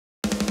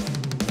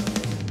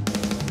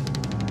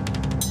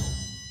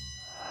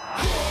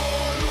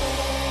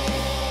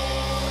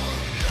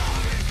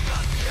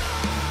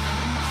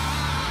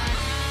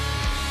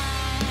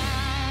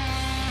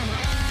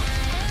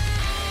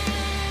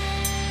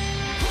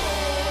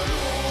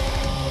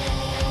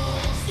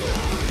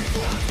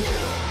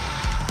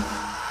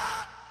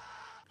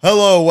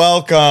Hello,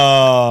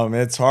 welcome.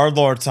 It's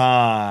HardLore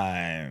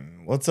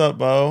time. What's up,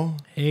 Bo?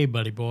 Hey,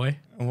 buddy boy.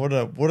 What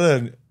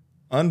an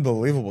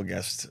unbelievable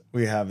guest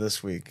we have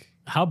this week.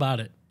 How about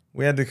it?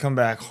 We had to come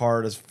back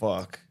hard as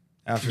fuck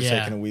after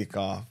taking a week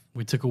off.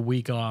 We took a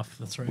week off.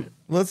 That's right.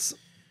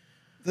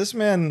 This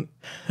man,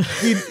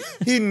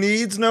 he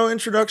needs no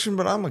introduction,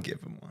 but I'm gonna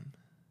give him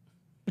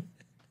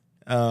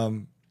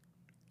one.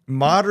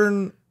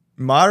 Modern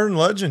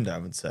legend, I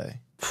would say.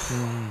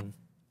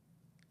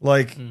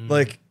 Like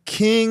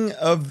king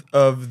of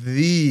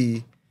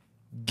the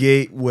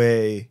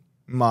gateway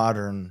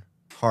modern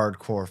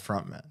hardcore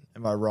frontman.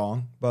 Am I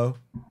wrong, Bo?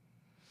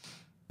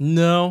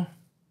 No,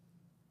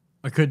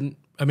 I couldn't.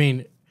 I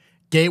mean,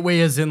 gateway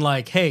is in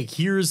like, hey,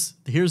 here's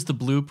the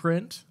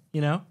blueprint.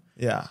 You know?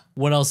 Yeah.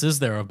 What else is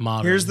there of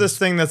modern? Here's this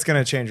thing that's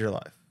gonna change your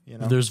life. You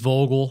know? There's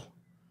Vogel.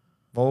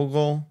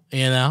 You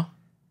know?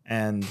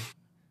 And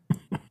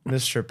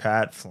Mr.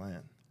 Pat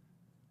Flynn.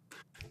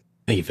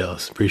 Thank you,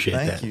 fellas. Appreciate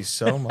that. Thank you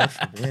so much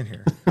for being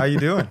here. How you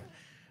doing?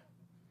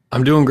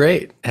 I'm doing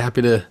great.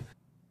 Happy to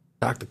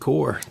talk the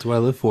core. That's what I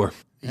live for.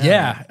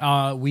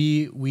 Yeah.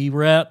 We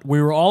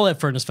were all at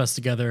Furnace Fest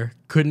together.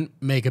 Couldn't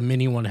make a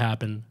mini one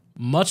happen.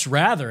 Much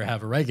rather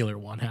have a regular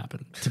one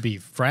happen, to be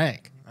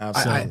frank.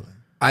 Absolutely.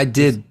 I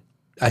did.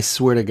 I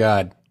swear to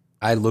God,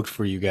 I looked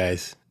for you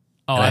guys.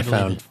 Oh,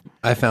 and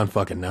I found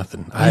fucking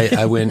nothing.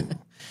 I went.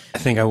 I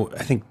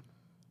think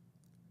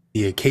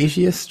the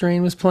Acacia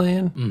strain was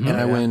playing, and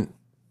I went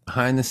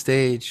behind the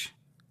stage.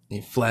 And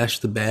he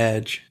flashed the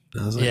badge.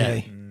 And I was like,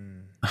 "Hey,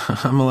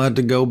 I'm allowed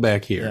to go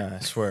back here." Yeah, I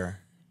swear.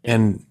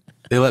 And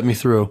they let me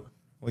through.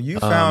 Well, you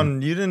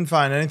didn't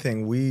find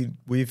anything.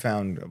 We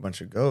found a bunch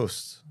of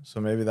ghosts,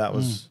 so maybe that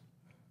was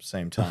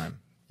same time.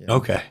 Yeah.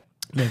 Okay,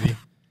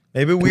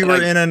 Maybe we were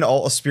in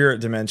a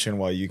spirit dimension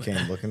while you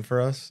came looking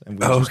for us, and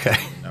we just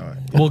didn't know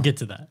it. We'll get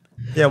to that.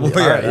 Yeah,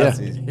 that's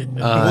easy.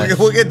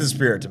 We'll get to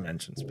spirit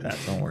dimensions, Pat.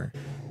 Don't worry.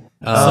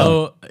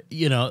 So,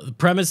 the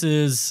premise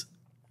is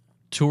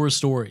tour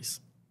stories.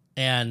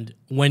 And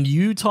when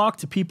you talk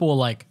to people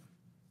like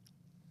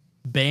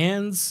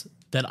bands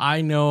that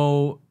I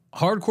know,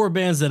 hardcore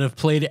bands that have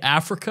played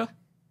Africa,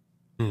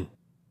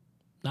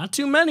 not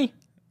too many.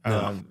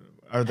 Are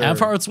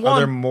Hearts Are one.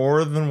 there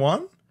more than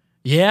one?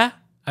 Yeah.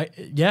 Are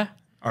there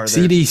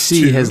CDC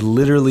two? has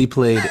literally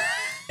played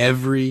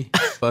every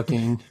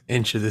fucking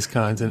inch of this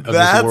continent of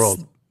this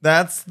world.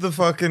 That's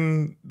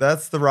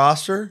the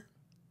roster.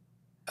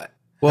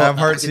 Well, Have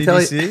Heart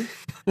CDC.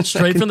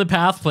 Straight from the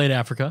Path played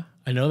Africa.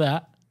 I know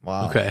that.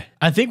 Wow. Okay.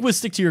 I think with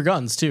Stick to Your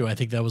Guns too. I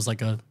think that was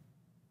like a.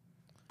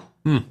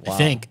 Wow. I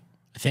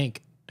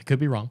think. I could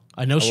be wrong.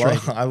 I know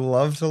Straight. I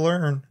love to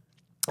learn.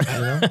 You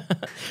know?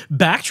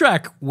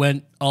 Backtrack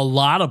went a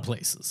lot of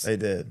places. They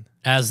did.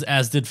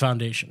 As did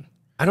Foundation.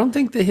 I don't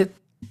think they hit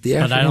the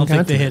African But I don't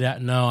think they continent.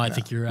 hit. No, I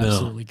think you're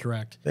absolutely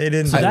correct. They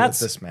didn't So do what that's-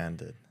 this man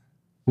did.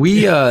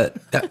 We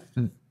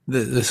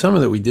the summer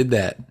that we did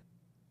that,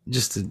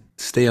 just to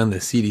stay on the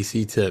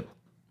CDC tip,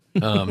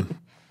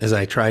 as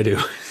I try to,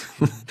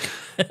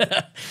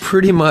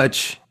 pretty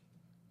much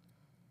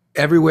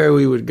everywhere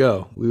we would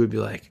go, we would be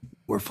like,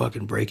 we're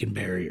fucking breaking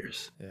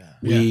barriers. Yeah.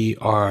 We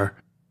are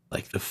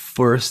like the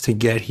first to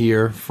get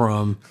here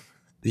from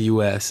the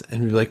US,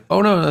 and we'd be like,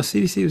 oh no,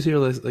 CDC was here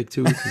like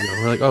 2 weeks ago.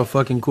 We're like, oh,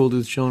 fucking cool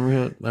dudes chilling. We're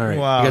here. All right.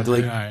 Wow. We got to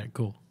All right,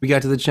 cool. we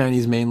got to the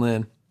Chinese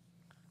mainland.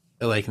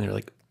 And they're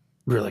like,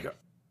 we were like,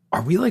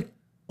 are we like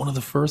one of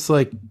the first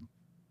like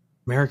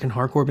American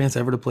hardcore bands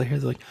ever to play here?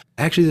 They're like,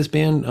 actually, this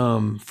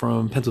band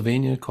from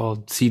Pennsylvania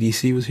called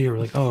CDC was here. We're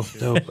like, oh,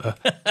 dope.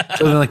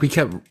 So then like we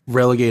kept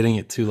relegating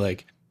it to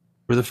like,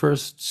 we're the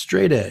first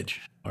straight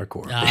edge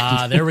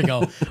hardcore. There we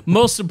go.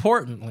 Most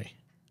importantly,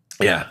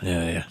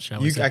 Yeah.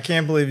 shall we say. I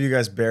can't believe you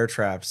guys bear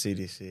trapped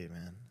CDC,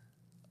 man.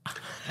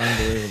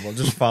 Unbelievable.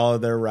 Just followed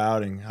their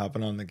routing,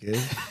 hopping on the gig.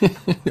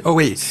 Oh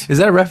wait, is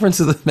that a reference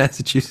to the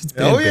Massachusetts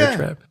band Bear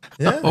Trap?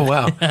 Yeah. Oh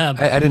wow,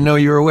 I didn't know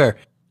you were aware.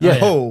 Yeah,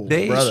 Oh,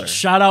 they brother.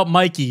 Shout out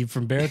Mikey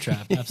from Bear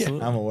Trap.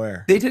 Absolutely. I'm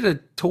aware. they did a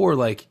tour.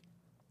 Like,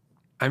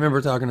 I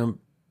remember talking to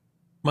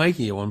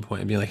Mikey at one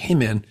point and being like, "Hey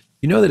man,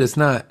 you know that it's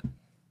not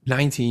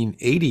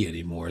 1980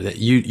 anymore. That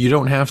you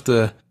don't have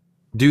to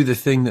do the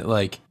thing that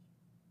like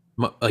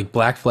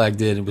Black Flag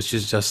did. It was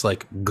just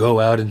like go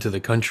out into the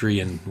country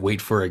and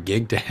wait for a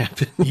gig to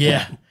happen."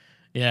 Yeah.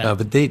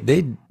 But they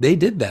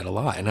did that a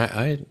lot, and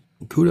I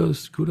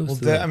kudos to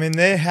them. I mean,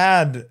 they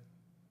had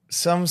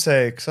some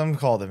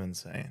call them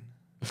insane.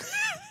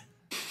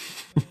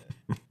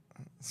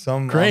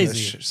 Some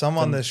Crazy.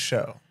 On this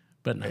show.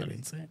 But not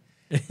insane.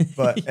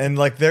 But and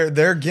like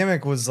their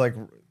gimmick was like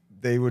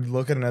they would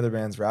look at another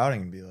band's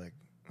routing and be like,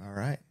 all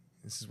right,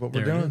 this is what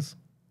we're There it doing. is.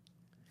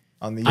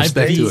 On the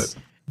Respect to it.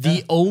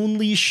 The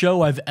only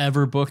show I've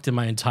ever booked in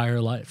my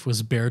entire life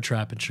was Bear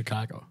Trap in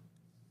Chicago.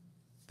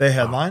 They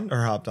headlined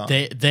or hopped on?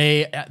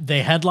 They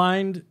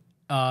headlined.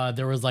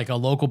 There was like a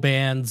local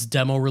band's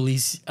demo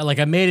release. Like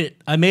I made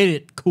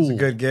it cool. It's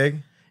a good gig.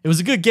 It was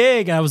a good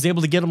gig. And I was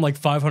able to get them like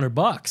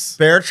 $500.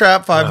 Bear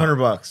Trap,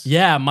 $500.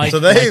 Yeah, Mike. So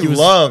they Mikey was-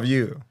 love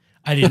you.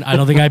 I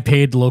don't think I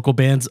paid local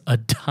bands a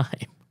dime.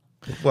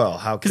 Well,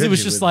 how could Because it was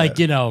you just with like,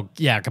 that?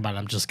 yeah, come on,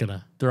 I'm just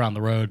gonna. They're on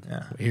the road.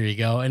 Yeah. Here you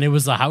go, and it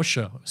was a house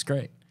show. It was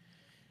great.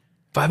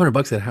 $500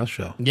 at a house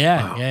show.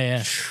 Yeah, Wow.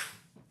 yeah.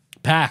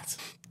 Packed.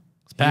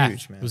 It's packed.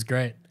 Huge, man. It was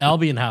great.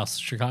 Albion House,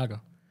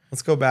 Chicago.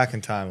 Let's go back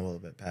in time a little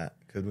bit, Pat.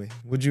 Could we?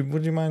 Would you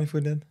mind if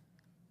we did?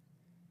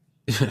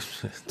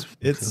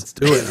 Let's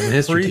do it. I'm a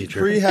history teacher.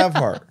 Pre-have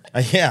heart.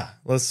 Yeah.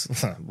 Let's.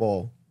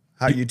 Well,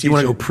 how you teach? You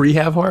want to go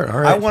pre-have heart? All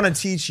right. I want to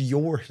teach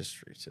your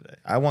history today.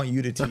 I want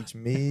you to teach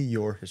me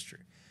your history.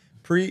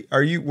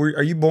 Are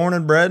you born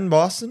and bred in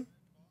Boston?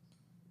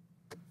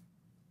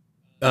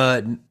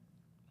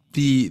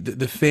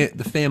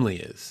 The family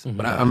is,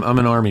 but I'm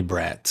an army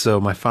brat. So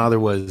my father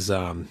was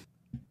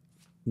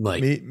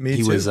like Me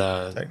he too, was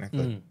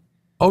technically.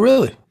 Oh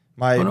really?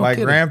 My Oh, no my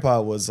kidding.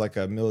 grandpa was like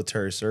a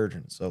military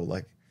surgeon. So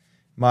like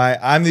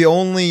I'm the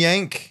only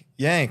Yank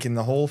in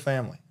the whole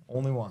family.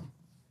 Only one.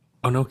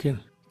 Oh no kidding.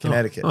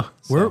 Connecticut. Huh.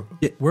 So,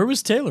 Where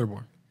was Taylor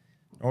born?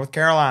 North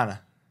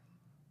Carolina.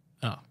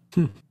 Oh,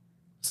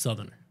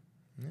 Southerner.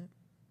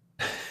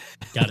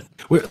 Got it,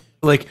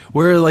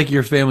 Where are like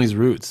your family's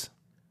roots?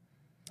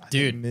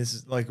 dude.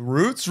 This like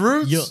roots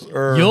or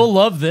You'll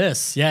love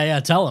this. Yeah.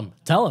 Tell him.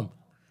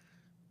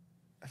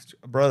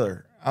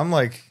 brother, I'm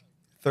like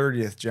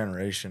 30th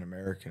generation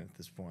American at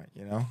this point,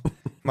 you know?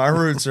 My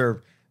roots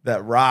are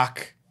that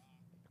rock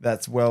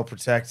that's well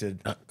protected.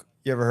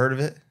 You ever heard of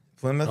it?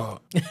 Plymouth?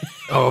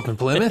 Oh, up in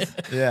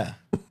Plymouth? Yeah.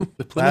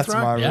 The Plymouth That's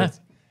Rock? my Yeah. roots.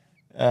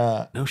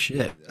 No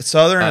shit.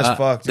 Southern as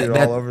fuck, dude,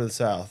 that- all over the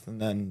South.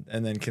 And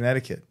then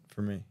Connecticut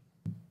for me.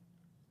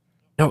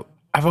 No,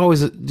 I've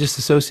always just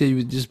associated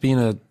with just being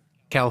a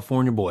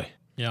California boy.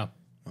 Yeah.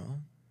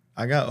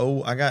 I got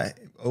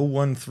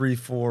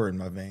 0134 in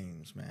my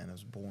veins, man. I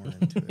was born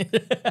into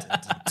it.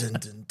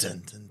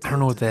 I don't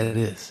know what that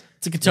is.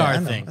 It's a guitar I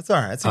know. thing. That's all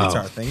right. It's a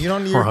guitar thing. You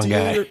don't need Wrong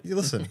guy. you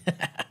listen.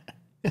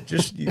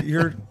 Just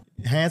you're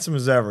handsome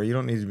as ever. You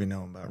don't need to be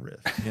knowing about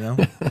riff, you know?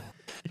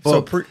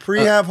 So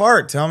pre-have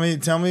heart. Tell me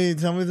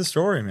the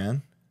story,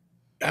 man.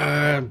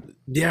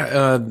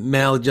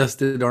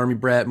 Maladjusted army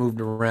brat,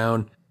 moved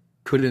around,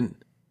 couldn't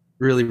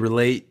really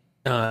relate.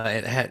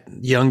 Had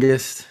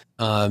youngest.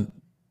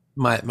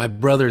 My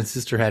brother and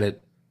sister had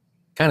it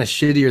kind of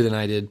shittier than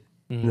I did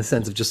in the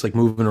sense of just like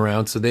moving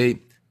around. So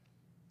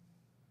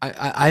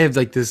I have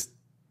like this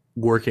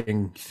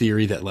working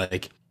theory that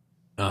like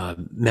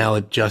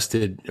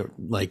maladjusted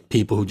like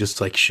people who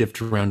just like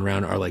shift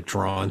around are like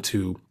drawn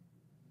to.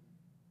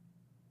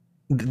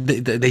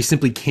 They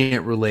simply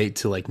can't relate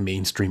to like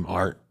mainstream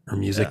art or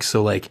music. Yeah.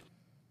 So like,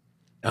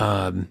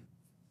 even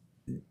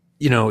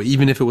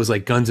if it was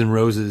like Guns N'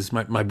 Roses,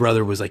 my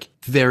brother was like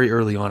very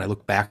early on. I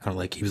look back on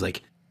like, he was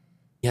like,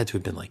 he had to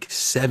have been like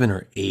 7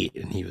 or 8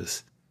 and he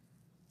was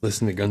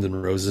listening to Guns N'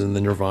 Roses and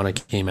then Nirvana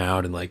came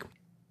out and like,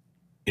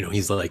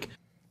 he's like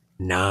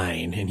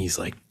 9 and he's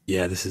like,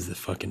 yeah, this is the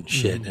fucking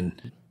shit.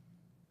 And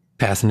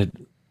passing it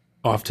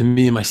off to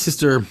me and my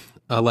sister,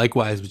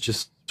 likewise, was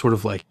just sort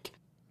of like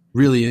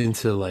really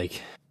into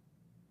like,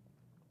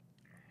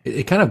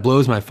 it kind of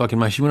blows my fucking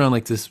mind. She went on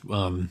like this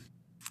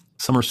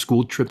summer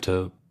school trip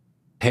to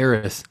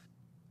Paris.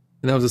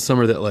 And that was a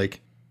summer that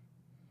like,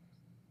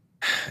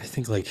 I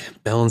think like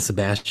Belle and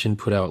Sebastian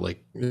put out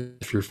like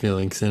If You're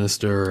Feeling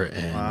Sinister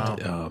and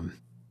Wow.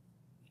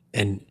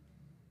 and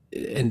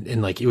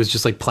like it was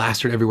just like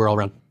plastered everywhere all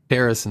around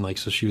Paris. And like,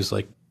 so she was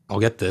like,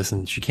 I'll get this.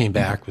 And she came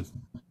back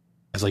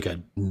as like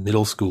a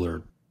middle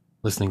schooler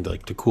listening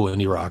to cool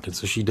indie rock. And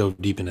so she dove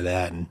deep into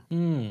that.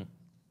 And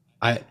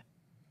I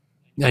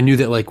knew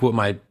that like what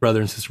my brother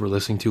and sister were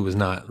listening to was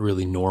not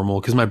really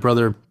normal. Cause my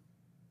brother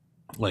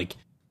like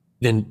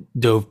then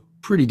dove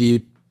pretty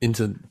deep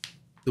into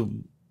the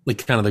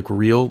like kind of like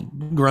real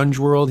grunge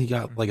world. He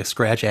got like a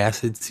Scratch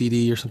Acid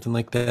CD or something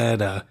like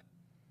that.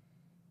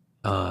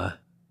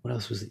 What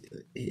else was it?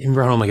 He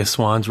brought home like a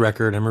Swans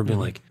record. I remember being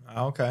like,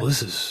 Okay. well,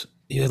 this is,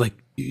 like,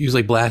 he was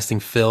like blasting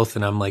Filth.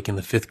 And I'm like in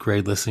the 5th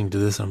grade listening to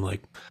this. I'm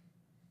like,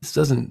 this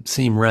doesn't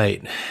seem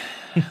right.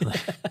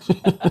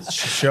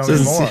 Show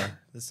me more.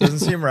 This doesn't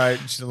seem right.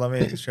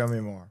 Show me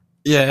more.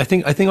 Yeah, I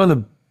think on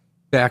the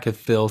back of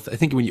Filth, I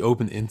think when you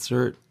open the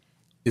insert,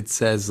 it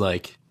says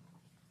like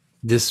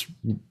this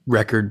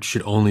record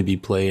should only be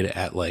played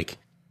at like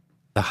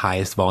the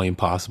highest volume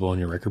possible on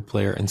your record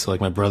player. And so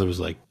like my brother was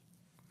like,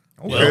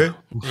 Okay.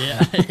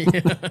 Yeah.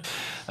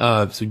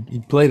 so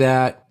you play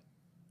that,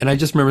 and I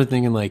just remember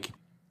thinking like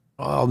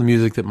all the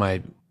music that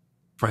my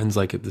friends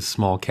like at this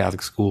small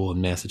Catholic school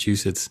in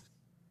Massachusetts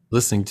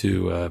listening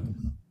to,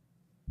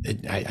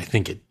 I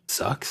think it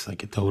sucks.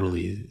 Like it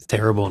totally is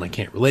terrible, and I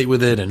can't relate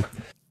with it. And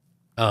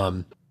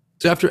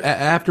so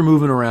after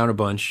moving around a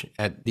bunch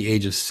at the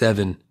age of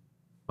 7,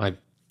 my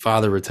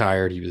father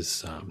retired. He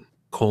was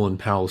Colin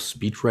Powell's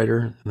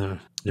speechwriter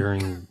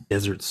during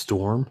Desert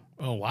Storm.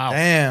 Oh wow.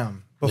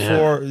 Damn.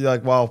 Before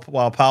like while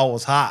Powell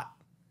was hot.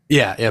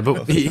 Yeah,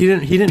 but he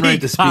didn't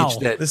write the speech Powell.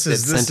 that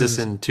sent us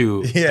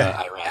into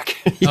Iraq.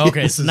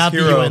 Okay, so not the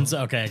hero. UN's.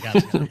 Okay, got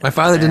you. My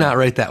father did not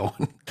write that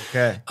one.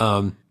 Okay.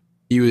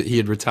 He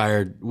had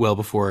retired well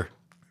before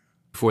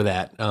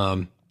that.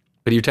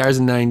 But he retires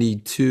in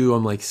 92.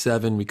 I'm like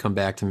 7. We come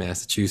back to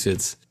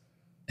Massachusetts.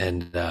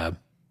 And, I'm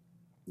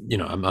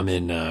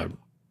in,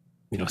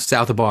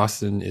 south of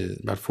Boston, is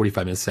about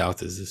 45 minutes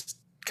south is this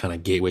kind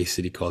of gateway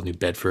city called New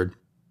Bedford.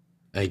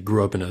 I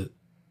grew up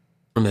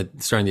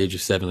starting the age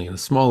of 7, like in a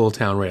small little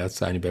town right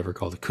outside New Bedford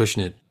called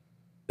Acushnet.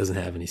 Doesn't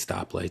have any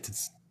stoplights.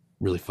 It's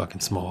really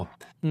fucking small.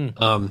 And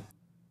I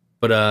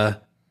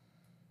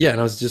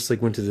was just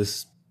like, went to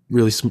this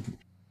really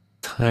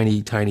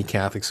tiny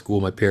Catholic school.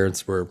 My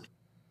parents were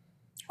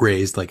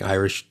raised like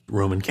Irish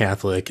Roman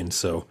Catholic. And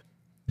so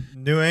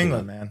New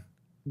England, man.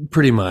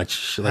 Pretty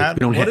much.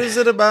 Like, what is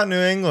it about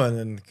New England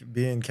and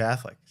being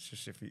Catholic? It's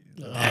just if you,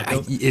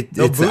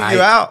 they'll boot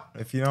you out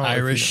if you don't.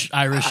 Irish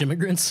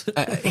immigrants.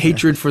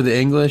 Hatred for the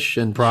English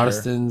and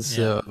Protestants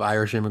of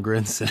Irish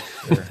immigrants,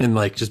 and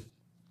like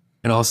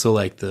and also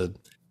like the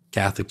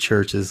Catholic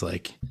Church is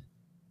like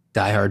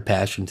diehard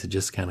passion to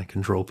just kind of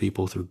control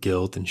people through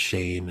guilt and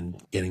shame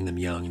and getting them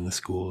young in the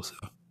school.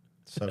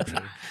 So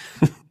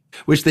true.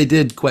 Which they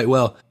did quite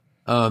well.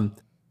 So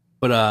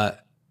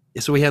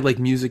we had like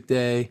music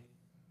day.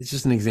 It's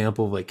just an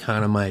example of like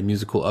kind of my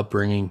musical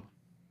upbringing.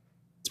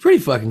 It's pretty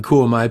fucking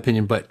cool in my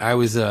opinion, but I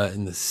was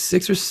in the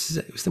 6th or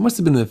 7th, it must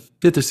have been the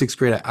 5th or 6th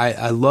grade.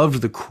 I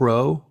loved The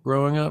Crow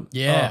growing up.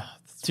 Yeah.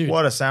 Dude.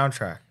 What a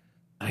soundtrack.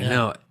 I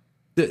know.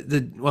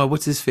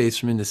 What's his face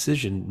from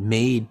Indecision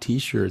made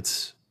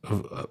t-shirts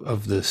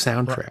of the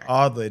soundtrack.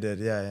 Oddly did,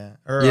 yeah.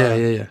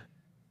 Yeah.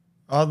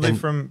 Oddly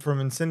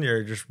from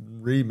Incendiary just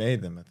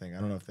remade them, I think.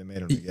 I don't know if they made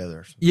them together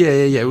or something.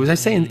 Yeah. Was I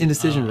saying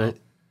Indecision, right?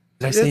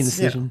 Did I say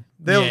Indecision?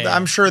 Yeah.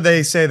 I'm sure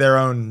they say their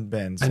own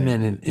band's name. I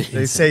meant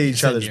they say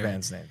each other's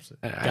band's names.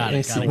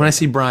 When I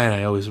see Brian,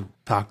 I always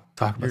talk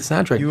about the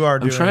soundtrack. You are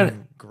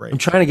doing great. I'm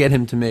trying to get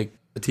him to make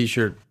a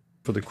t-shirt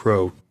for The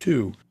Crow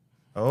too.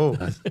 Oh.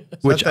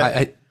 Which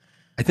I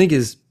think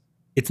it's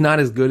not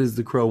as good as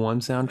the Crow 1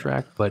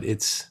 soundtrack, but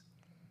it's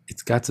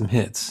got some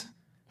hits.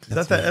 Is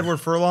that the Edward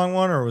Furlong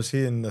one, or was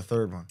he in the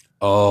third one?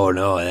 Oh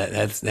no,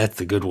 that's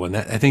the good one.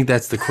 I think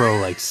that's the Crow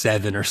like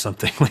 7 or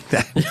something like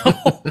that.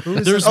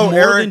 There's more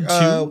Eric,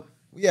 than 2.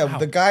 Yeah, wow.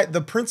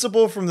 The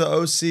principal from the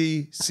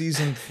OC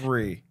season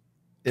 3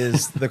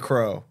 is the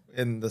Crow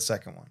in the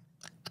second one.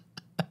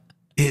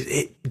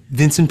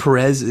 Vincent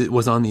Perez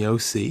was on the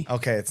OC.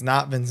 Okay, it's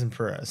not Vincent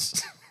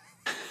Perez.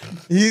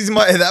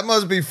 That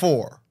must be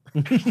 4.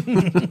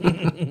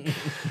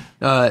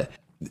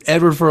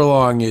 Edward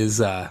Furlong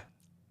does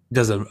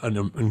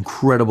an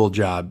incredible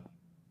job.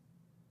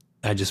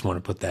 I just want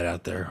to put that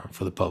out there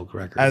for the public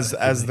record. As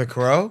the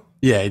Crow?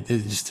 Yeah, it's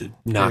just a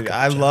knockout.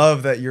 I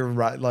love that you're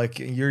right. Like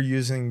you're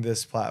using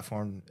this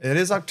platform. It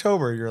is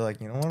October. You're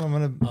like, you know what? I'm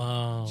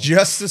gonna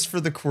justice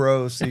for the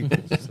Crow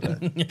sequels.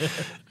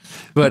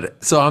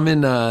 But so I'm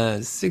in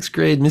 6th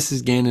grade.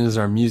 Mrs. Gannon is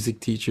our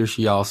music teacher.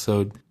 She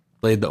also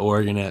played the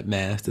organ at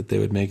mass that they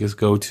would make us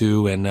go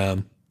to,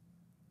 and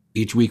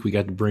each week we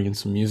got to bring in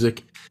some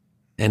music.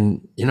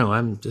 And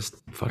I'm just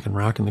fucking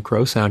rocking the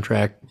Crow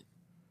soundtrack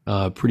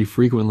pretty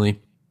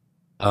frequently.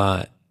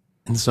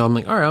 And so I'm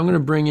like, all right, I'm going to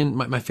bring in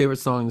my favorite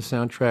song on the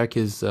soundtrack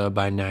is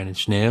by 9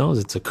 Inch Nails.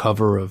 It's a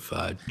cover of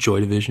Joy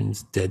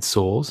Division's Dead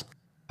Souls.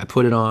 I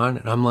put it on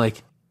and I'm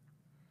like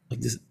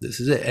this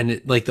is it. And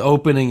it, like the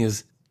opening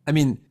is, I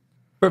mean,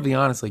 perfectly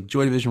honest, like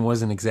Joy Division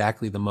wasn't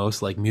exactly the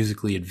most like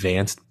musically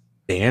advanced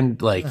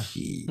band, like,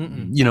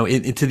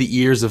 into the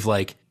ears of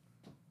like,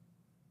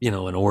 an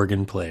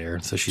organ player.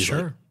 And so she's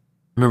like,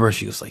 remember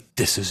she was like,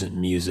 this isn't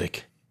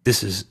music.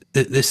 This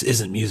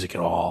isn't music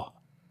at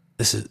all.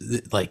 This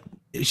is like,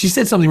 she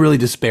said something really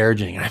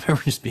disparaging. And I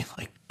remember just being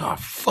like, oh,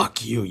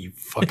 fuck you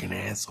fucking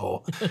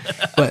asshole.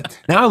 But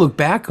now I look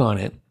back on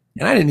it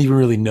and I didn't even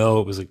really know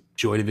it was a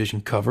Joy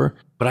Division cover,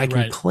 but I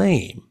can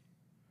claim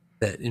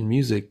that in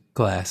music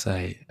class,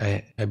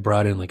 I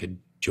brought in like a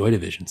Joy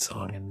Division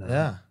song. And,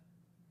 by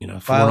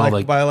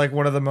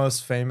one of the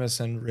most famous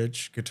and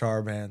rich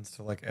guitar bands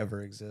to like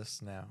ever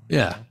exist now.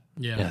 Yeah.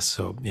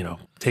 So,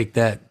 take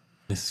that,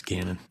 Mrs.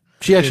 Gannon.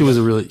 She actually was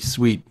a really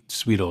sweet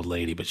old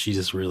lady, but she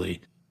just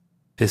really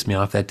pissed me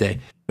off that day.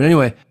 But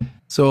anyway,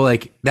 so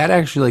like that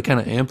actually like kind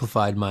of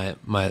amplified my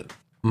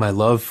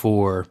love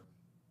for,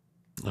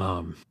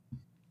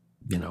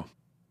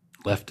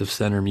 left of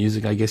center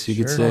music, I guess you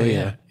could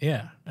say.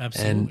 Yeah,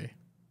 absolutely.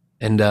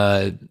 And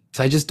so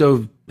I just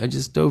dove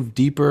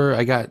deeper.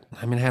 I had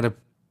a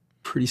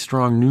pretty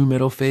strong nu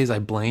metal phase. I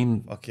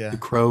blame the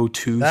Crow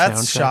 2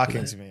 That's soundtrack.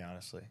 shocking to me,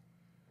 honestly.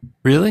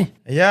 Really?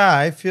 Yeah,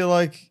 I feel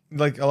like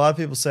a lot of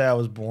people say I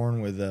was born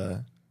with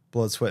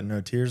blood, sweat, and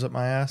no tears up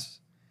my ass.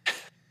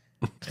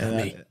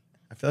 And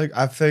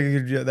I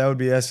figured that would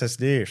be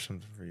SSD or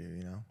something for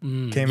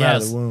you. Came out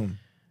of the womb.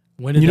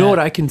 Know what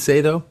I can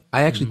say though?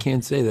 I actually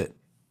can say that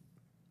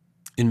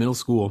in middle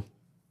school,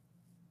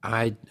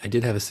 I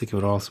did have a Sick of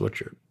It All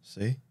sweatshirt.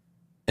 See?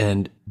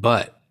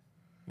 But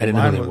I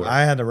didn't know they were.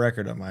 I had the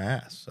record up my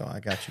ass, so I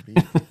got you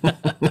beat.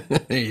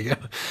 There you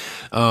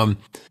go.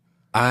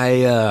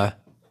 I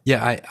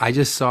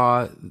just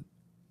saw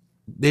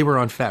they were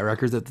on Fat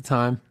Records at the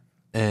time,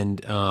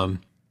 and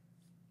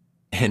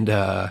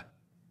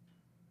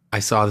I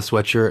saw the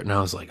sweatshirt and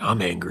I was like,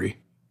 I'm angry.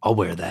 I'll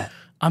wear that.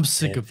 I'm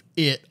sick of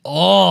it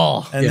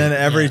all. And then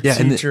every Yeah,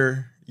 and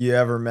teacher you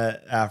ever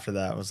met after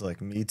that was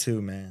like, me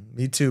too, man.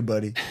 Me too,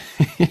 buddy.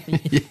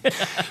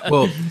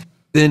 Well,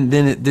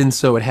 then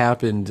so it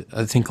happened.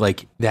 I think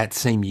like that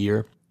same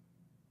year,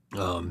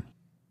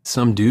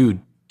 some dude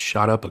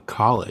shot up a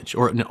college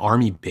or an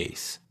army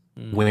base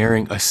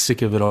wearing a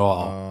Sick of It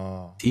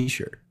All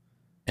T-shirt,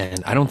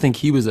 and I don't think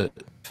he was a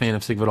fan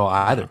of Sick of It All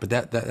either.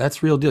 But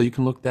that's real deal. You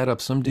can look that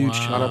up. Some dude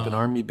shot up an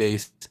army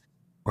base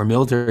or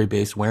military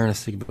base wearing a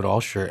Sick of It All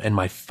shirt, and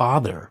my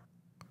father,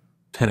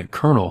 lieutenant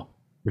colonel,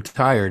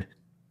 retired,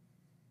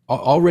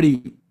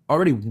 already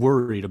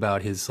worried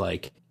about his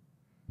like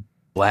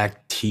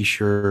black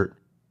T-shirt,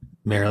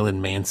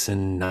 Marilyn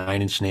Manson,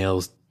 9 Inch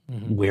Nails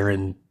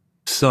wearing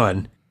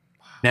son,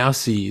 now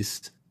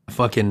sees a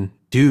fucking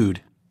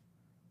dude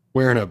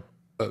wearing a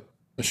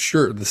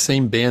shirt of the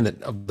same band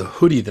of the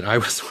hoodie that I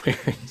was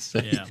wearing.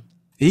 So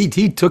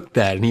he took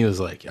that and he was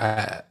like,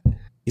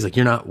 he's like,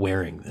 you're not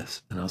wearing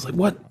this. And I was like,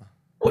 what?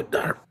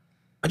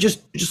 I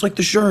just like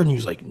the shirt. And he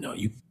was like, no,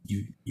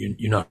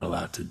 you're not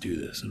allowed to do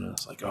this. And I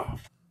was like, oh,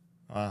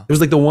 wow. It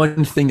was like the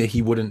one thing that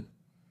he wouldn't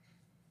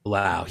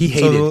allow. He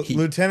hated. So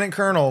Lieutenant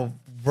Colonel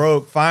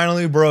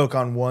finally broke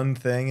on one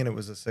thing, and it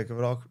was a Sick of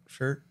It All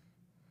shirt.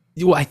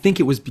 Well, I think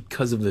it was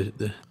because of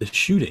the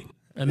shooting.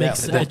 It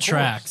makes it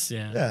tracks.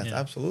 Yeah,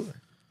 absolutely.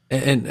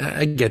 And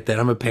I get that.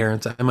 I'm a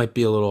parent. I might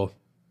be a little.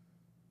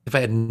 If I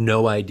had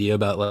no idea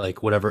about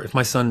like whatever, if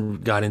my son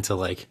got into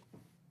like,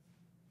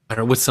 I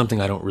don't know, what's something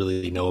I don't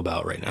really know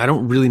about right now. I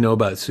don't really know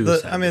about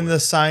suicide. The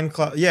sign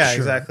clause. Yeah, sure.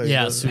 exactly.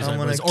 Yeah, suicide. I'm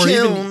gonna or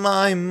kill even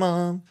my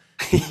mom.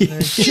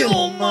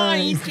 Kill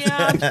my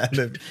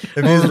dad.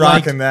 If he's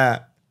rocking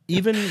that.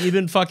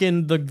 Even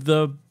fucking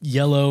the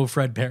yellow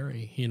Fred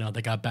Perry,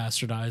 that got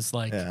bastardized.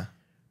 Like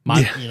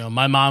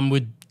my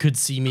mom could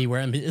see me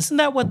wearing. Isn't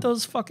that what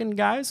those fucking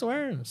guys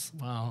wear?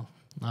 Well,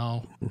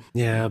 no.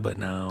 Yeah, but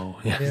no.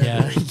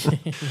 Yeah.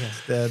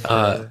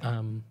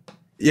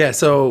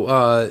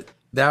 So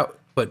that.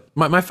 But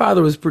my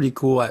father was pretty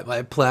cool.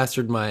 I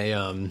plastered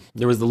my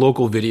there was the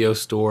local video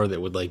store that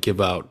would like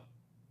give out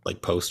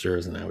like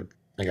posters, and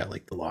I got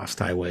like the Lost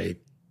Highway,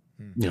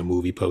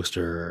 movie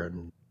poster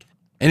and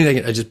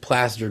anything. I just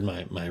plastered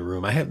my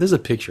room. There's a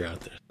picture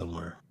out there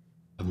somewhere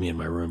of me in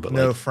my room, but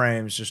no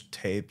frames, just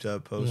taped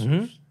up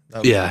posters.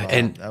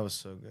 And that was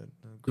so good.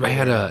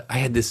 I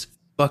had this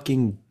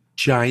fucking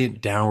giant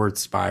downward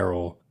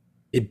spiral.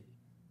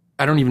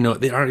 I don't even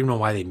know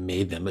why they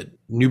made them, but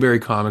Newberry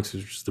Comics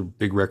was just a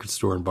big record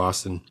store in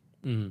Boston.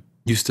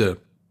 Used to,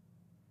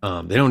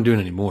 they don't do it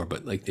anymore,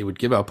 but like they would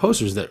give out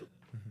posters that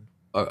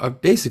are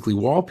basically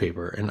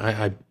wallpaper.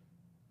 And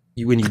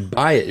when you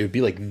buy it, it would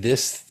be like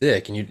this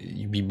thick, and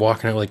you'd be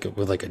walking out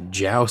with a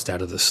joust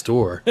out of the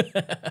store.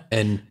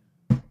 And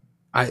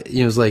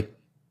it was like,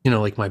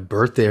 like my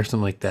birthday or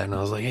something like that. And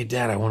I was like, hey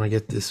Dad, I want to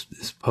get this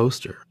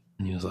poster.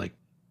 And he was like,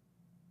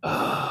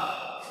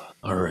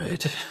 all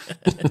right.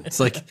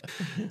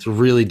 It's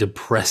really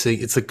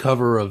depressing. It's a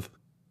cover of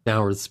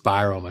Downward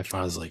Spiral. My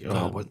father's like,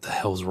 oh, what the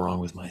hell's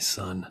wrong with my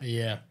son?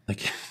 Yeah.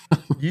 Like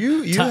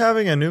you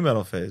having a new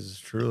metal phase is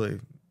truly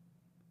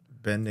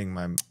bending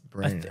my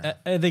brain.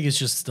 I think it's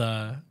just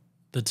the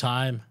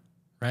time,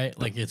 right?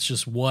 Like it's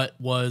just what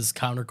was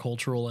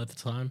countercultural at the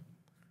time.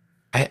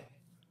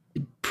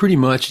 Pretty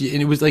much,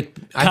 and it was like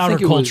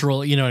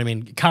countercultural. You know what I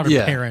mean?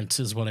 Counterparent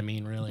is what I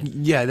mean, really.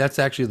 Yeah, that's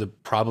actually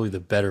probably the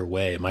better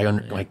way.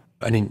 I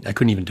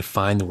couldn't even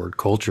define the word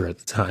culture at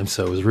the time,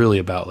 so it was really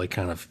about like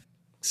kind of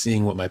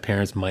seeing what my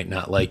parents might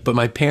not like. But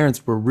my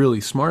parents were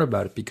really smart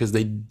about it because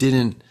they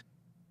didn't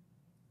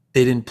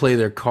play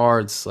their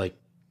cards like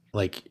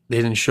they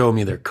didn't show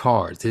me their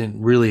cards. They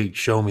didn't really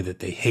show me that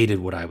they hated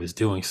what I was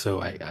doing.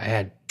 So I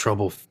had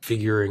trouble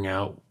figuring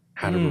out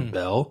how to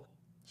rebel.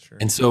 Sure.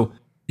 And so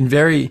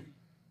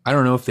I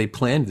don't know if they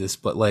planned this,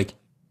 but like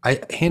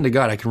hand to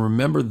God, I can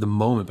remember the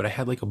moment, but I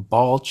had like a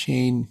ball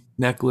chain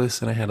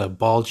necklace and I had a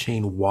ball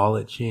chain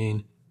wallet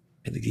chain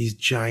and these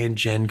giant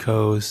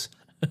Genkos.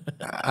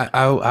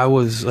 I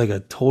was like a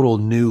total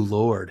new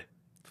lord.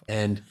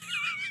 And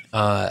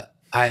I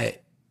think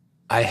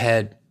I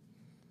had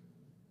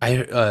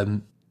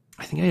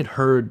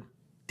heard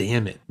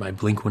Damn It by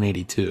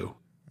Blink-182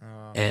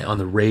 and on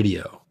the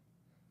radio,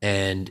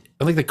 and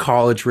I like the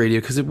college radio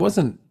because it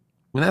wasn't,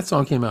 when that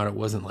song came out, it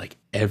wasn't like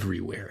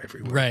everywhere.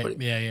 Right. But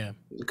Yeah.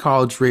 The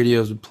college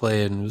radios would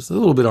play it, and it was a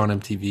little bit on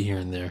MTV here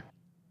and there.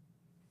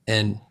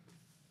 And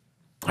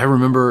I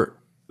remember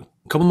a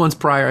couple months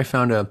prior, I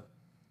found a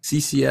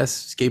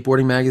CCS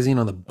skateboarding magazine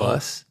on the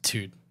bus.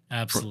 Dude,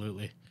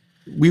 absolutely.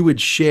 We would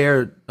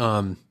share,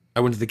 I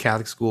went to the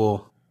Catholic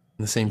school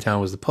in the same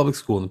town as the public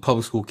school, and the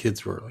public school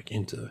kids were like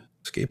into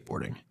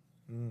skateboarding.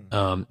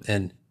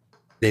 And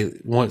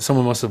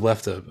someone must have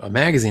left a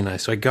magazine.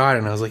 So I got it,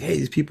 and I was like, hey,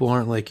 these people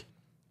aren't like,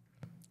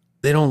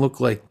 they don't look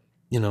like,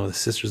 the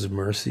Sisters of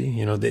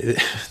Mercy.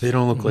 They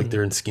don't look like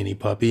they're in Skinny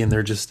Puppy, and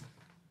they're just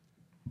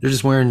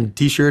wearing a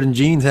t-shirt and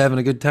jeans, having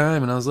a good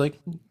time. And I was like,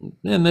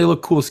 man, they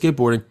look cool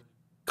skateboarding.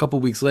 A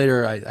couple weeks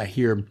later, I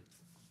hear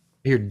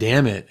hear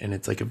 "Damn It," and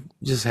it's like it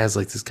just has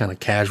like this kind of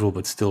casual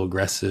but still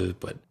aggressive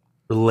but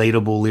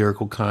relatable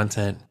lyrical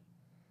content.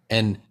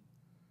 And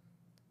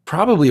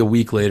probably a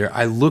week later,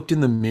 I looked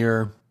in the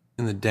mirror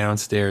in the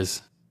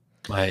downstairs,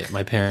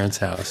 my parents'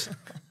 house,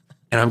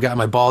 and I've got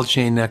my ball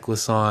chain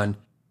necklace on.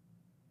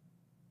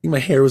 I think my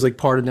hair was like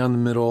parted down the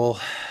middle,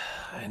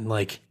 and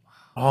like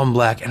all in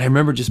black. And I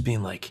remember just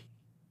being like,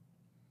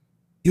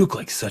 "You look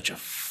like such a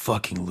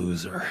fucking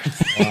loser."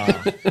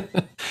 Wow.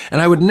 And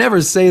I would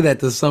never say that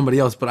to somebody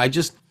else, but I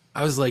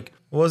was like,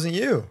 it wasn't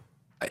you.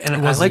 And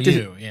I like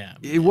to, yeah.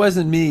 It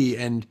wasn't me,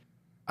 and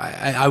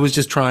I was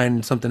just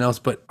trying something else.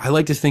 But I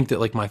like to think that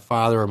like my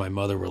father or my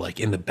mother were like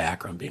in the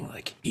background, being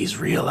like, "He's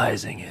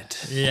realizing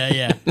it."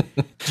 Yeah.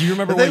 Do you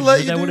remember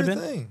what year that would have been?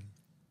 Thing?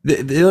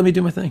 They let me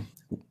do my thing.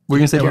 We're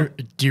gonna say,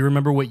 do you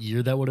remember what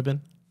year that would have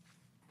been?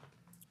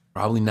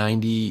 Probably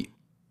 90.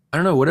 I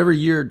don't know, whatever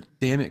year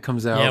 "Damn It"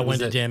 comes out. Yeah, when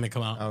did "Damn It"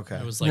 come out? Okay.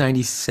 It was like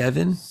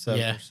 97?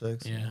 7 or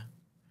 6. Yeah.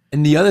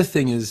 And the other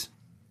thing is,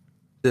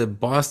 the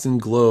Boston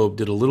Globe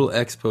did a little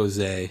expose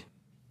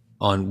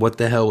on what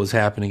the hell was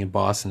happening in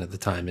Boston at the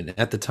time. And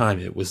at the time,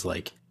 it was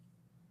like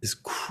this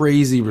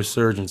crazy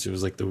resurgence. It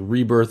was like the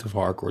rebirth of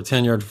hardcore.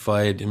 10 Yard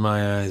Fight, In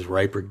My Eyes,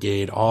 Right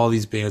Brigade. All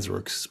these bands were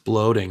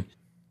exploding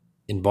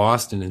in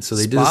Boston. And so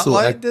they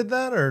Spotlight did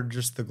that, or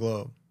just the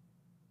Globe?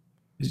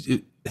 I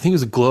think it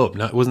was a Globe.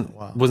 It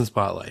wasn't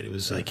Spotlight. It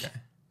was like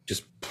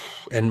just,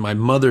 and my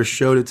mother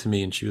showed it to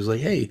me, and she was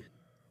like, "Hey,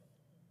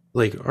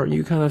 like, aren't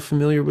you kind of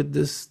familiar with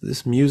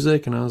this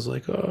music?" And I was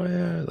like, "Oh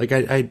yeah." Like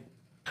I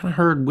kind of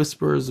heard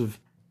whispers of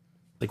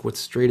like what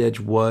straight edge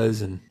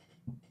was, and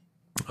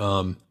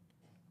so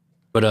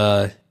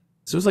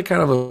it was like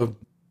kind of a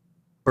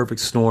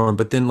perfect storm.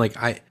 But then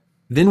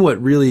then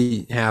what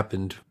really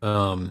happened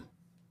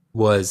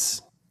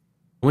was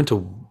I went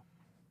to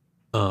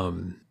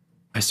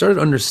I started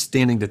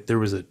understanding that there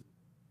was there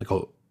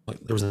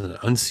was an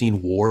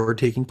unseen war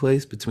taking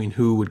place between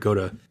who would go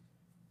to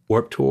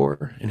Warped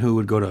Tour and who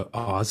would go to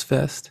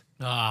Ozfest.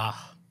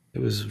 It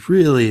was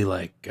really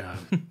like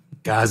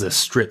Gaza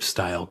Strip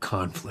style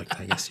conflict,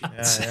 I guess you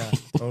could say. Yeah,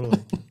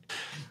 totally.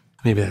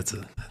 Maybe that's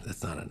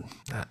not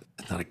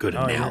a good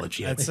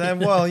analogy.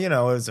 Well, it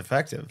was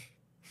effective.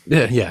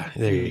 Yeah,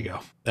 there you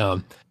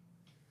go.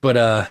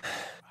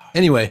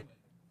 Anyway,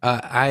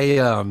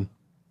 I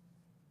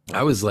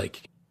was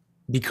like,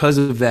 because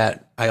of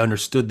that, I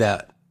understood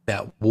that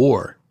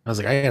war. I was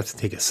like, I have to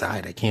take a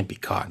side. I can't be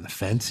caught in the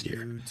fence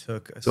here. You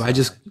took a so side.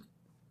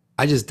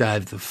 I just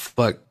dived the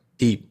fuck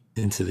deep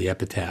into the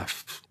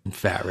Epitaph and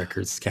Fat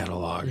Records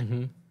catalog.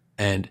 Mm-hmm.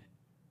 And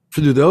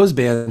through those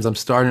bands, I'm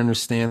starting to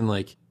understand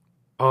like,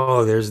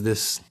 oh, there's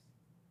this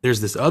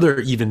other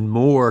even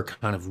more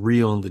kind of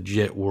real and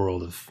legit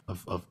world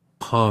of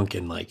punk,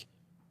 and like,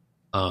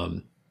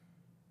 and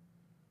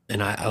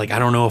I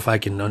don't know if I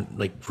can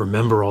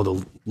remember all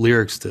the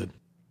lyrics to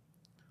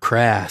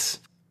Crass,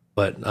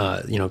 but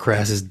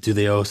Crass is "Do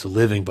They Owe Us a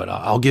Living?" But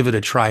I'll give it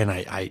a try. And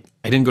I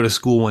didn't go to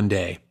school one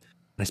day,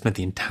 and I spent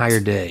the entire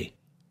day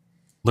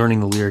learning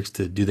the lyrics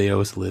to "Do They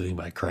Owe Us a Living"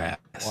 by Crass.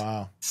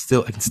 Wow.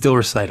 I can still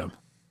recite them,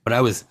 but I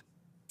was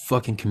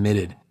fucking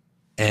committed,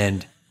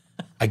 and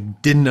I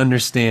didn't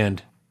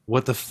understand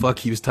what the fuck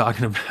he was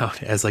talking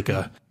about as like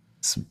a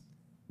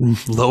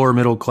lower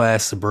middle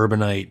class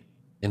suburbanite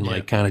in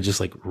like kind of just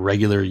like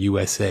regular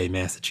USA,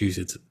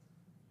 Massachusetts.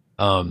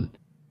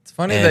 It's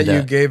funny that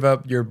you gave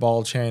up your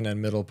ball chain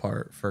and middle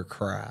part for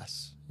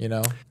Crass,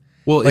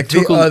 Well, like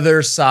the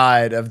other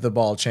side of the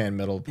ball chain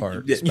middle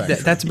part.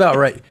 That's about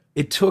right.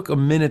 It took a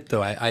minute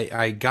though.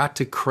 I got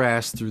to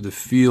Crass through the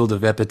field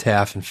of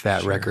Epitaph and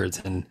Fat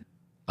Records, and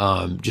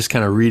just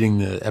kind of reading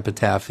the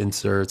Epitaph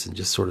inserts and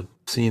just sort of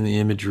seeing the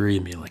imagery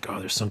and being like, oh,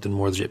 there's something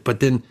more legit. But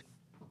then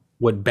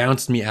what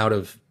bounced me out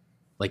of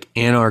like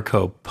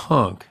anarcho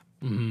punk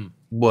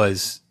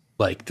was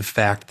like the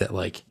fact that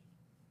like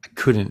I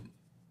couldn't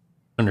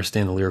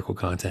understand the lyrical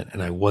content,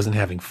 and I wasn't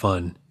having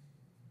fun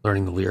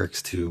learning the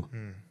lyrics to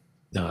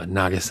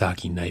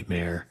Nagasaki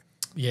Nightmare.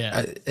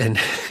 Yeah. And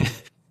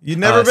you'd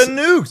never been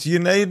nuked. You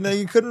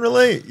couldn't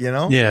relate,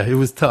 Yeah, it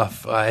was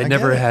tough. I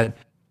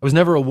was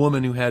never a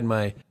woman who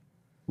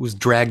was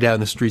dragged out in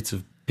the streets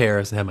of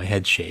Paris and had my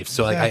head shaved.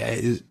 So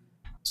it's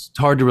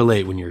hard to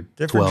relate when you're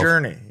different 12.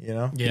 journey,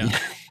 Yeah.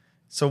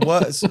 So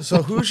what?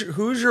 So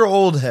who's your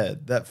old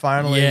head that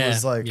finally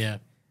was like,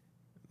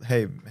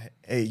 hey,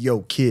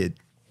 yo, kid,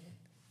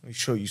 let me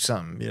show you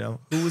something.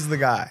 Who was the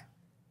guy?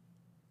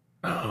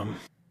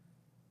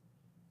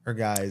 Or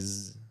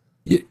guys?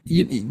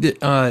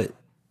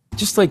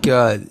 Just like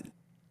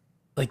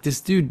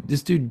this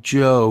dude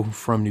Joe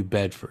from New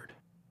Bedford.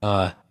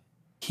 I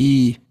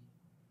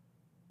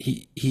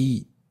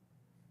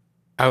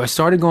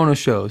started going to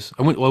shows.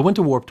 I went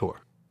to Warped Tour,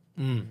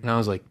 and I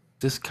was like,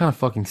 this kind of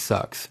fucking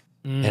sucks.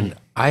 And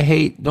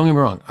don't get me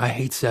wrong, I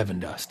hate Seven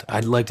Dust.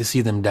 I'd like to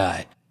see them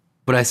die,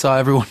 but I saw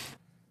everyone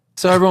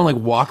like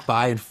walk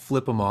by and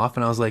flip them off,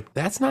 and I was like,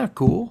 that's not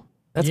cool.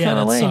 That's kind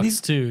of lame. Sucks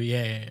too.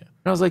 Yeah. And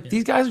I was like,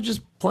 these guys are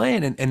just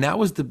playing, and that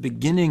was the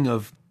beginning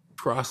of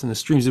Crossing the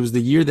Streams. It was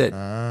the year that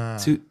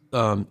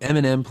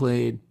Eminem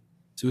played,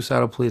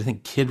 Suicidal played. I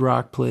think Kid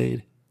Rock played.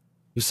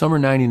 It was summer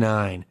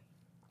 '99.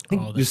 I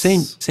think it was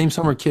same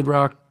summer Kid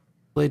Rock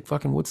played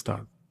fucking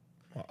Woodstock.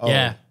 Oh,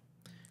 yeah,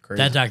 crazy.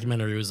 That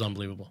documentary was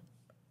unbelievable.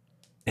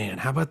 Man,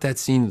 how about that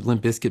scene?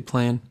 Limp Bizkit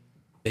playing,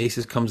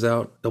 Bassist comes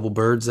out, Double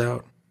Bird's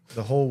out.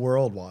 The whole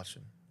world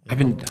watching.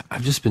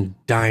 I've just been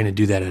dying to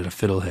do that at a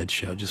Fiddlehead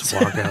show. Just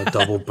walk out,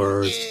 Double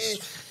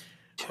Birds.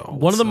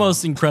 One of the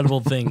most incredible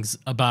things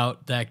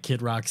about that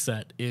Kid Rock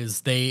set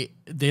is they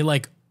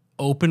like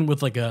open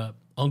with like a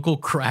Uncle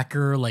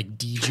Kracker like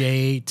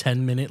DJ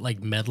 10-minute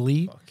like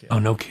medley. Yeah. Oh,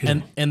 no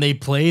kidding. And they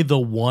play the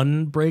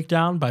One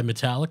breakdown by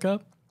Metallica,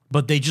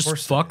 but they just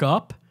fuck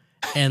up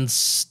and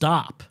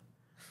stop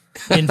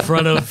in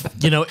front of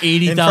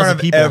 80,000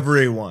 people.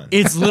 Everyone.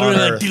 It's literally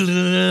like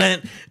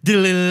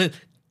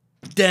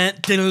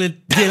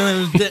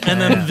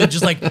and then they're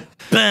just like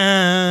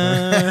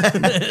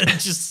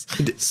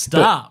just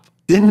stop.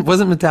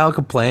 Wasn't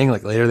Metallica playing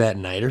like later that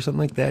night or something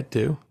like that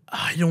too?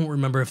 I don't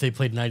remember if they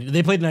played 90.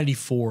 They played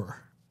 94.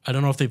 I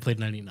don't know if they played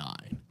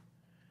 99.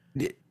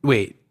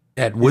 Wait,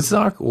 at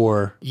Woodstock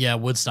or? Yeah,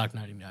 Woodstock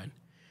 99.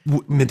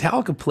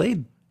 Metallica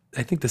played,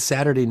 I think, the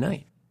Saturday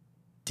night.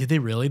 Did they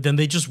really? Then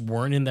they just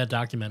weren't in that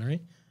documentary?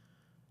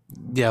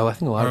 Yeah, well, I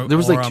think a lot of... There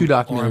was like two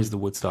documentaries, the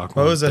Woodstock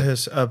one. What was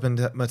up and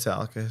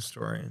Metallica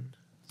historian?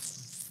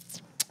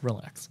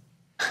 Relax.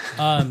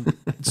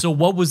 So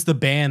what was the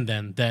band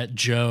then that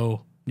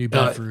Joe New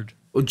Bedford...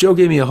 Well, Joe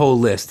gave me a whole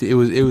list. It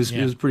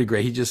was pretty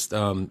great. He just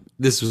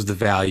this was the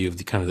value of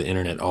the kind of the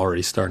internet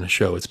already starting to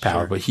show its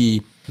power. Sure. But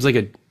it was like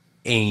a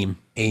AIM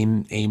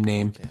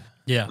name.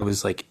 Yeah. It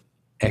was like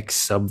X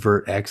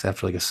Subvert X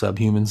after like a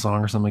Subhuman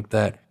song or something like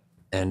that.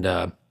 And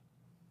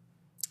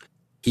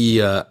he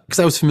because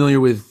I was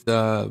familiar with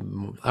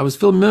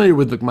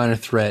like Minor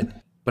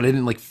Threat, but I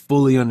didn't like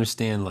fully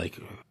understand like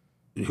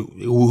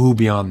who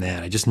beyond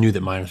that. I just knew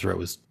that Minor Threat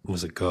was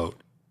a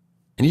goat.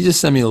 And he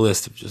just sent me a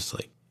list of just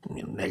like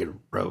Negative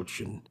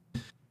Approach and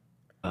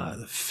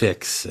the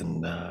Fix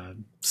and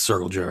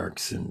Circle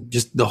Jerks and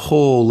just the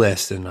whole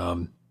list.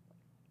 And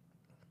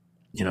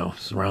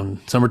it's around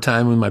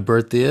summertime when my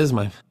birthday is.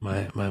 My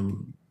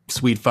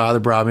sweet father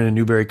brought me to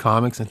Newberry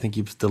Comics. I think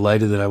he was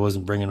delighted that I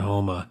wasn't bringing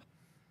home a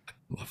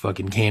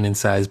fucking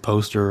Canon-sized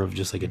poster of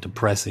just like a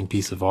depressing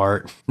piece of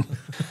art.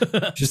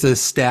 Just a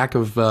stack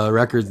of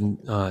records and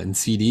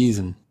CDs,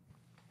 and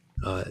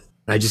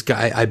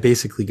I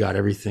basically got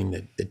everything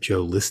that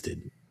Joe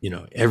listed.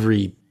 So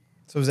it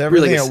was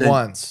everything at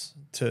once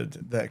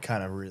that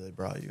kind of really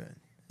brought you in.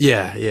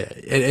 Yeah,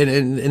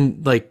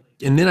 and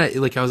then I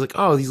was like,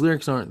 oh, these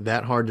lyrics aren't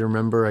that hard to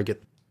remember. I get,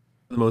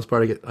 for the most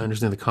part, I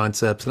understand the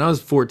concepts, and I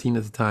was 14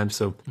 at the time,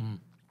 so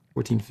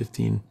 14,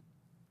 15.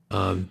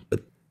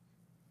 But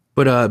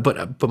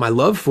my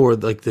love for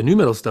like the new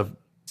metal stuff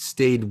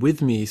stayed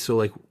with me. So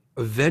like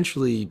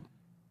eventually,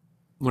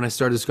 when I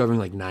started discovering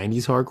like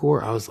 90s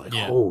hardcore, I was like,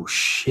 oh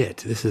shit,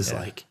 this is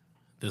like.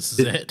 This is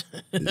it.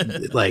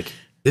 Like,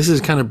 this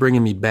is kind of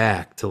bringing me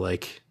back to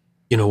like,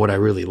 what I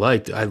really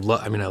liked. I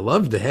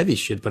loved the heavy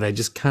shit, but I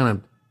just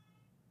kind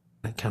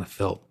of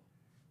felt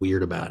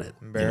weird about it.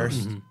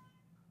 Embarrassed.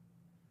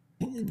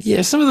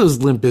 Yeah, some of those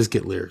Limp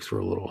Bizkit lyrics were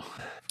a little.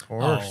 Of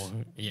course.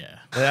 Oh, yeah.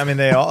 I mean,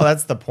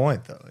 that's the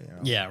point, though.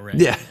 Yeah, right.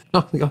 Yeah.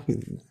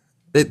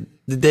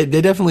 They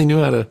definitely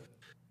knew how to,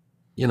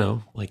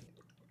 like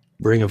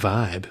bring a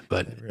vibe.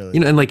 But,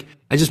 really. And like,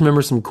 I just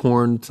remember some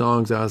Korn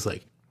songs. I was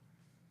like,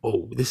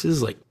 oh, this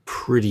is like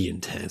pretty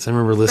intense. I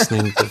remember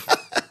listening to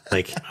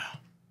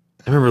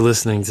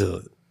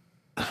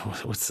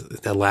what's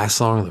that last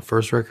song on the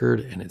first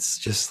record, and it's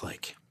just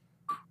like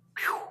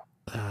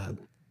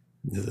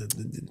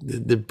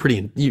they're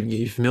pretty.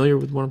 You familiar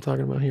with what I'm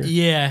talking about here?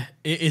 Yeah.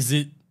 Is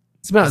it?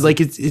 It's about like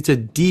it's a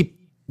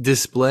deep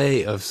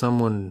display of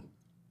someone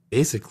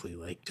basically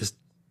like just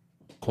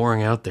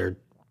pouring out their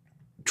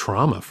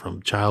trauma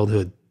from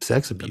childhood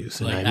sex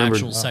abuse, like and I remember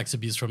actual sex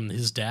abuse from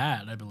his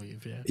dad, I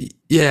believe.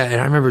 Yeah, and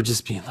I remember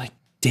just being like,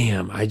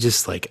 damn, I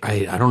just like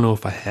I don't know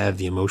if I have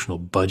the emotional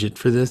budget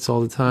for this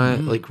all the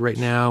time, like right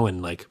now,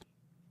 and like,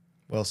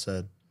 well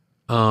said.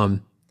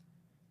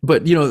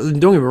 But don't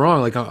get me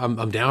wrong, like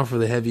I'm down for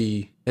the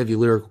heavy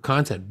lyrical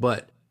content,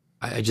 but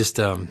I just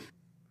not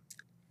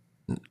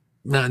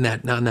in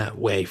that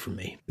way for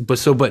me. But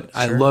sure.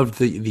 I loved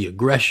the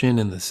aggression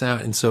and the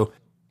sound, and so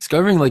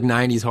discovering like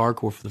 90s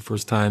hardcore for the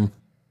first time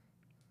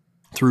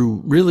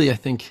through really, I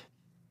think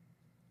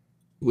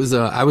was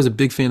I was a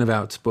big fan of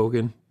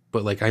Outspoken,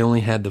 but like I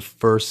only had the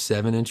first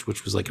 7-inch,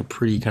 which was like a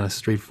pretty kind of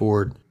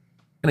straightforward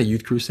kind of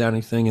Youth Crew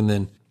sounding thing, and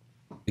then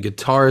the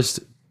guitarist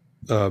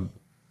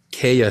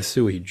Kei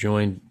Yasui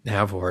joined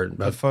Half-Heart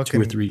about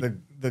 2 or 3.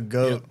 The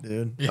goat,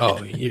 dude.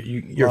 Oh,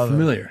 you're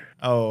familiar.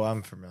 Oh,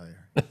 I'm familiar.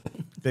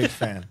 Big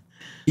fan.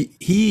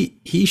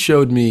 He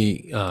showed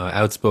me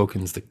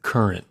Outspoken's The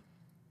Current,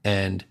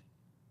 and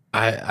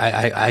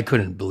I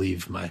couldn't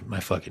believe my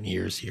fucking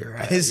ears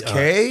here. Is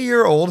Kay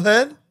your old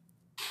head?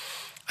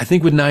 I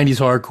think with 90s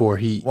hardcore,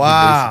 he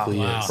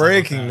basically is.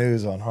 Breaking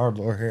news on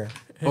HardLore here.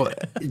 Well,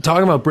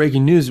 talking about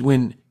breaking news,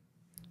 when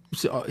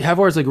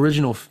Half-Heart's like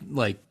original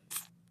like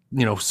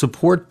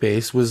support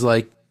base was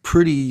like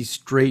pretty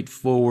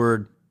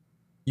straightforward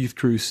youth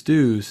crew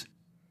stews.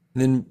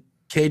 And then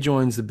Kay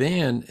joins the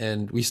band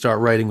and we start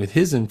writing with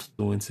his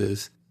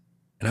influences.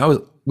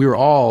 And we were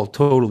all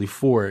totally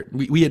for it.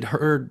 We had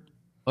heard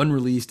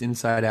unreleased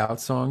Inside Out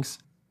songs.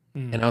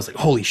 And I was like,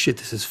 holy shit,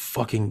 this is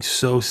fucking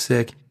so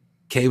sick.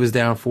 Kay was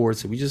down for it.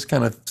 So we just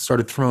kind of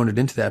started throwing it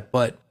into that.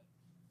 But,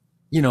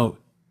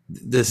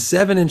 the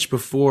 7-inch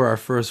before our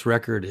first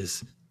record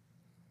is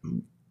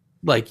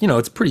like,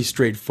 it's pretty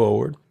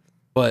straightforward.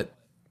 But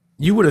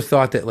you would have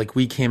thought that like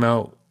we came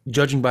out,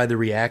 judging by the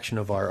reaction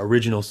of our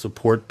original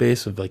support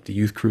base of like the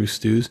Youth Crew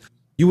Stews,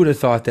 you would have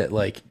thought that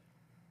like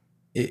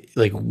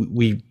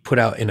we put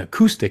out an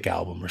acoustic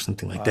album or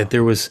something like that.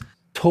 There was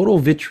total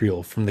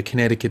vitriol from the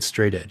Connecticut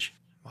straight edge.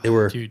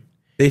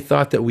 They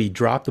thought that we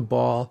dropped the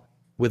ball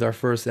with our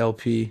first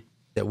LP,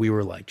 that we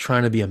were like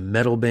trying to be a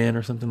metal band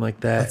or something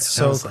like that. That's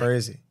so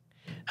crazy.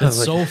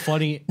 That's so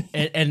funny.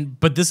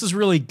 But this is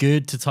really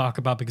good to talk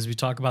about because we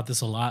talk about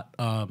this a lot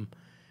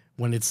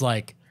when it's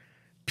like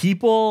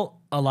people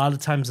a lot of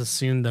times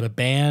assume that a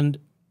band,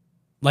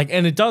 like,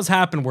 and it does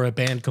happen where a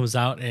band comes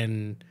out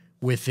and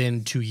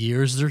within 2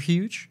 years they're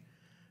huge,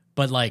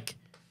 but like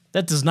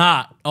that does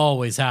not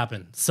always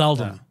happen.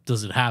 Seldom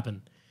does it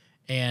happen.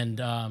 And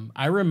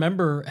I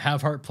remember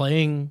Have Heart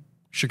playing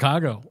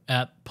Chicago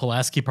at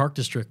Pulaski Park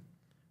District,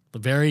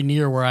 very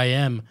near where I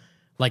am,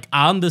 like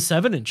on the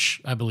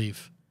 7-inch, I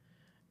believe.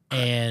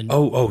 And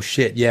oh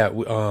shit, yeah.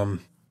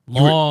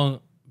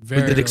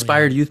 Did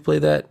Expired Youth play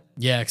that?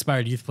 Yeah,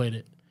 Expired Youth played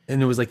it.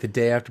 And it was like the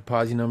day after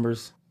Posse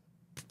Numbers.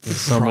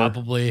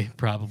 Probably,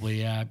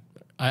 yeah.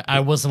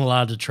 I wasn't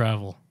allowed to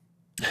travel,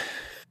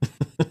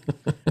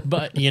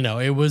 but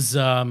it was.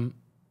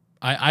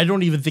 I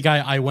don't even think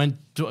I went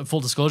to,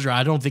 full disclosure,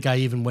 I don't think I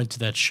even went to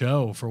that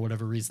show for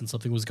whatever reason.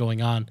 Something was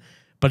going on,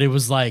 but it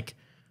was like,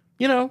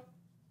 not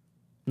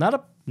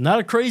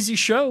a crazy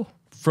show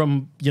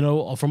from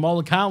all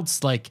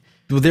accounts. Like,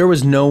 well, there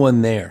was no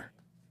one there.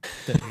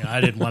 I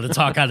didn't want to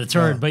talk out of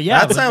turn, but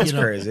yeah, that sounds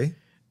crazy.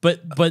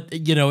 But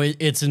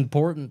it's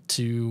important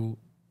to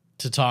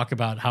talk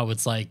about how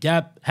it's like,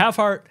 yeah, Have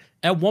Heart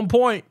at one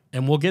point,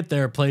 and we'll get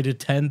there, played to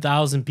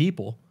 10,000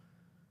 people.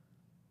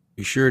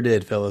 You sure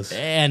did, fellas.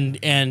 And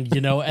and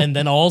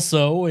then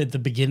also at the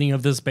beginning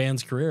of this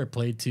band's career,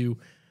 played to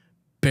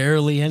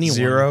barely anyone.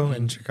 0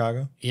 in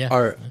Chicago.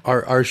 Yeah.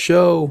 Our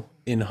show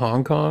in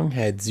Hong Kong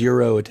had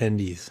 0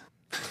 attendees.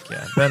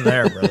 Yeah, I've been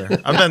there,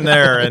 brother. I've been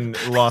there in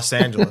Los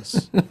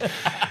Angeles.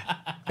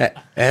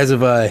 As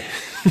of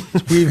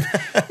we've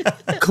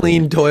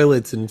cleaned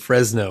toilets in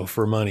Fresno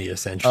for money,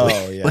 essentially.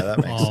 Oh yeah, that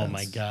makes sense. Oh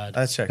my god,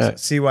 that checks out.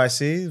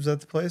 CYC, was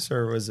that the place,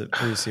 or was it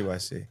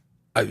pre-CYC?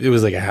 It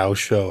was like a house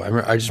show.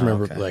 I just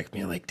remember like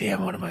being like,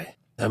 "Damn, what am I?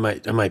 I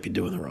might be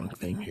doing the wrong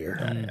thing here."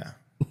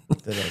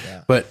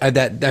 Yeah. But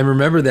I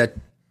remember that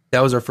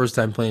was our first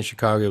time playing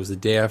Chicago. It was the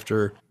day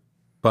after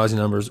Posse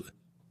Numbers.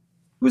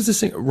 Who was the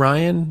singer?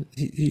 Ryan.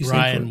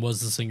 Ryan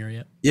was the singer.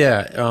 Yeah.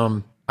 Yeah.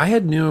 I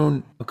had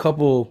known a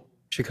couple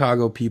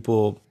Chicago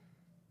people.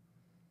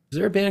 Is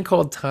there a band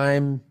called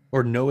Time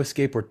or No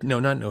Escape, or no,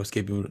 not No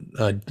Escape,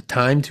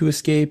 Time to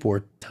Escape,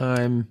 or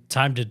Time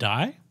to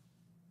Die?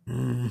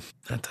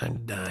 Not Time to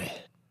Die.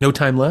 No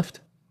Time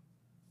Left.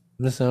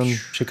 Does that sound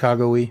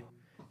Chicago-y?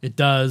 It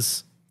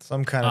does.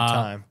 Some kind of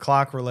time.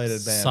 Clock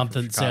related band.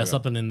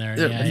 Something in there.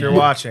 Yeah, if you're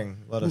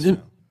watching, let us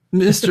know.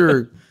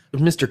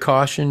 Mr.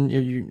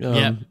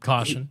 Caution.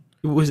 Caution.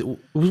 It was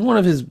one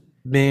of his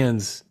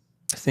bands.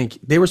 I think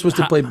they were supposed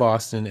to play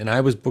Boston, and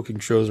I was booking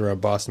shows around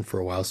Boston for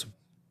a while. So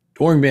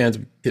touring bands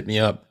hit me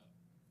up,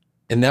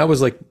 and that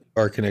was like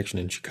our connection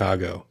in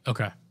Chicago.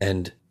 Okay.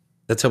 And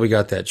that's how we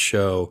got that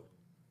show.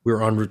 We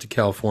were en route to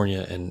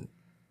California, and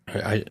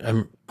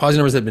I'm Posse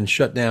Numbers had been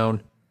shut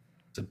down.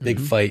 It's a big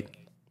fight.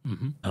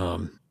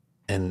 Mm-hmm.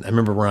 And I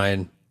remember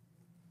Ryan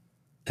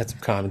had some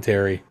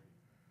commentary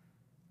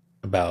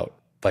about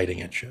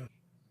fighting at shows.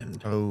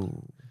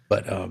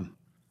 But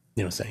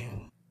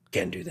saying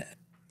can't do that.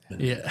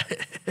 Yeah.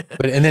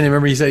 And then I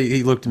remember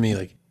he looked at me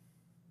like,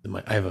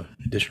 I have an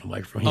additional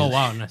microphone. Oh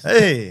wow, nice.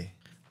 Hey.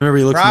 I remember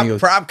he looked at me and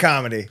goes, prop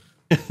comedy.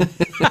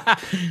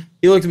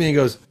 He looked at me and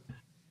goes,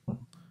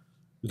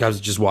 I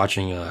was just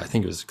watching, I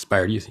think it was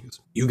Expired Youth. He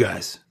goes, "You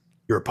guys,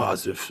 you're a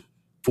positive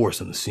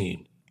force on the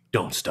scene.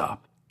 Don't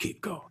stop.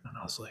 Keep going." And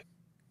I was like,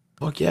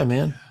 "Fuck yeah,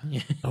 man.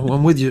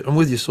 I'm with you. I'm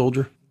with you,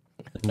 soldier."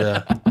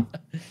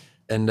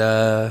 And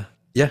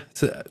yeah,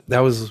 so that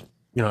was,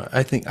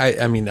 I think,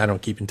 I mean, I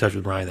don't keep in touch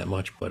with Ryan that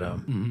much, but,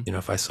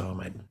 if I saw him,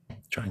 I'd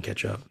try and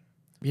catch up.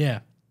 Yeah.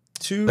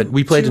 But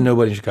we played to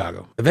nobody in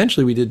Chicago.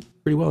 Eventually, we did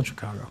pretty well in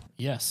Chicago.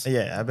 Yes.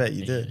 Yeah, I bet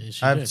you did.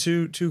 I have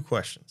two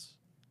questions.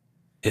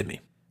 Hit me.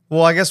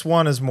 Well, I guess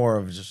one is more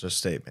of just a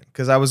statement,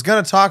 because I was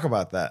going to talk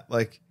about that.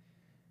 Like,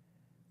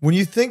 when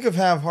you think of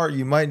Have Heart,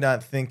 you might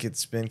not think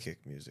it's spin kick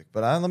music,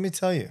 but let me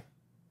tell you,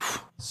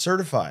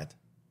 certified.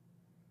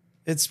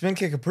 It's spin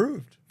kick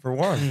approved, for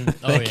one.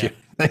 Thank you.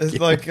 It's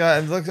like,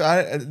 look,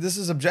 this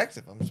is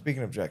objective. I'm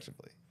speaking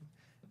objectively.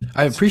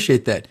 I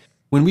appreciate that.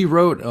 When we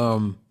wrote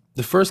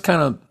the first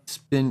kind of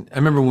spin, I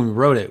remember when we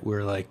wrote it, we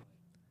were like,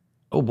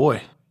 oh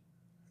boy,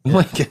 we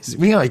might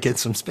get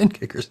some spin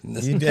kickers in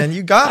this. And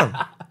you got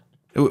them.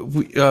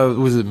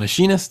 Was it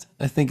Machinist?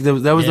 I think that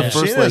was the first.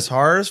 Machinist,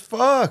 hard as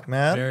fuck,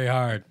 man. Very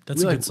hard.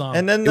 That's a good song.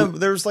 And then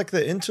there was like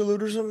the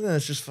interlude or something.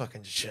 That's just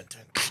fucking shit.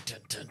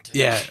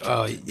 Yeah.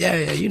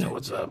 Yeah. You know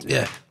what's up.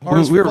 Yeah. Hard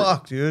as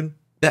fuck, dude.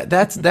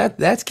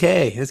 That's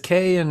Kay. It's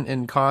Kay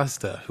and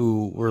Costa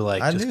who were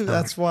like. I knew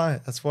that's why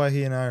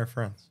he and I are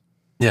friends.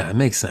 Yeah, it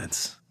makes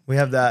sense. We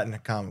have that in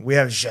common. We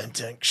have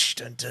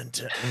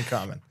in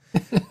common.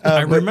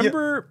 I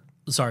remember.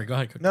 Sorry, go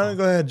ahead. No,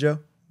 go ahead,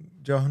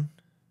 Johan.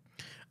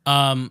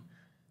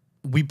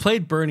 We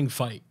played Burning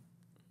Fight,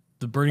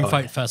 the Burning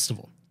Fight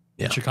Festival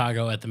in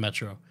Chicago at the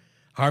Metro.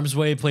 Harm's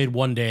Way played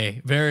one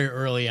day very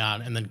early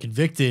on, and then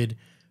Convicted,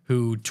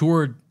 who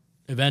toured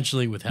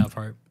eventually with Have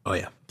Heart,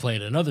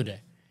 played another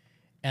day.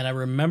 And I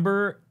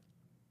remember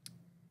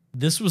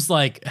this was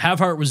like Have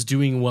Heart was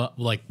doing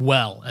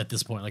well at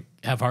this point. Like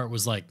Have Heart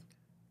was like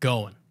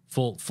going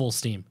full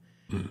steam.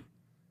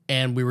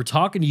 And we were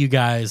talking to you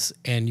guys,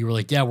 and you were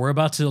like, "Yeah, we're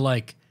about to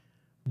like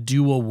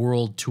do a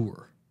world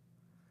tour."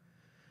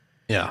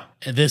 Yeah.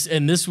 And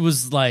this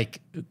was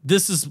like,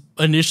 this is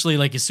initially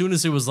like, as soon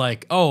as it was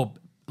like, oh,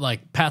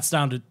 like Pat's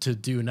down to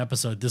do an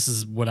episode. This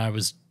is what I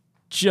was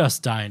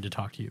just dying to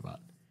talk to you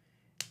about.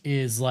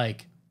 Is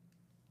like,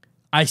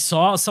 I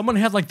saw someone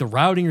had like the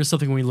routing or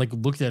something when we like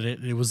looked at it.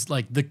 And it was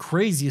like the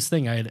craziest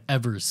thing I had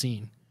ever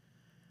seen.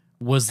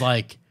 Was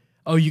like,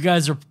 oh, you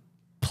guys are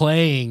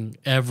playing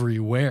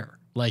everywhere.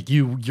 Like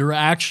you're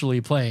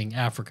actually playing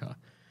Africa.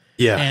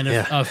 Yeah.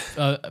 And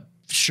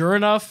sure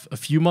enough, a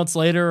few months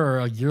later or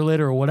a year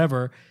later or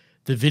whatever,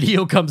 the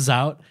video comes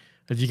out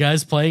of you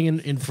guys playing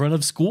in front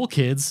of school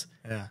kids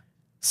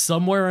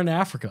somewhere in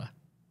Africa.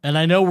 And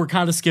I know we're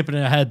kind of skipping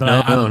ahead, but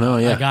I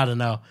got to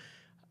know.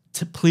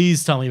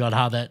 Please tell me about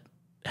how that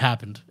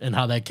happened and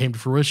how that came to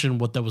fruition,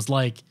 what that was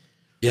like.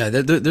 Yeah,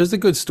 there's a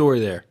good story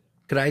there.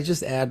 Could I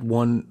just add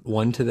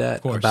one to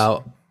that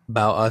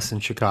about us in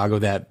Chicago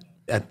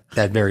at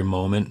that very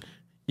moment?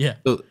 Yeah.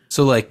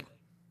 So like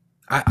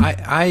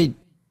I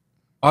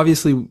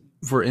obviously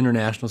for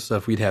international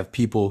stuff, we'd have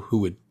people who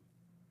would,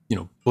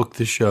 book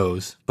the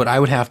shows, but I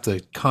would have to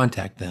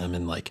contact them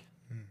and like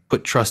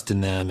put trust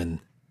in them and,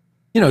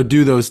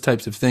 do those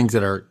types of things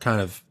that are kind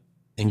of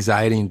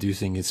anxiety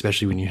inducing,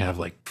 especially when you have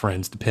like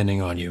friends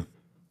depending on you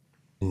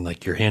and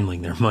like you're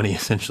handling their money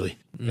essentially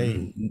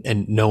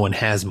and no one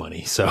has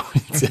money. So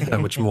it's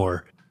that much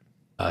more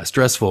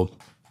stressful.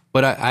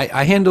 But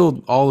I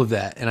handled all of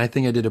that, and I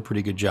think I did a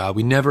pretty good job.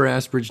 We never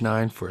asked Bridge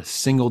 9 for a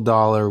single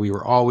dollar. We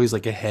were always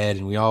like ahead,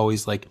 and we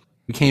always we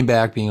came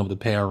back being able to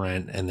pay our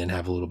rent and then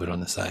have a little bit on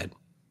the side.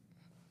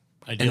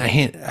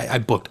 I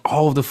booked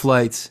all of the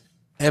flights,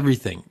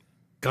 everything,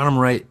 got them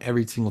right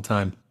every single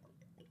time.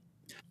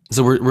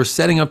 So we're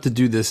setting up to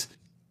do this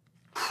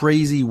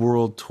crazy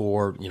world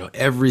tour.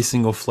 Every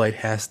single flight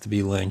has to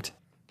be linked,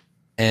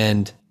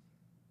 and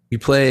we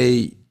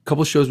play a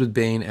couple shows with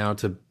Bane out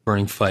to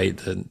Burning Fight,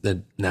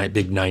 the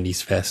big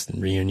 90s fest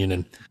and reunion.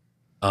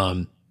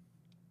 And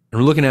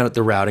we're looking at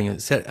the routing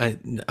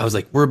and I was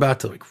like, we're about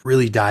to like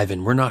really dive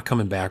in. We're not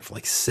coming back for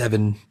like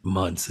 7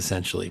 months,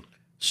 essentially.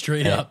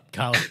 Straight up,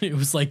 Colin. It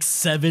was like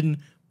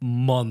 7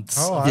 months.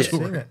 Oh, I've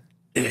seen it.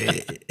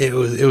 It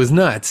was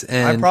nuts.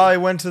 And I probably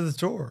went to the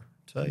tour.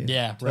 Tell you.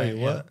 Yeah. Tell you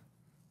what.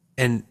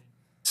 And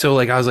so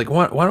like, I was like,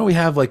 why don't we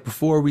have like,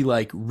 before we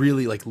like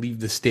really like leave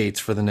the States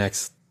for the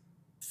next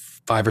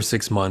 5 or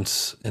 6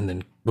 months, and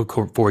then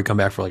before we come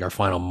back for like our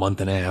final month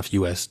and a half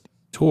US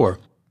tour,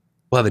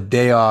 we'll have a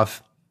day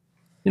off.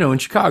 In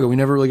Chicago, we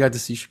never really got to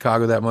see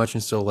Chicago that much,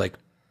 and so like,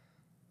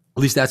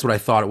 at least that's what I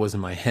thought it was in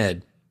my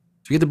head.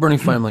 So we get the Burning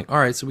Fight. I'm like, all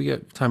right, so we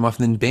get time off,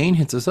 and then Bane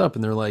hits us up,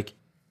 and they're like,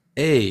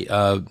 hey,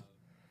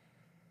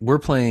 we're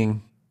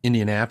playing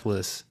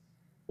Indianapolis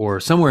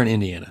or somewhere in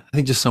Indiana. I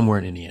think just somewhere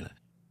in Indiana.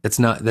 That's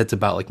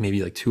about like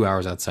maybe like 2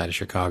 hours outside of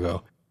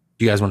Chicago.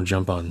 Do you guys want to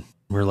jump on? And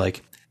we're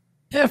like,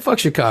 yeah, fuck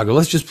Chicago.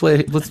 Let's just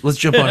play. Let's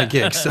jump on a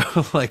gig.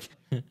 So like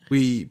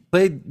we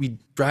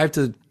drive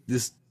to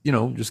this,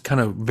 just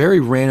kind of very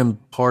random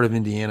part of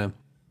Indiana.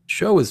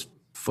 Show is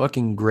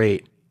fucking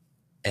great.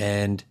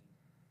 And,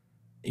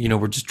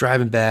 we're just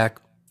driving back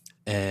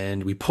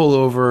and we pull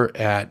over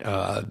at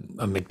a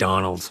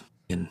McDonald's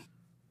in,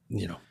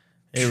 here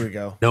we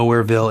go.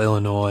 Nowhereville,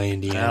 Illinois,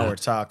 Indiana. Now we're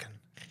talking.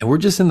 And we're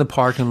just in the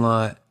parking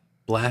lot,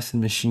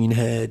 blasting Machine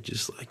Head,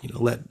 just like,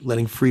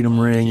 letting freedom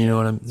ring, you know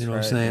what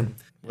I'm saying?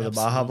 With a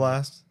Baja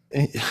Blast?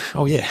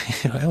 Oh, yeah.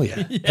 Hell yeah.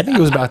 I think it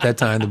was about that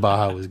time the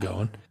Baja was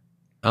going.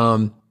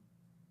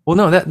 Well,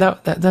 no,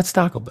 that's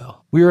Taco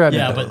Bell. We were at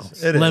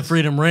McDonald's. But Let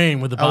Freedom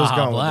Reign with the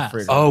Baja Blast.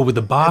 With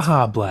the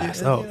Baja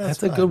Blast.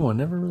 That's a good one.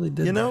 Never really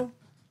did that.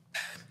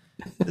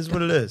 This is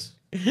what it is.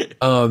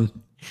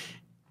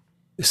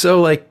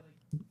 So, like,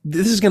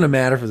 this is going to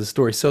matter for the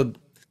story. So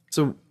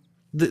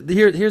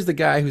here's the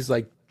guy who's,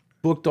 like,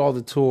 booked all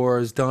the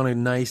tours, done a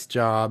nice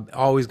job,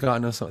 always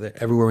gotten us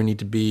everywhere we need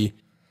to be.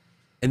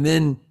 And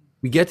then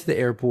we get to the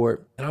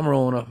airport and I'm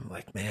rolling up. I'm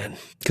like, man,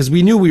 because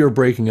we knew we were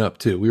breaking up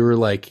too. We were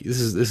like, this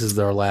is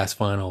our last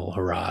final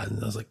hurrah.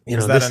 And I was like,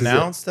 was that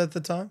announced at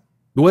the time?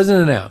 It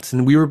wasn't announced,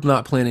 and we were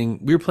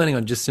planning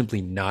on just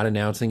simply not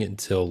announcing it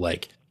until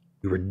like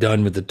we were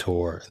done with the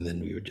tour, and then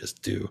we would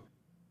just do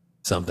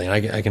something.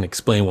 I can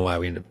explain why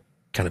we ended up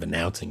kind of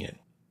announcing it.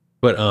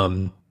 But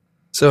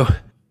so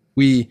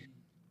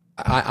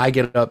I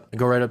get up, I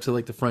go right up to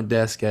like the front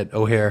desk at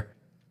O'Hare,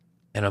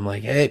 and I'm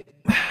like, hey,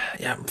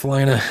 yeah, I'm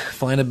flying to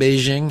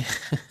Beijing.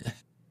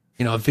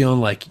 I'm feeling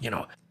like,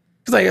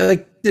 because I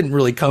like didn't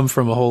really come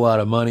from a whole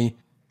lot of money,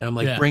 and I'm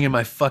like bringing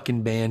my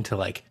fucking band to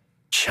like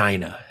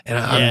China, and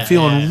I'm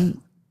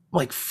feeling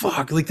like,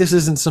 fuck, like this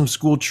isn't some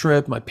school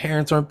trip. My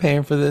parents aren't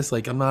paying for this.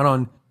 Like I'm not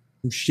on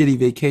some shitty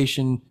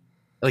vacation.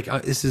 Like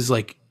this is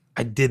like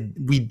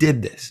we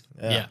did this.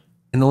 Yeah.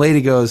 And the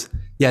lady goes,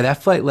 yeah,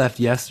 that flight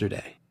left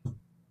yesterday,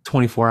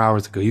 24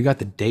 hours ago. You got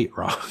the date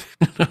wrong.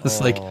 I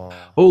was like,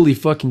 holy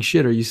fucking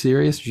shit, are you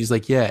serious? She's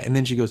like, yeah. And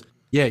then she goes,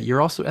 yeah,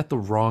 you're also at the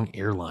wrong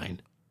airline.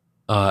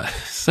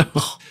 So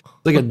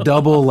like a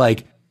double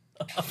like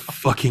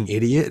fucking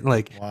idiot.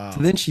 Like, so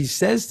then she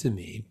says to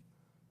me,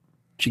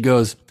 she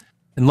goes,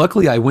 and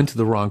luckily I went to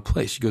the wrong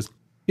place. She goes,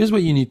 here's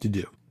what you need to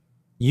do.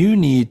 You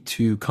need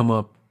to come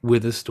up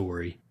with a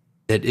story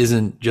that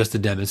isn't just a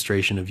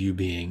demonstration of you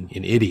being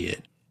an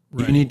idiot.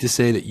 Right. You need to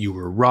say that you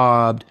were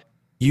robbed.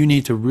 You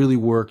need to really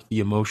work the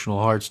emotional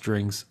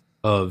heartstrings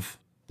of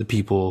the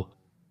people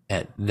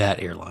at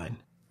that airline.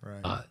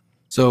 Right.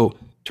 So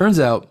turns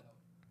out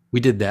we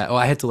did that. Oh,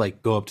 I had to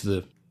like go up to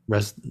the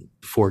rest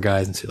 4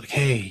 guys and say like,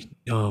 hey,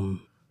 so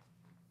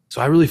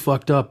I really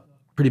fucked up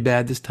pretty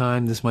bad this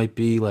time. This might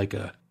be like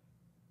a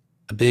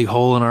big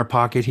hole in our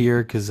pocket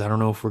here because I don't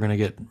know if we're going to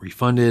get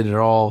refunded at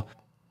all.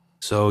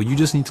 So you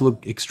just need to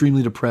look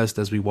extremely depressed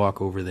as we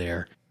walk over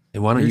there.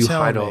 And why don't you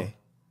hide all...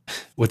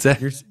 What's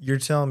that? You're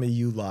telling me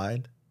you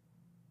lied?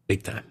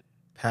 Big time.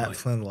 Pat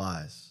Flynn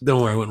lies.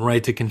 Don't worry, I went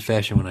right to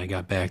confession when I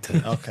got back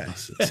to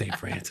St.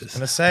 Francis. I'm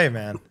going to say,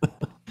 man.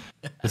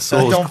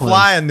 Don't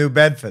fly in New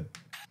Bedford.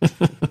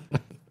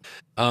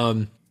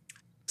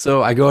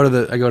 So I go to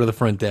the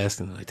front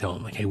desk and I tell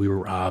them like, hey, we were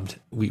robbed.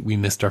 We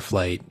missed our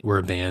flight. We're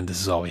a band. This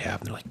is all we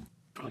have. And they're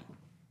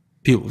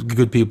like,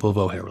 good people of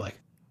O'Hare were like,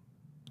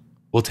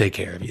 we'll take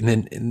care of you.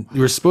 And we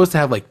were supposed to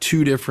have like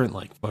 2 different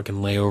like fucking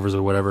layovers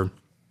or whatever.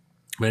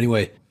 But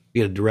anyway,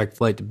 we had a direct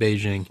flight to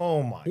Beijing.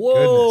 Oh my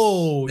goodness.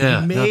 Whoa,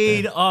 you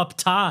made up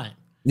time.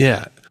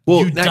 Yeah.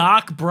 Well, you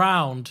Doc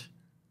Browned.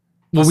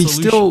 Well,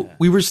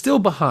 we were still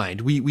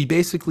behind. We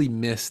basically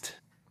missed,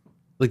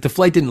 like the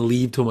flight didn't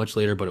leave too much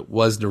later, but it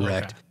was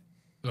direct.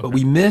 Okay. But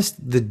we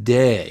missed the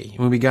day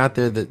when we got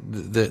there.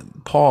 The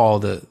Paul,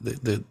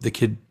 the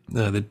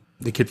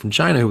kid from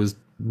China who was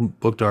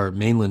booked our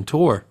mainland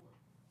tour,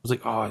 was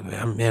like, oh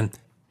man,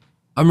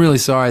 I'm really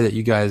sorry that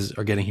you guys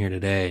are getting here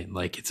today.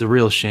 Like it's a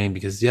real shame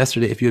because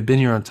yesterday, if you had been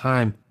here on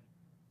time,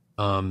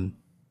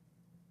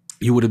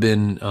 you would have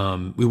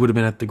been we would have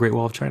been at the Great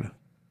Wall of China.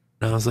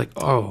 And I was like,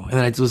 oh, and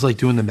I was like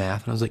doing the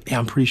math, and I was like, yeah,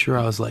 I'm pretty sure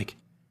I was like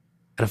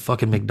at a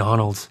fucking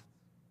McDonald's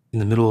in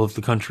the middle of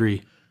the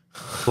country,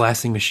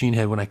 blasting Machine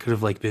Head when I could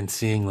have like been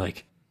seeing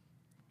like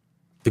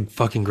the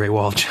fucking Great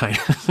Wall of China.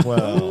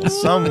 Well,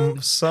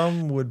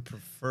 some would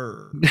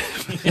prefer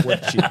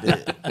what you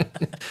did. Don't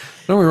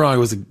get me wrong, it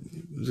was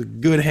a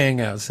good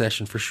hangout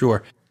session for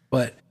sure.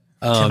 But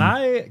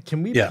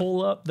can we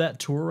pull up that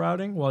tour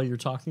routing while you're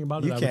talking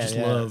about it? I would just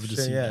love to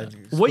see that.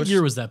 What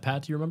year was that,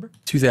 Pat? Do you remember?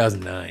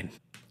 2009.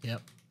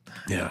 Yep.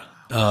 Yeah.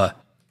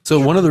 So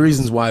one of the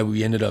reasons why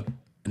we ended up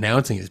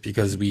announcing is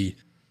because we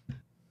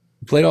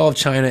played all of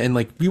China and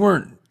like we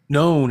weren't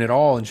known at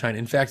all in China.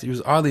 In fact, it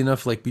was oddly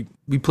enough like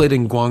we played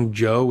in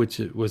Guangzhou, which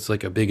was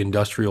like a big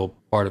industrial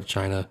part of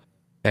China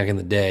back in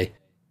the day,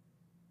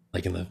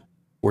 like in the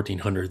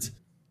 1400s.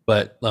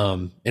 But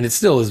and it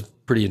still is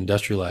pretty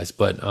industrialized,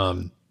 but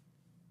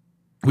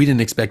we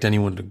didn't expect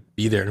anyone to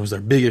be there, and it was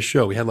our biggest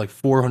show. We had like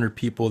 400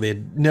 people. They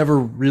had never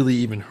really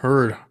even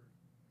heard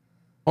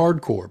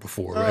hardcore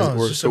before. Oh,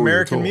 it's just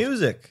American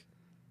music.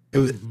 It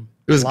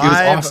was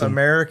awesome.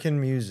 American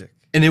music.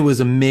 And it was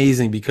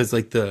amazing because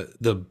like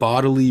the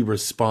bodily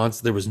response,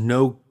 there was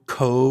no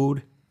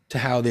code to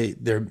how they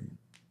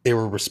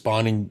were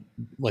responding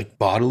like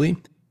bodily.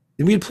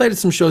 And we had played at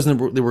some shows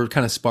and they were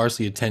kind of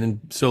sparsely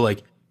attended. So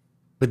like,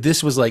 but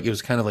this was like, it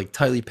was kind of like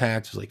tightly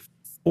packed. It was like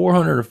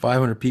 400 or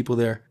 500 people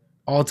there,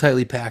 all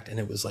tightly packed. And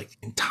it was like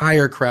the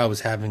entire crowd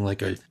was having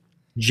like a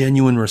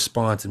genuine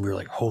response. And we were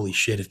like, holy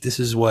shit, if this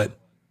is what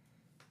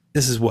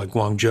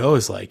Guangzhou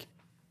is like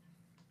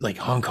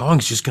Hong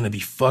Kong's just going to be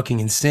fucking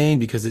insane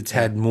because it's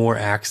had more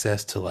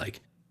access to like,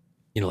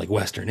 like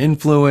Western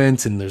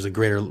influence. And there's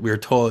we were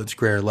told it's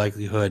greater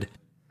likelihood.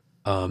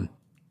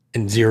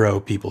 And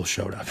 0 people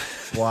showed up.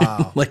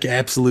 Wow. Like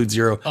absolute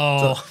 0.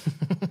 Oh, so,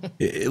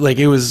 it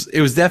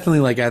was definitely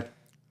like at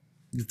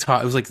the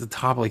top. It was like the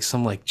top of like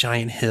some like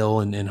giant hill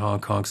in Hong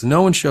Kong. So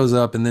no one shows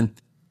up. And then,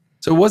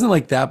 so it wasn't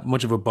like that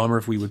much of a bummer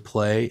if we would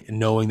play and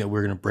knowing that we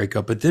were going to break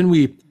up. But then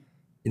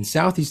in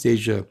Southeast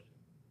Asia,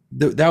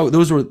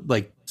 those were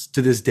like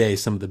to this day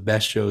some of the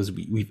best shows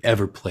we've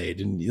ever played,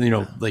 and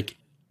like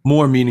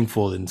more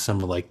meaningful than some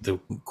of like the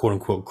quote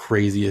unquote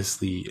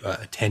craziestly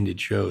attended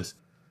shows.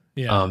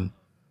 Yeah.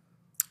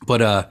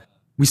 But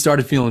we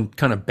started feeling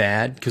kind of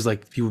bad because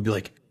like people would be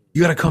like,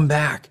 "You got to come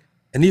back,"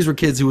 and these were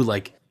kids who would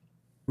like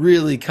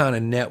really kind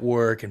of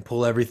network and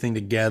pull everything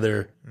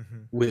together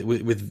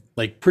with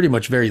like pretty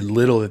much very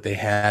little that they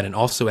had, and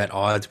also at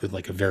odds with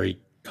like a very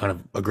kind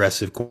of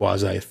aggressive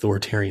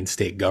quasi-authoritarian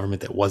state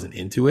government that wasn't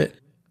into it.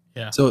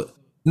 Yeah. So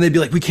and they'd be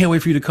like, "We can't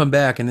wait for you to come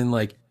back," and then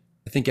like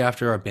I think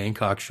after our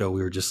Bangkok show,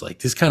 we were just like,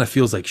 "This kind of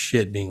feels like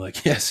shit." Being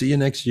like, "Yeah, see you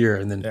next year,"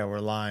 and then we're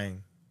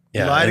lying.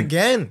 Yeah, you lied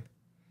again.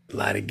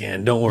 Lied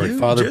again. Don't worry, You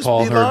Father just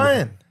Paul be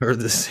lying. heard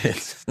the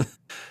sins.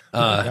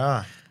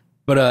 God.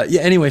 But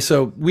yeah, anyway,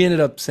 so we ended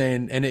up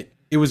saying, and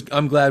it was,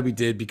 I'm glad we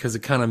did because it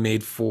kind of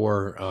made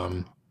for,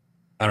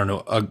 I don't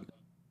know,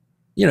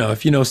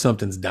 if you know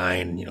something's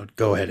dying,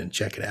 go ahead and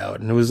check it out.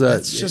 And it was,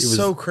 it's just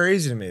so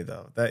crazy to me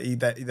though, that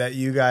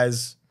you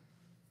guys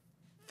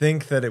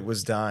think that it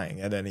was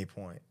dying at any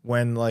point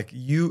when like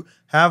you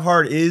Have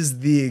Hard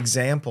is the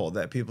example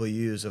that people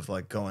use of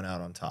like going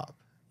out on top,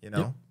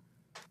 Yep.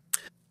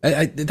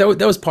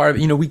 That was part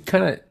of it. We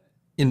kind of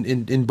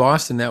in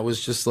Boston, that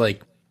was just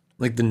like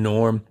the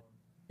norm.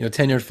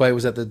 10 Yard Fight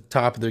was at the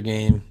top of their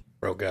game,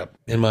 broke up.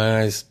 In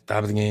My Eyes,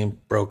 top of the game,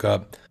 broke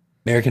up.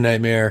 American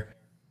Nightmare,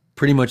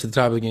 pretty much at the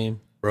top of the game,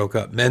 broke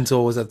up.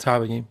 Mental was at the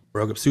top of the game,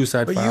 broke up.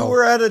 Suicide But File. you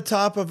were at the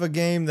top of a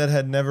game that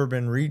had never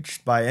been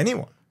reached by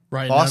anyone.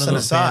 Right, Boston none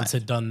of those aside. bands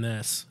had done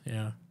this.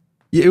 Yeah.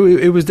 Yeah,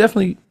 it was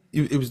definitely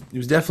it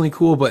was definitely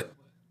cool, but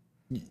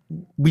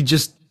we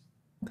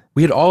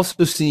had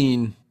also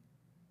seen.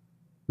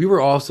 We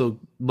were also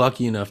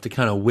lucky enough to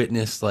kind of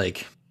witness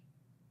like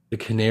the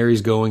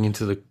Canaries going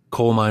into the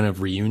coal mine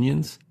of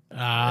reunions.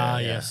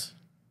 Yes.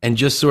 And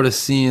just sort of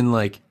seeing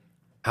like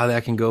how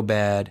that can go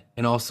bad.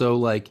 And also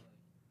like,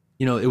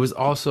 it was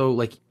also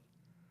like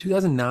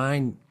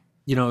 2009,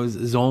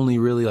 is only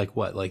really like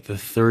what, like the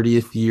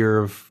 30th year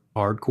of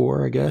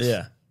hardcore, I guess.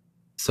 Yeah.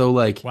 So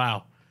like,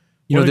 wow.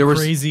 There was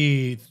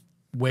crazy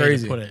way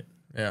to put it.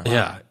 Yeah.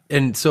 Yeah.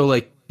 And so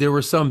like, there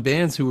were some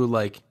bands who were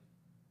like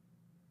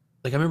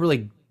I remember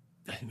like,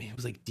 it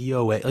was like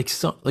DOA, like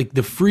some, like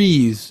the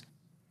Freeze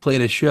played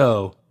a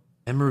show.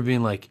 I remember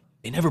being like,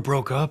 they never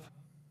broke up.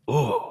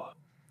 Oh,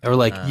 or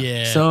like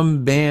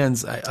some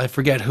bands, I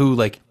forget who,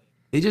 like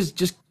they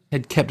just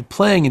had kept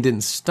playing and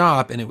didn't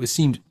stop, and it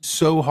seemed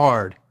so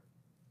hard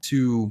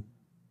to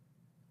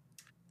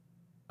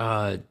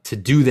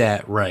do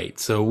that right.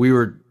 So we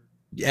were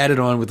added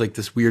on with like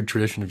this weird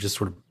tradition of just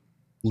sort of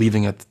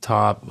leaving at the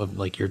top of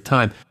like your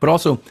time, but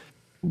also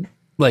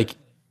like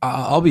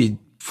I'll be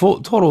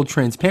total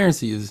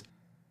transparency is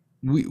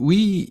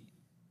we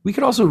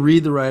could also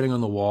read the writing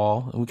on the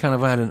wall, and we kind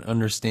of had an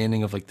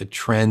understanding of like the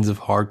trends of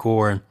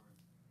hardcore,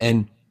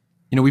 and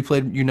we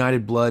played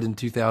United Blood in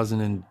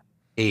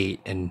 2008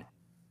 and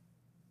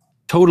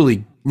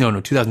totally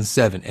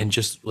 2007 and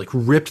just like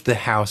ripped the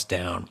house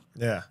down.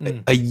 Yeah.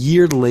 A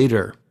year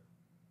later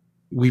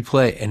we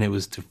play and it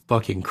was to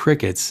fucking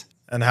crickets.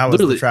 And how was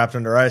the Trapped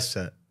Under Ice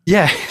set?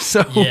 Yeah.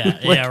 So yeah,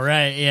 like, yeah,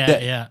 right. Yeah,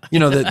 yeah.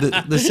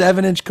 The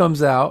 7-inch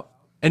comes out,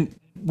 and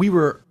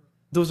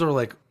those are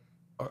like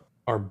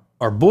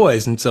our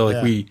boys, and so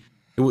like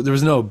there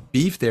was no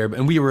beef there,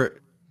 and we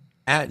were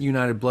at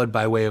United Blood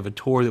by way of a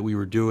tour that we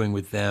were doing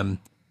with them,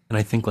 and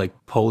I think like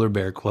Polar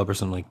Bear Club or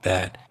something like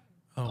that.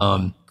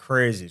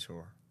 Crazy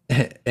tour.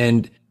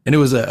 And it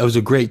was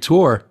a great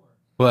tour,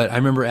 but I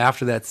remember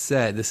after that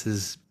set, this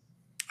is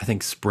I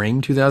think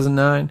spring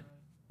 2009,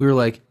 we were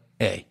like,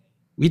 hey,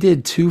 we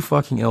did 2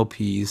 fucking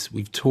LPs.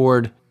 We've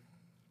toured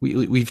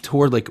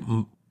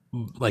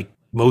like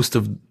most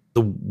of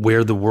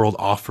where the world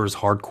offers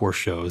hardcore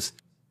shows.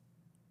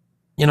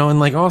 And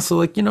like also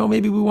like,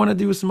 maybe we want to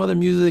do some other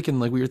music, and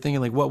like we were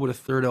thinking like what would a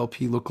 3rd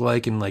LP look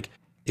like, and like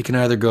it can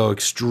either go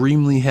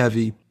extremely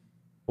heavy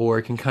or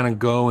it can kind of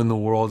go in the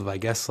world of, I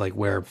guess, like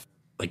where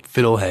like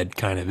Fiddlehead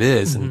kind of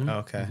is. Mm-hmm. And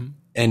okay.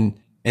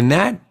 And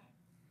that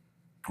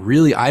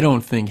really I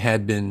don't think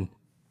had been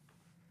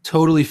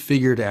totally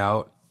figured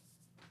out.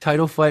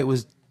 Title Fight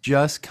was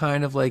just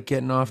kind of like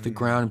getting off the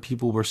ground, and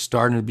people were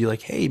starting to be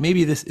like, hey,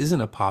 maybe this isn't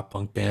a pop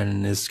punk band,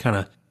 and is kind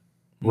of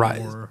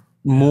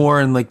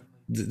more in like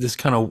this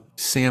kind of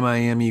Sam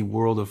Miami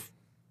world of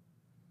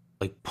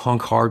like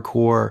punk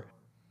hardcore.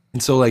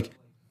 And so like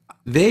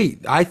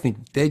I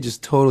think they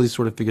just totally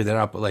sort of figured that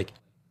out. But like,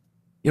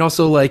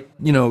 so like,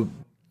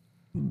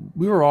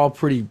 we were all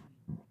pretty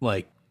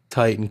like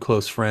tight and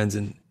close friends,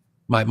 and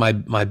my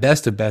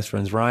best of best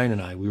friends, Ryan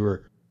and I, we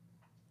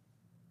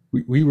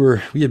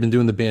had been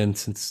doing the band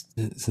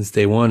since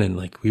day one, and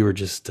like we were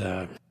just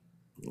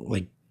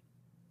like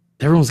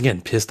everyone was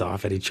getting pissed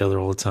off at each other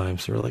all the time.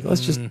 So we're like,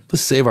 let's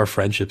save our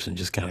friendships and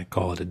just kind of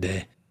call it a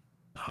day.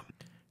 God,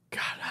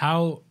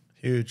 how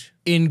huge,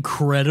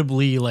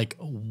 incredibly like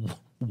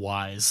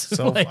wise.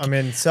 So like, I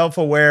mean,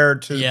 self-aware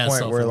to the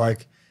point where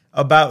like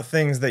about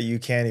things that you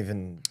can't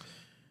even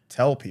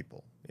tell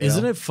people.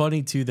 Isn't it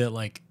funny too that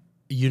like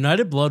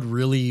United Blood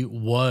really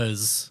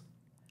was?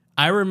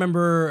 I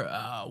remember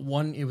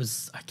one. It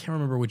was I can't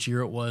remember which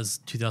year it was,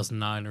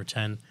 2009 or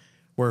 10,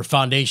 where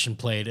Foundation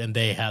played and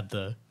they had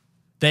the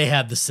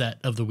set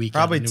of the weekend.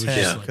 Probably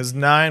 10 because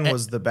 9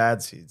 was the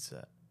Bad Seed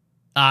set.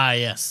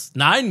 Yes,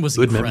 9 was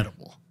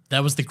incredible.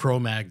 That was the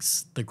Cro-Mag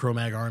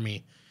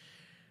Army.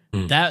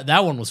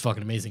 That one was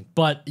fucking amazing.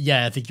 But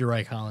yeah, I think you're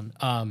right, Colin.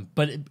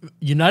 But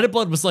United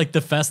Blood was like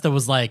the fest that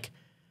was like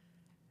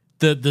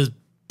the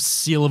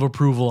seal of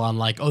approval on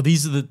like, oh,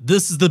 this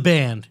is the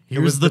band.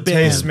 Here's the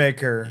band.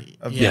 Tastemaker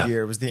of the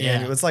year. It was the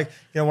annual. It's like,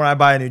 when I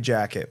buy a new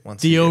jacket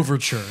once the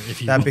overture,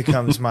 if you that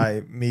becomes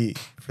my me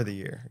for the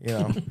year.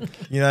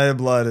 United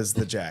Blood is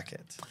the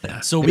jacket.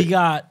 So we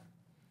got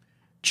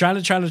China,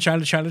 5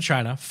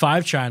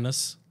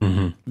 Chinas,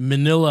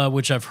 Manila,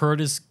 which I've heard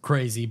is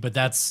crazy, but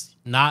that's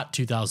not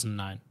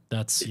 2009.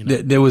 That's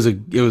it was a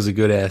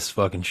good ass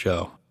fucking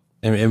show.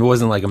 I mean, it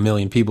wasn't like a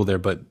million people there,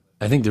 but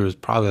I think there was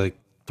probably like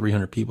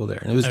 300 people there,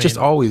 and it was just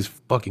always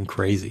fucking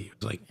crazy. It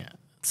was like,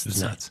 it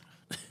was nuts.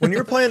 when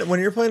you're playing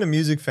to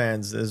music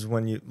fans is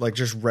when you like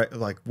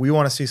we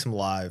want to see some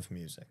live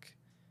music.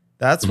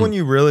 That's when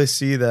you really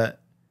see that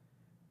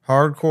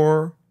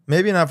hardcore.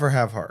 Maybe not for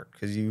Have Heart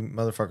because you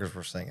motherfuckers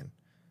were singing,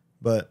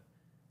 but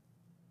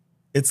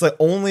it's the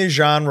only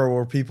genre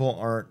where people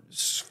aren't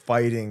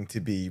fighting to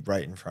be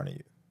right in front of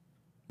you.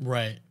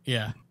 Right.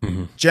 Yeah.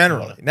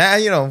 Generally,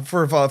 now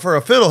for a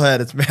fiddlehead,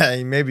 it's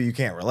maybe you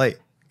can't relate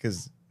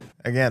because.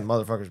 Again,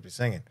 motherfuckers be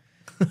singing,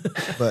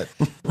 but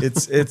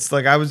it's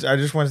like I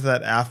just went to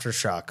that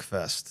Aftershock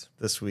Fest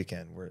this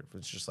weekend where it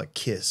was just like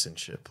Kiss and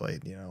shit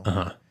played,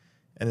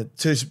 and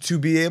to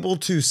be able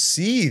to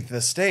see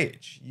the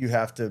stage, you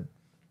have to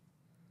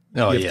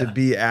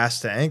be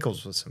ass to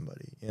ankles with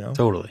somebody,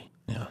 Totally,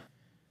 yeah.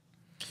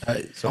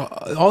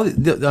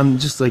 I'm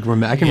just like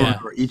I can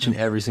remember each and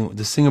every single.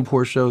 The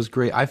Singapore show is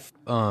great. I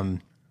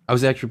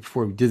was actually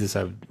before we did this,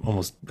 I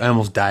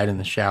almost died in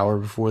the shower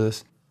before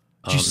this.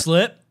 Did you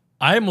slip?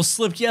 I almost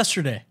slipped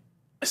yesterday.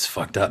 It's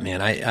fucked up, man.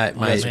 You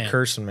guys are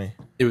cursing me.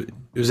 It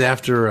was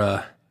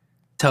after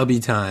tubby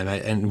time,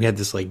 and we had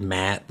this like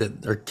mat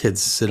that our kids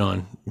sit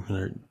on when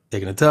they're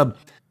taking a tub.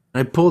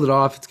 And I pulled it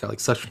off. It's got like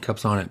suction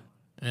cups on it,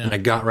 and I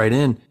got right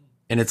in,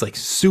 and it's like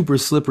super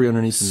slippery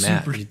underneath the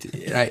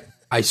mat.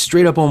 I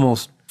straight up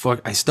almost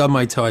I stubbed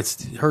my toe.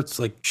 It hurts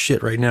like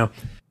shit right now.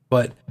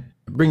 But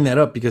I bring that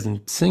up because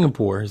in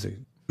Singapore, is a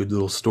good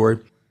little story.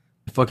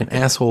 Fucking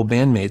asshole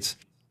bandmates.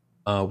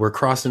 We're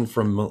crossing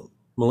from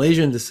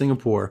Malaysia into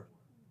Singapore,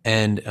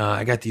 and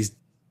I got these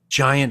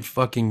giant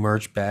fucking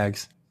merch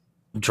bags.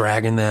 I'm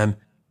dragging them.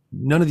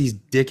 None of these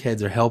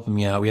dickheads are helping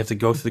me out. We have to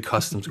go through the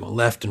customs, going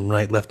left and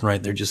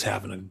right. They're just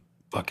having a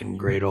fucking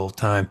great old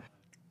time,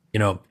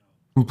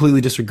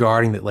 completely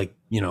disregarding that, like,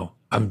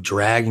 I'm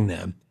dragging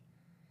them.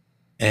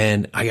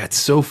 And I got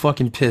so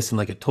fucking pissed and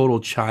like a total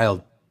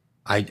child.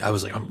 I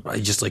was like, I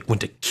just like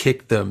went to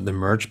kick the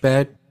merch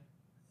bag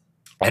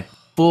at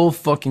full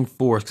fucking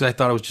force because I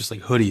thought it was just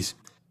like hoodies.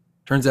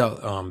 Turns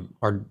out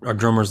our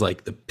drummer's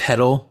like the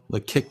pedal, the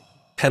kick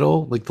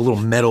pedal, like the little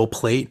metal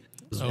plate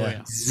was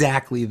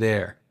exactly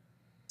there.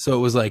 So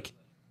it was like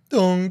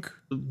dunk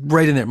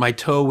right in there. My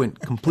toe went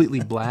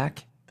completely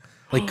black,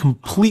 like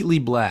completely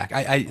black.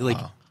 I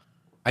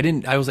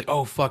was like,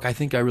 oh fuck, I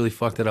think I really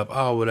fucked it up.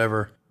 Oh,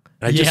 whatever.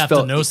 And I you just have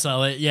felt, to no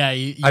sell it. Yeah,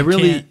 I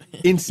really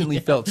instantly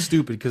felt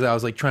stupid because I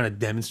was like trying to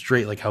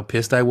demonstrate like how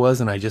pissed I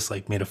was, and I just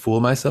like made a fool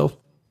of myself.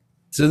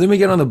 So then we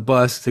get on the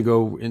bus to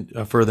go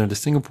further into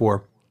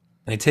Singapore,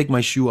 and I take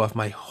my shoe off.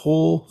 My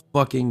whole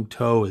fucking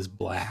toe is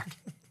black,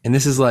 and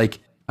this is like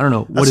I don't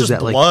know what is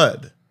that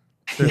blood,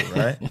 like too,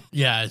 right?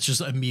 Yeah, it's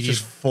just immediate,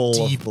 just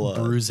full deep of blood.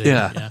 bruising.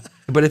 Yeah,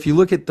 but if you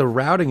look at the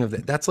routing of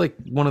that, that's like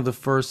one of the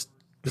first.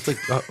 It's like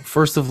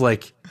first of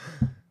like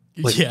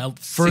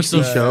first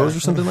of shows or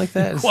something like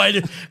that.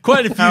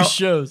 quite a few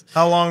shows.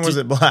 How long was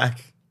it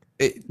black?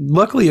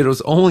 Luckily, it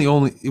was only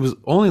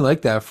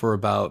like that for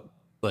about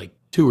like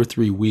 2 or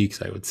 3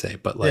 weeks, I would say.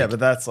 But like, but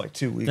that's like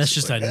 2 weeks. That's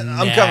just like,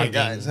 I'm coming,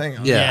 guys. Hang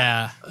on.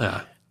 Yeah.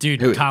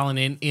 Dude, Colin,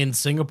 in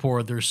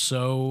Singapore, they're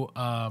so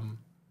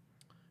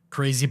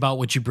crazy about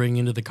what you bring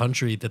into the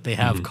country that they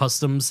have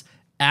customs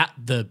at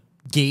the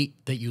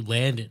gate that you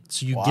land in.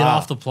 So you get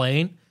off the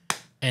plane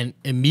and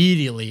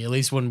immediately, at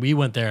least when we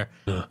went there,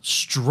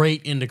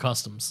 straight into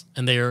customs,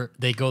 and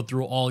they go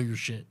through all your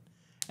shit.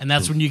 And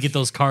that's when you get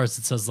those cards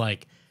that says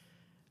like,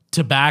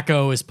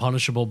 tobacco is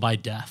punishable by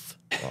death.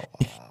 Oh,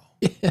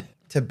 wow.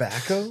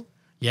 Tobacco?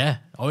 Yeah.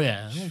 Oh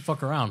yeah. I don't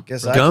fuck around.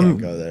 Guess I can't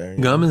go there.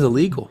 Gum is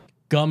illegal.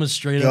 Gum is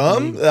straight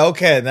up illegal.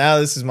 Okay, now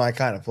this is my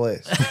kind of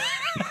place.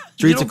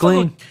 Streets are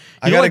clean.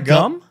 I got a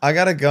gum. I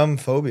got a gum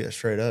phobia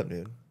straight up,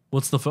 dude.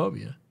 What's the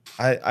phobia?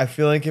 I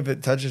feel like if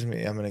it touches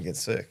me, I'm gonna get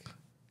sick.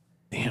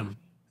 Damn.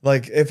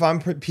 Like if I'm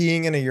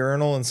peeing in a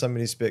urinal and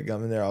somebody spit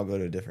gum in there, I'll go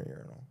to a different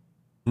urinal.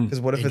 Because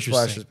what if it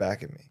splashes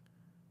back at me?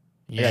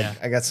 Yeah,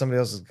 I got somebody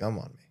else's gum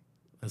on me.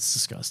 That's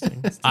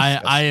disgusting.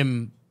 I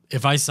am.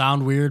 If I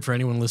sound weird for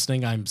anyone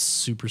listening, I'm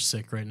super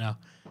sick right now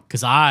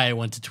because I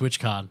went to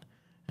TwitchCon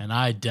and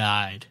I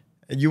died.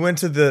 You went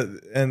to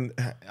and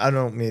I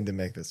don't mean to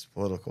make this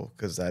political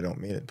because I don't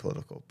mean it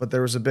political, but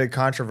there was a big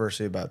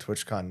controversy about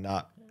TwitchCon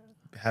not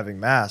having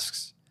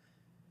masks.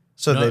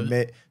 So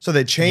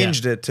they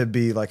changed it to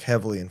be like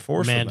heavily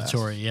enforced.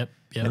 Mandatory. Yep.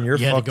 And you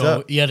had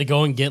to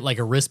go and get like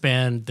a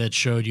wristband that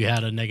showed you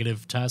had a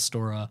negative test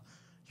or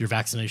your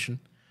vaccination.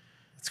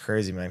 It's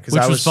crazy, man. Because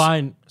Which was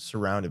fine.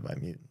 Surrounded by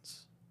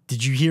mutants.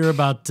 Did you hear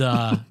about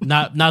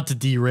not to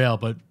derail,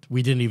 but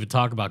we didn't even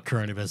talk about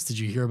current events. Did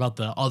you hear about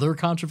the other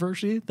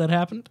controversy that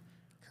happened?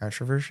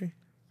 Controversy?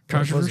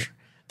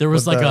 There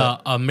was like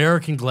a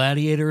American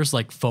Gladiators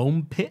like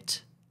foam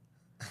pit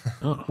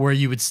where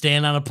you would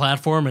stand on a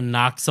platform and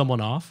knock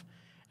someone off,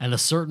 and a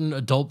certain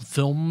adult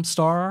film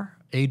star,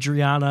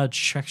 Adriana I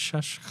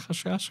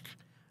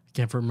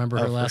can't remember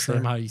her last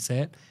name, how you say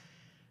it,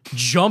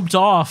 jumped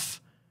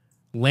off,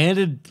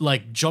 did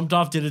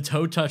a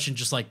toe touch and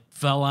just like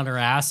fell on her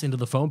ass into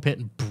the foam pit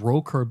and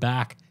broke her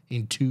back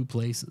in 2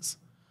 places.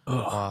 Oh,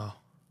 wow.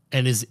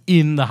 And is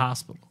in the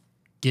hospital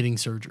getting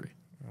surgery.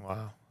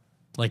 Wow.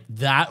 Like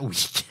that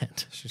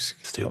weekend.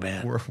 It's too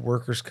bad.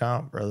 Workers'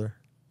 comp, brother.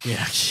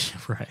 Yeah,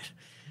 right.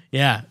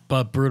 Yeah,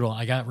 but brutal.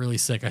 I got really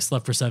sick. I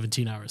slept for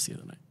 17 hours the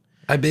other night.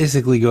 I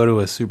basically go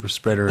to a super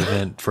spreader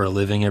event for a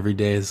living every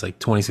day. It's like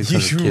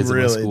 2,600 kids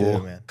really in my school.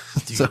 Do, man.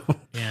 Dude, so,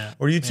 yeah.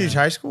 Or you teach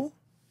high school?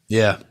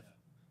 Yeah.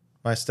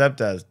 My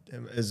stepdad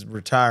is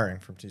retiring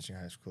from teaching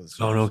high school.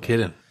 Oh, no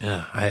kidding.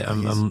 Yeah,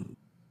 I'm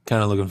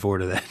kind of looking forward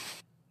to that.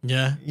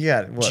 Yeah.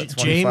 Yeah, what, 25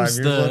 James,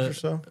 years left or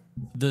so?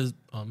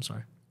 I'm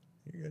sorry.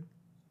 You're good.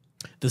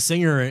 The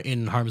singer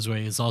in Harm's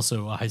Way is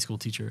also a high school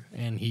teacher,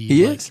 and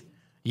he is?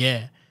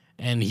 Yeah,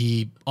 and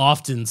he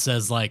often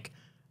says, like,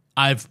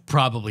 I've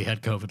probably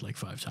had COVID like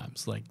 5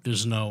 times. Like,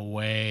 there's no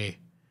way.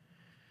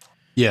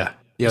 Yeah.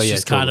 It's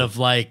just totally. Kind of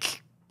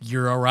like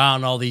you're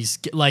around all these,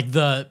 like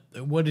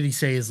what did he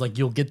say is like,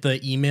 you'll get the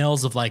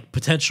emails of like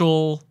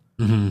potential,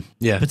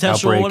 potential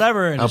outbreak,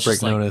 whatever. And outbreak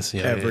it's notice.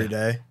 Like, every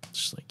day. It's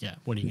just like,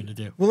 what are you going to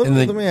do? Well,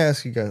 let me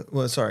ask you guys.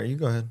 Well, sorry, you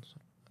go ahead.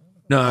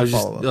 No, I was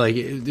just like,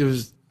 it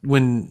was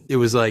when it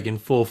was like in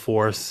full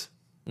force.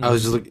 I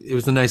was just like, it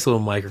was a nice little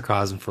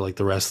microcosm for like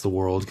the rest of the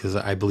world, because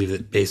I believe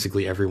that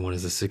basically everyone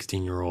is a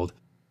 16-year-old.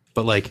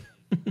 But like,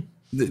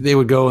 they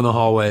would go in the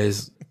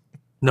hallways.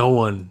 No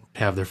one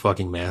have their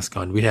fucking mask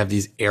on. We'd have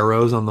these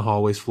arrows on the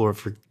hallways floor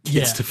for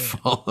kids to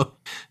follow.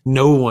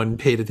 No one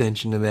paid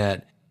attention to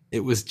that. It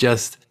was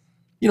just,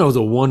 it was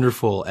a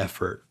wonderful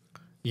effort.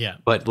 Yeah.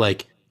 But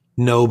like,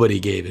 nobody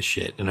gave a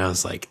shit. And I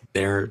was like,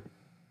 there's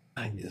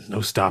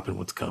no stopping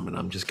what's coming.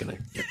 I'm just going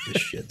to get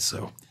this shit.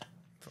 So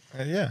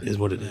it is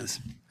what it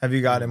is. Have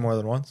you got it more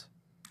than once?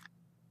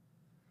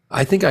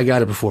 I think I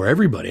got it before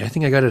everybody. I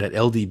think I got it at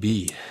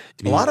LDB.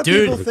 A lot of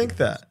people think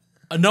that.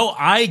 No,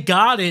 I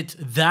got it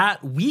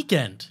that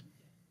weekend.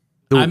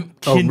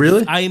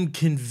 Really? I am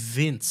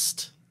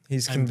convinced.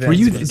 He's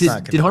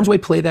convinced. Did Harm's Way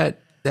play that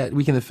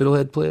weekend that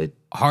Fiddlehead played?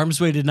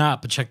 Harm's Way did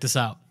not, but check this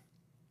out.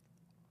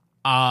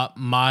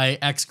 My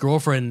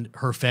ex-girlfriend,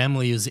 her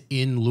family is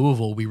in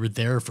Louisville. We were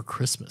there for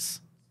Christmas.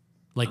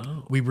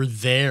 We were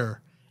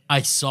there.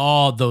 I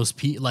saw those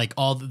like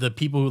all the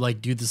people who like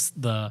do this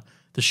the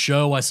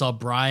show. I saw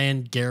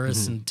Brian,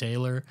 Garris, and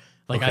Taylor.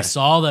 Like, I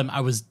saw them. I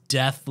was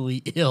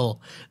deathly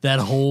ill that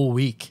whole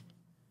week.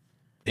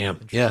 Damn.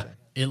 Yeah.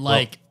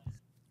 I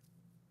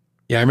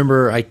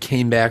remember I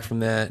came back from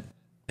that,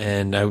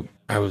 and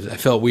I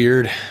felt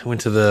weird.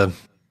 Went to the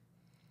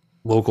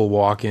local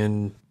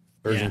walk-in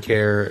urgent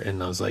care,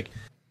 and I was like,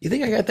 "You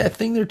think I got that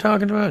thing they're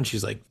talking about?" And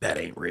she's like, "That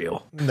ain't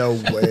real." No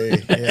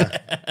way.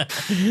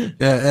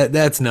 Yeah.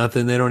 That's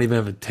nothing. They don't even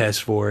have a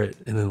test for it.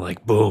 And then,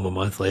 like, boom, a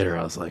month later,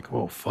 I was like,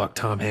 "Oh fuck,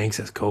 Tom Hanks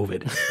has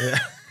COVID." Yeah.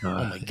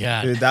 Oh my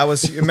god, dude, that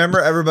was. Remember,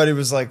 everybody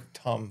was like,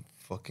 "Tom,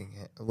 fucking,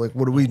 like,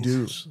 what do we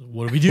do?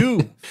 What do we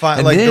do?"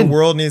 Like, the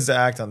world needs to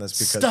act on this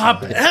because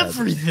stop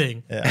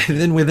everything. Yeah. And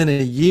then within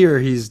a year,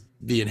 he's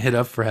being hit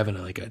up for having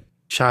a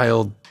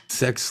child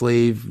sex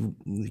slave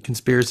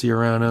conspiracy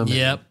around him.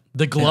 Yep.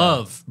 The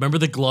glove. Remember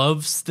the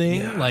gloves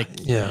thing?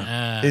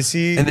 Yeah. Is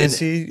he on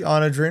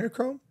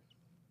adrenochrome?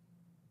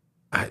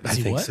 I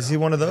think so. Is he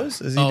one of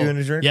those? Is he doing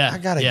adrenochrome? Yeah. I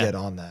gotta get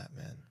on that,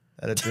 man.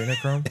 That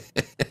adrenochrome.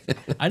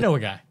 I know a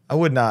guy. I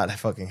would not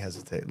fucking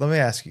hesitate. Let me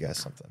ask you guys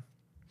something.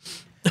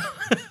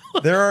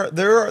 There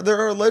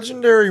are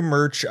legendary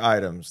merch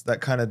items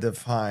that kind of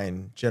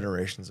define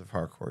generations of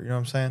hardcore. You know what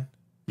I'm saying?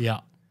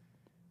 Yeah.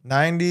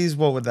 90s,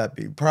 what would that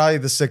be? Probably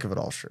the Sick of It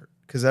All shirt,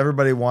 because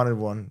everybody wanted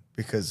one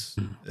because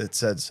it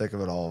said Sick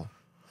of It All,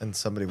 and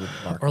somebody would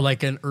mark. Or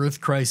like an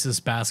Earth Crisis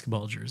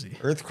basketball jersey.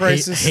 Earth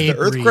Crisis, the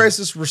Earth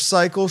Crisis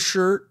recycle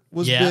shirt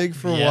was big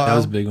for a while. That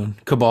was a big one.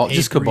 Cabal,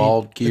 just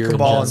Cabal gear.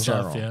 Cabal in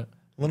general. Yeah.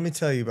 Let me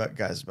tell you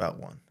about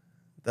one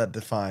that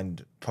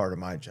defined part of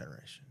my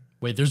generation.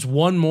 Wait, there's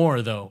one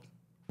more though.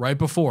 Right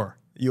before.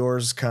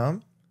 Yours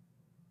Come?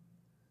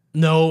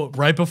 No,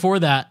 right before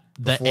that.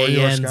 The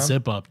AN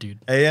zip up, dude.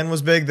 AN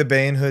was big. The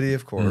Bane hoodie,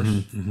 of course.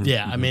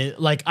 Yeah, I mean,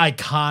 like,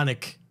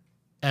 iconic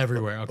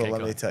everywhere. Okay, but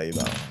let me tell you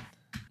about one.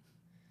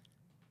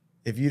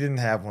 If you didn't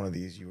have one of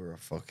these, you were a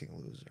fucking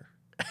loser.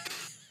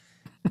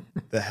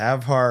 The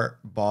Have Heart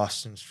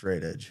Boston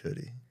straight edge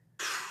hoodie.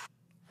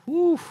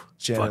 Whew.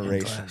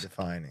 Generation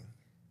defining.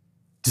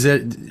 Does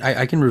that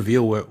I can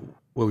reveal what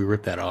we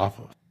ripped that off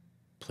of.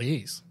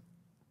 Please.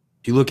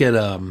 If you look at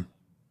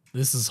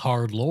this is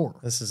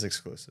HardLore. This is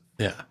exclusive.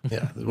 Yeah.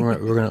 we're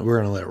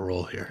gonna let it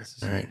roll here.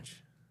 All right.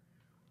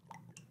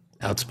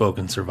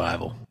 Outspoken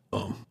survival.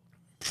 Boom.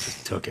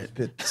 Just took it.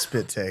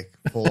 Spit take.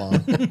 Full on.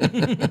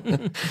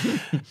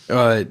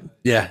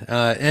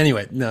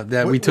 Anyway, no,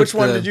 that we took. Which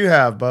one did you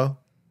have, Bo?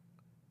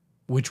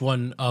 Which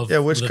one of? Yeah,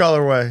 which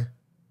colorway?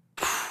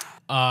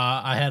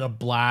 I had a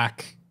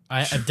black.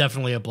 I have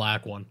definitely a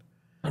black one.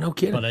 Oh, no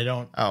kidding. But I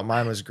don't. Oh,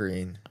 mine was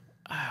green.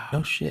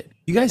 No shit.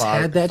 You guys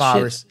had that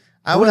shit?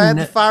 I would have had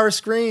the fire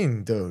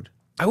screen, dude.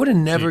 I would have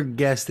never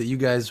guessed that you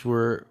guys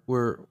were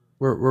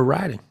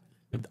riding.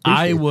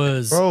 I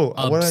was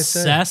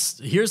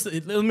obsessed. Here's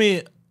let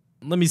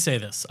me say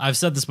this. I've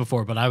said this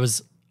before, but I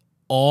was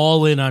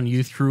all in on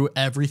Youth Crew,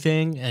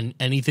 everything and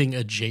anything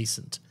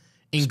adjacent,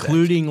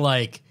 including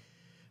like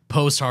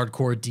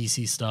post-hardcore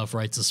DC stuff,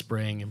 Rites of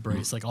Spring,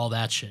 Embrace, like all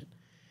that shit.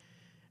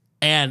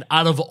 And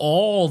out of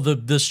all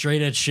the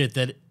straight edge shit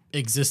that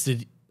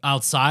existed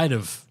outside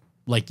of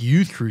like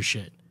Youth Crew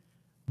shit,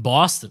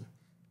 Boston,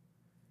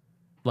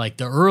 like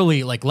the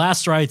early, like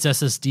Last Rites,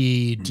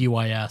 SSD,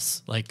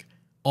 DYS, like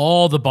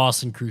all the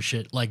Boston Crew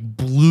shit, like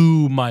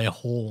blew my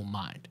whole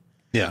mind.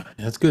 Yeah,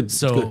 that's good.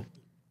 So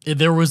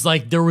there was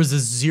a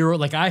zero,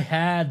 like I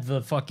had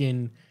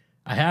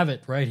I have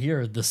it right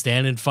here, the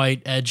Stand and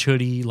Fight Edge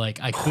hoodie. Like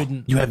I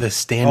couldn't. You have the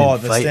Stand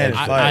and Fight.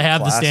 I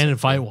have the Stand and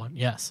Fight one.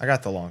 Yes, I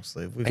got the long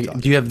sleeve.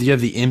 Do you have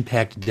the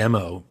Impact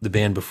demo? The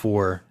band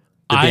before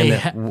the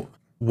band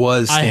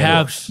was.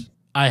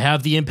 I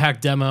have the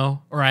Impact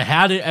demo, or I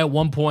had it at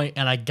one point,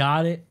 and I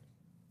got it.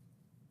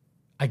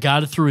 I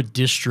got it through a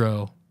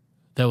distro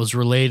that was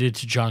related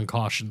to John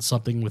Caution,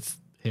 something with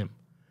him.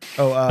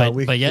 Oh,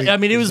 but yeah, I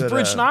mean, it was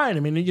Bridge 9. I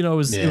mean, it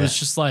was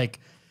just like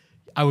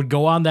I would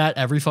go on that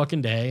every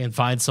fucking day and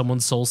find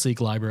someone's Soulseek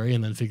library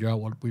and then figure out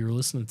what we were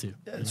listening to.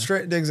 Yeah,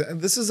 straight digs.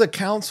 This is a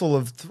council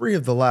of 3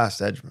 of the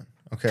last Edgemen.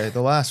 Okay,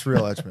 the last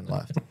real Edgemen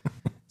left.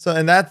 So,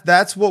 and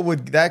that's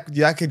what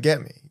that could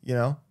get me. You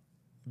know,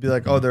 be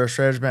like, oh, they're a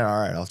straight edge band. All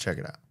right, I'll check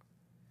it out.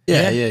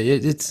 Yeah.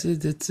 It's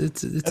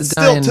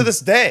still to this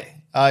day.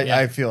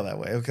 I feel that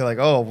way. Okay, like,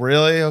 oh,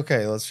 really?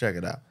 Okay, let's check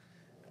it out.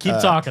 Keep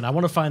talking. I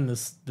want to find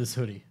this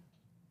hoodie.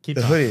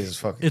 The hoodie is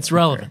fucking. It's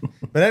relevant.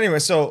 But anyway,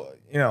 so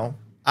you know,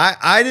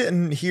 I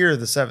didn't hear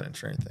the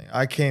 7-inch or anything.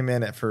 I came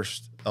in at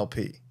first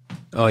LP.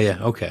 Oh yeah,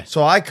 okay.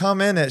 So I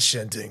come in at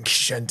shinting,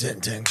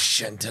 shinting,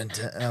 shinting,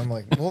 and I'm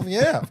like, well,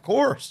 yeah, of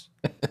course,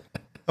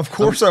 of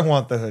course, I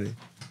want the hoodie.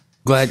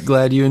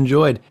 Glad you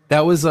enjoyed.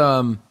 That was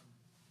I'm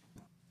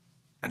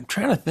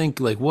trying to think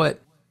like what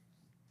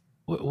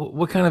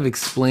kind of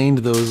explained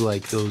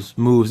those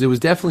moves. It was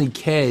definitely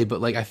K,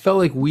 but like I felt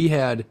like we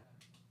had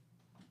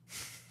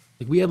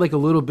like a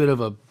little bit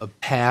of a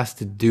pass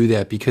to do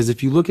that, because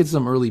if you look at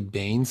some early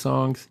Bane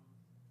songs,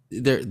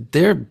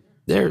 they're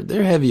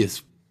heavy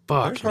as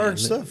fuck. There's hard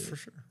stuff for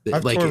sure.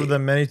 I've toured with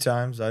them many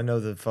times. I know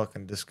the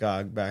fucking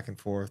discog back and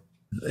forth.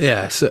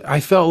 Yeah, so I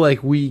felt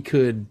like we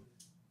could,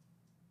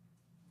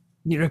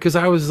 you know, because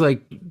I was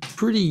like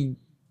pretty,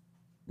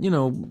 you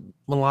know,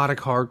 melodic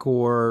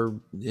hardcore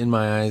in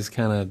my eyes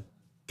kind of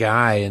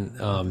guy,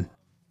 and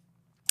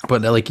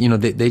but like, you know,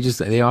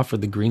 they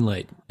offered the green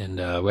light, and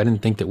I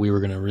didn't think that we were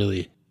gonna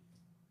really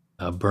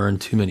burn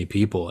too many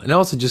people, and it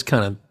also just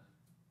kind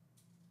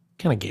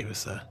of gave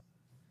us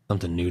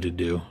something new to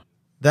do.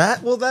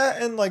 That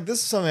and like this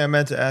is something I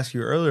meant to ask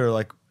you earlier.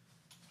 Like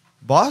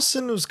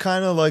Boston was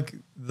kind of like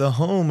the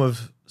home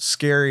of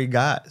scary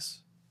guys,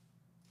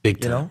 big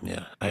time. You know?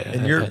 Yeah,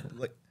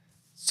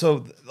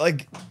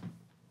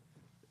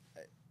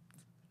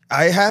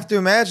 I have to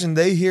imagine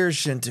they hear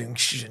shinting,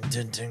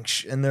 shinting,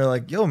 and they're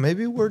like, "Yo,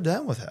 maybe we're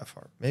down with Half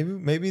Heart.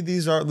 Maybe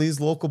these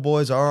local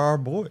boys are our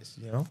boys."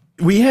 You know,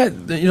 we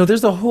had, you know,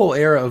 there's the whole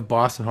era of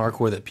Boston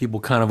hardcore that people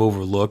kind of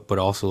overlook, but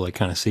also like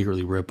kind of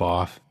secretly rip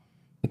off.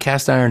 The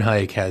Cast Iron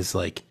Hike has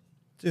like,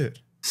 dude,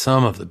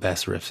 some of the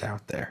best riffs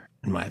out there,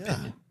 in my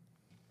opinion.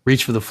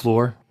 Reach for the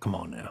Floor, come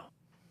on now.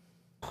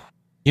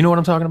 You know what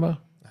I'm talking about?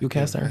 You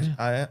Cast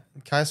Iron?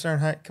 Cast Iron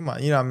Hike. Come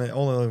on, you know, I'm the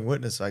only living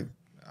witness. I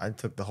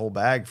took the whole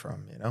bag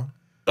from, you know.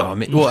 Oh, I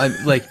mean, well,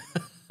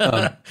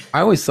 I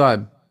always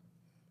thought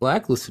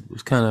Blacklisted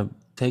was kind of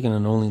taking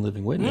an only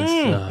living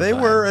witness. They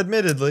were,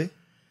 admittedly.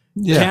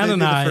 Yeah.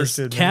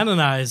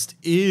 Canonized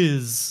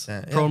is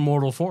Prone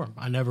Mortal Form.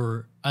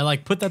 I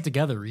like put that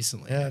together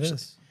recently. Yeah, it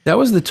is. That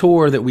was the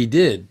tour that we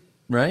did,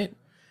 right?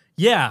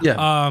 Yeah.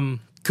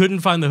 Couldn't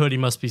find the hoodie.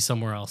 Must be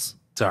somewhere else.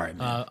 Sorry,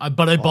 man.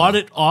 But I bought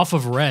it off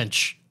of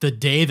Wrench the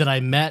day that I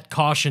met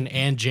Caution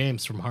and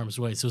James from Harm's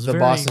Way. So it was the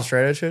Boston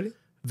Straight Edge hoodie?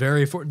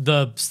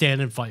 The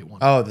Stand and Fight one.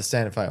 Oh, the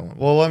Stand and Fight one.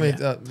 Well, let me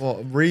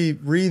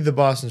read the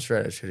Boston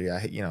Straight Edge hoodie.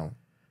 You know,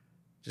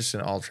 just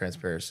in all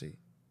transparency,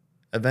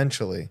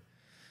 eventually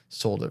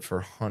sold it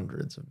for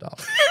hundreds of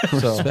dollars.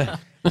 So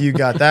you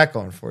got that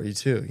going for you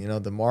too. You know,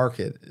 the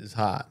market is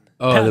hot.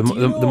 Oh,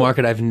 the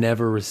market I've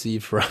never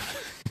received from.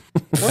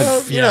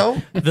 Well, you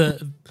know,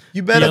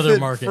 you benefit other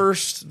market.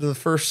 the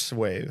first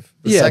wave.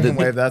 The second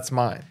wave, that's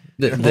mine.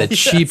 The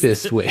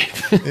cheapest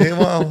wave.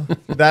 Well,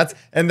 but that's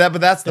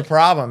the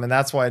problem, and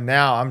that's why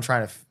now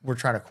we're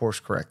trying to course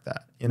correct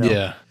that. You know,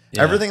 yeah.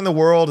 Everything in the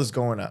world is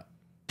going up.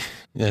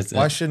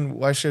 Why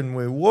shouldn't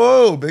we?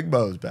 Whoa, Big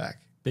Bo's back.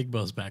 Big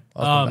Bo's back.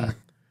 Welcome back.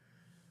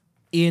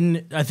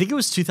 I think it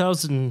was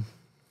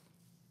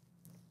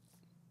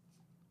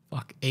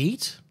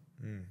 2008.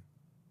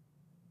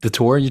 The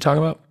tour you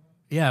talking about?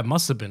 Yeah, it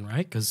must have been,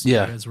 right? Because you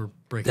guys were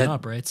breaking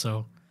up, right?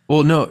 So,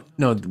 well, no,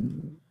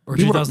 or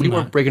we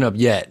weren't breaking up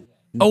yet.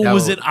 Oh,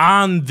 was it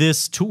on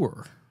this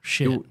tour?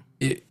 Shit.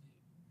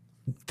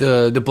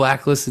 The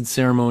Blacklisted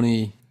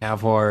Ceremony,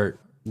 Have Heart,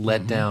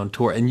 Let Down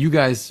tour, and you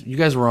guys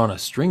were on a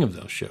string of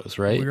those shows,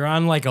 right? We were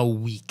on like a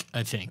week,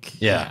 I think.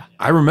 Yeah.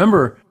 I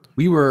remember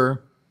we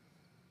were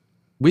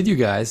with you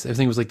guys. I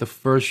think it was like the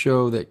first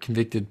show that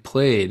Convicted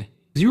played.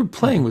 Because you were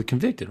playing with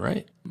Convicted,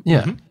 right?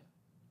 Yeah.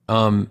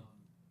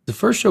 The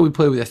first show we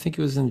played with, I think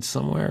it was in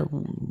somewhere,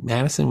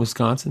 Madison,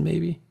 Wisconsin,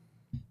 maybe.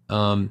 Yes,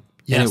 and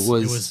it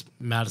was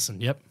Madison.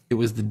 Yep. It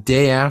was the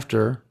day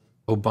after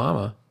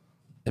Obama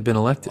had been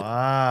elected.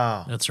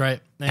 Wow. That's right.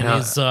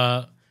 And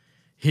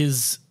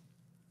his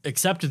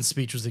acceptance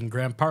speech was in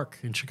Grant Park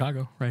in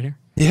Chicago, right here.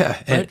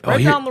 Yeah. And,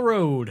 right down the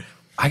road.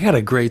 I got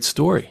a great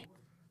story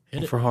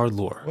Hit it. for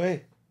HardLore.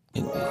 Wait.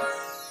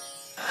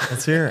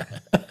 Let's hear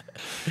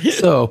it.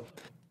 So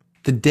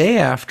the day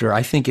after,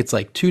 I think it's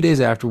like 2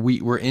 days after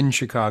we were in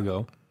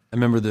Chicago. I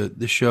remember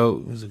the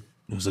show, it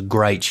was a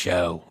great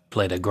show.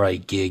 Played a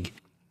great gig.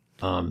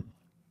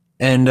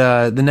 And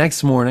the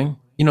next morning,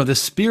 you know, the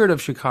spirit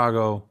of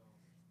Chicago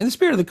and the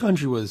spirit of the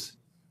country was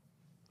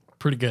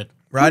pretty good.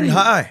 Riding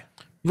high.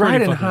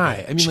 Riding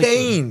high. I mean,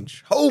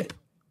 change. Hope.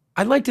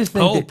 I'd like to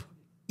think that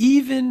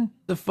even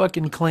the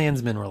fucking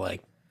Klansmen were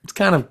like, it's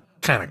kind of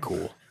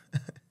cool.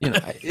 You know,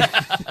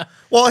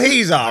 well,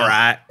 he's all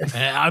right.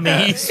 I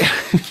mean,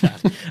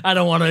 I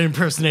don't want to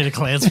impersonate a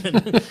Klansman.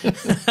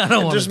 I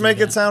don't want just make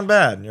it sound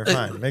bad, and you're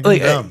fine. Make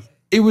like, it dumb.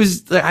 It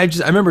was like, I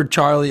remember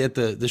Charlie at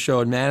the show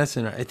in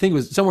Madison. I think it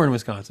was somewhere in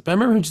Wisconsin. But I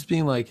remember him just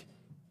being like,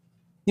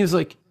 he was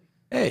like,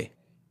 "Hey,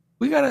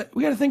 we gotta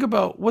think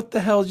about what the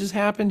hell just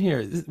happened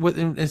here. What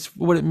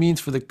it means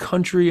for the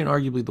country and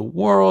arguably the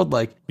world.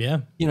 Like,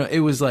 yeah, you know, it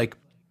was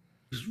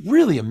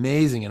really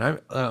amazing. And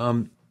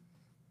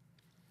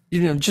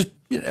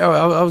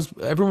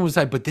everyone was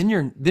like, but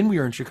then we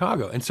were in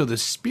Chicago, and so the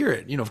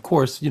spirit, you know, of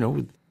course, you know,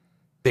 with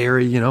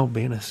Barry, you know,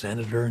 being a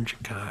senator in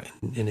Chicago,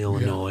 in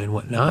Illinois and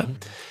whatnot.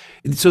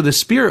 And so the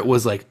spirit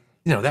was like,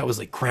 you know, that was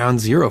like ground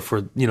zero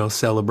for, you know,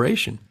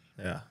 celebration.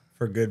 Yeah,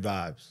 for good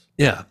vibes.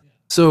 Yeah.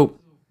 So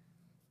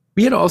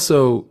we had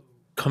also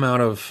come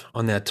out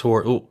on that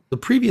tour. Well, the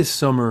previous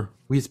summer,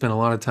 we had spent a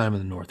lot of time in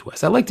the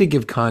Northwest. I like to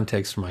give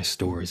context for my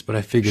stories, but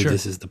I figured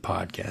this is the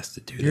podcast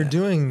to do that. You're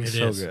doing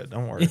so good.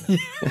 Don't worry.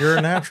 You're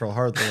a natural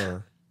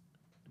HardLore.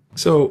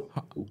 So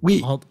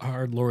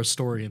HardLore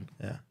historian.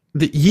 Yeah.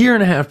 The year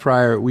and a half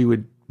prior,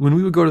 when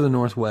we would go to the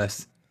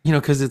Northwest, you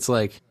know, because it's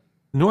like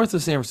north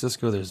of San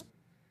Francisco, there's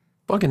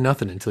fucking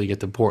nothing until you get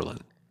to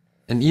Portland.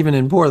 And even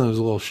in Portland, it was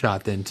a little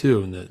shot then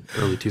too in the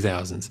early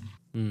 2000s.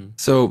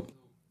 So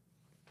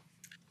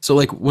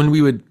like when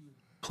we would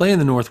play in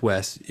the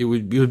Northwest, it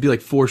would be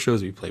like 4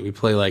 shows we play. We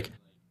play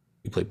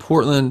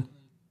Portland,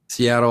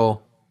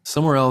 Seattle,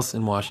 somewhere else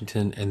in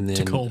Washington, and then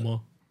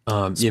Tacoma.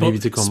 Maybe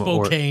Tacoma,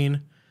 Spokane.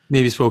 or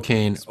maybe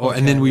Spokane,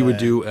 and then we would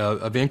do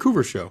a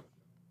Vancouver show.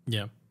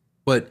 Yeah,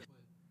 but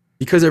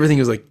because everything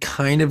was like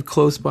kind of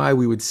close by,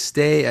 we would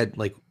stay at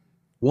like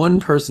one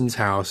person's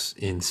house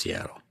in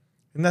Seattle.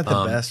 Isn't that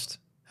the best?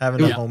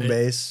 Having a home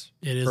base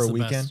for a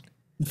weekend?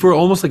 Best. For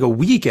almost like a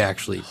week,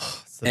 actually.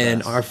 And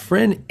best. our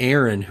friend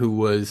Aaron, who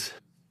was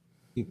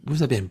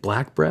that band?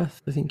 Black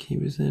Breath, I think he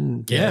was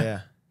in.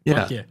 Yeah.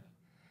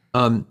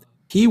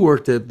 He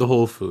worked at the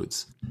Whole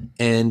Foods,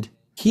 and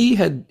he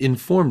had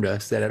informed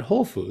us that at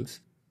Whole Foods,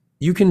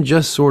 you can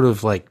just sort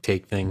of like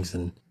take things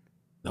and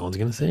no one's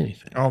gonna say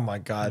anything. Oh my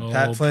God.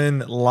 Pat Flynn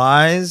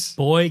lies.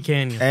 Boy,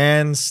 can you.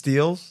 And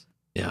steals.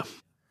 Yeah.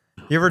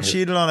 You ever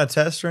cheated on a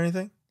test or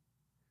anything?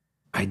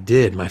 I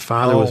did. My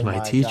father was my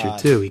teacher God.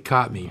 too. He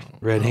caught me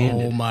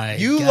red-handed. Oh my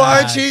You God.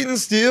 lie, cheat, and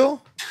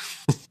steal?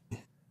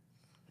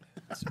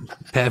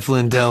 Pat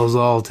Flynn tells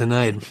all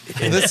tonight.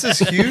 This is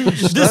huge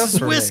stuff. This is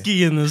for me.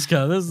 whiskey in this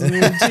cup. This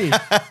is tea.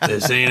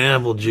 This ain't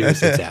apple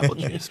juice. It's apple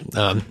juice.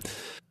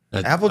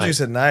 Apple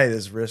juice at night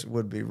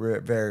would be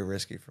very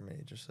risky for me,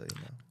 just so you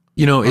know.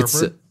 You know,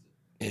 it's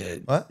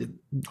what?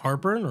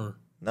 Heartburn or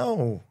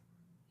No.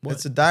 What?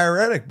 It's a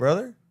diuretic,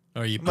 brother.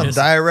 are you I'm a pissed?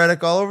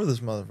 diuretic all over this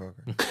motherfucker.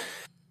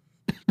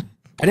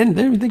 I didn't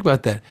even think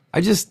about that.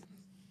 I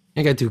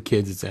got 2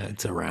 kids.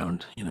 It's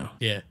around, you know.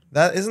 Yeah.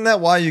 Isn't that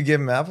why you give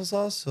them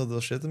applesauce so they'll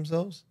shit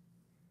themselves?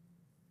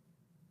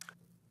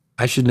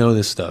 I should know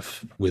this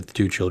stuff with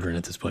 2 children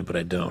at this point, but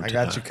I don't. I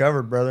got you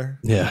covered, brher.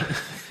 Yeah.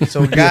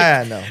 So a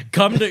guy I know.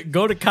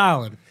 Go to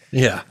Colin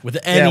Yeah. with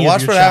any.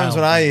 Watch of what your happens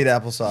when child. I eat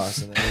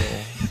applesauce. And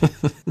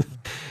then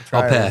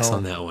I'll pass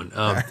on that one.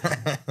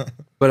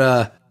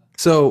 But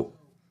so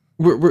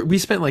we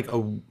spent like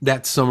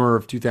that summer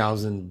of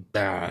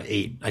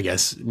 2008, I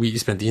guess. We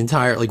spent the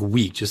entire like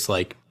week just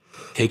like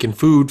taking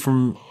food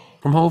from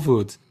Whole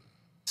Foods.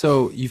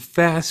 So you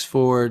fast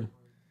forward,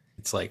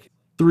 it's like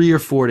 3 or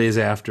 4 days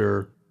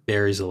after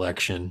Barry's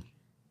election.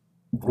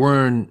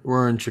 We're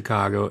in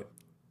Chicago.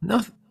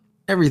 Nothing,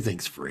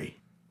 everything's free,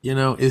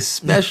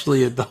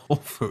 especially at the Whole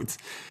Foods.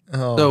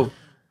 Oh. So,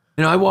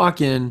 I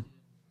walk in.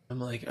 I'm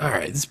like, all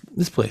right,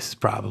 this place is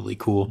probably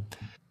cool.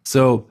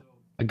 So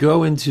I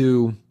go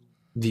into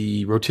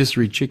the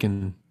rotisserie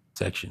chicken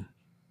section,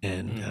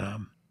 and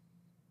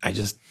I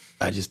just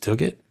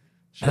took it,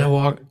 and I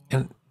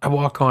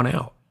walk on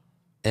out,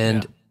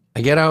 and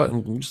I get out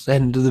and I'm just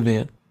heading to the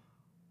van,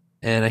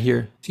 and I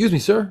hear, "Excuse me,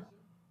 sir,"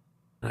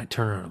 and I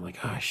turn around. I'm like,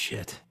 "Oh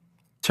shit!"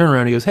 Turn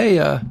around. He goes, "Hey,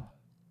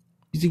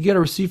 did you get a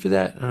receipt for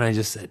that?" And I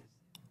just said,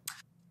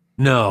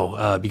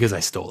 "No, because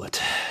I stole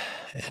it."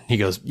 And he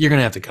goes, "You're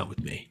gonna have to come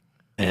with me."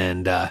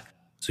 And so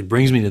he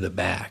brings me to the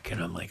back,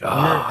 and I'm like,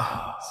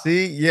 "Oh,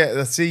 see,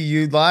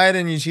 you lied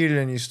and you cheated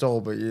and you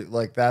stole, but you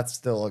like that's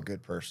still a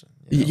good person."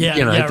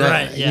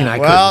 Right.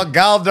 Well,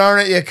 God darn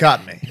it, you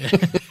caught me.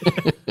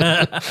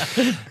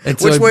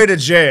 Which way to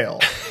jail?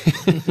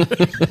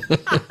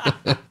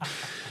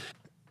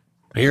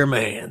 Here,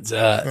 man's.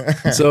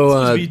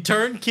 So be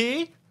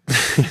turnkey.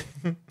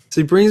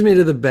 So he brings me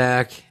to the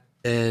back,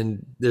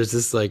 and there's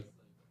this like,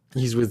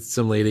 he's with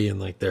some lady, and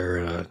like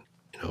they're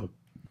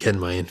getting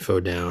my info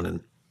down,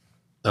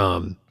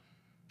 and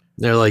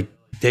they're like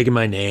taking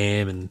my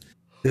name, and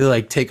they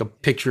like take a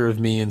picture of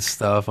me and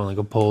stuff on like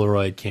a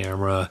Polaroid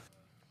camera.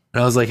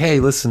 And I was like, "Hey,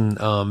 listen,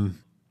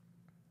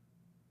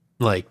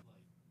 like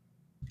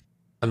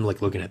I'm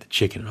like looking at the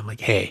chicken, and I'm like,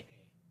 "Hey,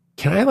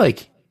 can I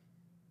like?"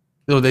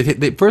 No,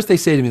 they first they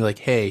say to me like,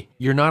 "Hey,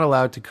 you're not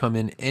allowed to come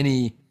in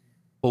any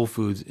Whole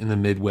Foods in the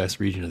Midwest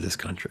region of this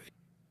country."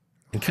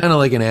 And kind of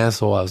like an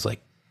asshole, I was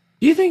like,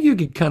 "Do you think you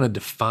could kind of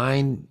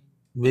define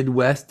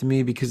Midwest to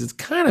me, because it's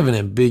kind of an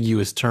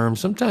ambiguous term.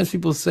 Sometimes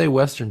people say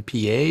Western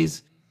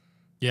PAs,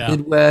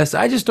 Midwest.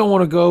 I just don't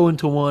want to go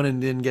into one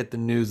and then get the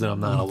news that I'm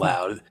not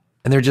allowed."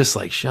 And they're just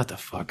like, "Shut the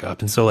fuck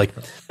up." And so like,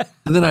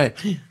 then I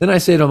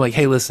say to them like,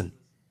 "Hey, listen,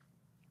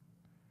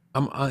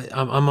 I'm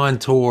on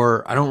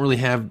tour. I don't really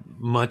have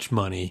much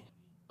money,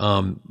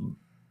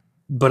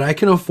 but I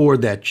can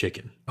afford that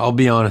chicken. I'll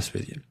be honest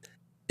with you.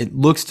 It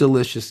looks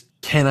delicious.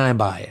 Can I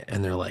buy it?"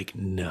 And they're like,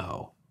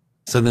 "No."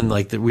 So then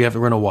like we're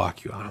gonna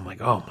walk you out. I'm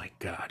like, "Oh my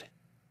God,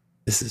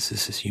 this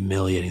is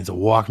humiliating to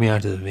walk me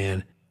out to the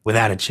van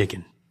without a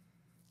chicken."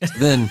 So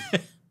then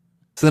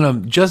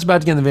I'm just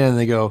about to get in the van, and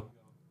they go,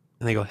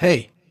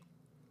 "Hey,"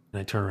 and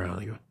I turn around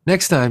and they go,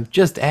 "Next time,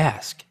 just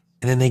ask."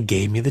 And then they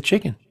gave me the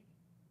chicken,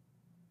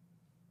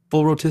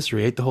 full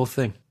rotisserie, ate the whole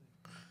thing.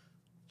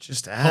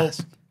 Just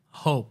ask.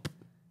 Hope.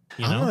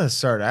 I'm gonna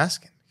start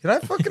asking. Can I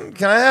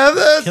have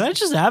this? Can I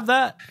just have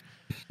that?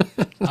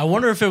 I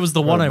wonder if it was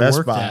the one I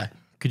worked at.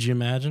 Could you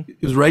imagine?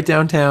 It was right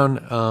downtown.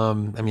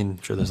 I mean,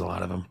 sure, there's a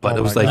lot of them, but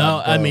it was like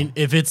no. I mean,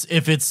 if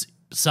it's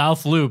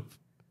South Loop,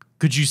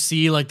 could you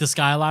see like the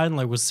skyline?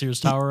 Like was Sears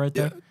Tower right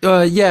there?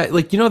 Yeah,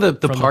 like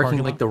the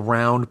parking like the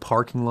round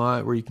parking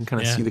lot where you can kind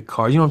of see the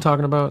car. You know what I'm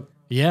talking about?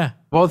 Yeah.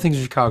 Of all the things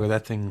in Chicago,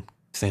 that thing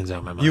stands out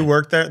in my mind. You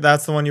worked there?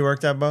 That's the one you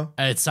worked at, Bo?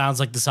 It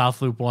sounds like the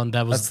South Loop one.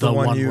 That was the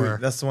one where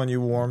that's the one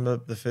you warmed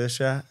up the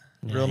fish at.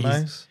 Yeah, real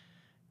nice.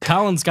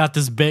 Colin's got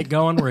this bit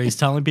going where he's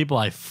telling people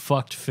I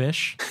fucked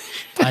fish.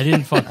 I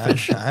didn't fuck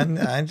fish.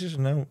 I just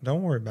know.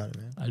 Don't worry about it,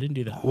 man. I didn't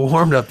do that.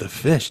 Warmed up the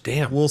fish.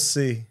 Damn. We'll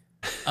see.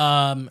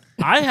 I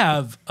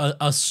have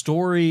a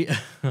story.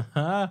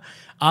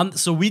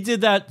 So we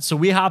did that. So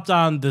we hopped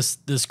on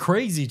this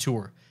crazy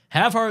tour.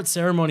 Have Heart,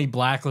 Ceremony,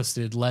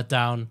 Blacklisted, Let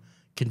Down,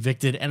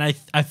 Convicted, and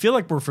I feel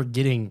like we're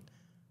forgetting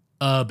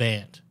a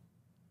band.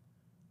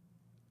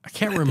 I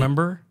can't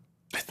remember.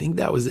 I think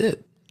that was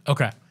it.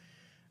 Okay.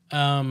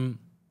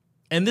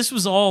 And this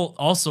was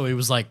also it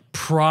was like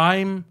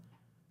prime,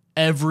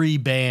 every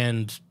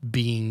band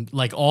being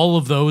like all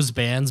of those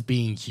bands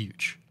being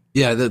huge.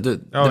 Yeah.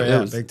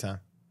 Big time.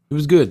 It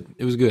was good.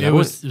 It was good. It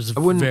was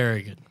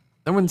very good.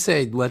 I wouldn't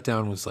say Let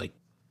Down was like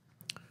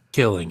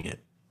killing it.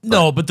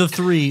 No, but the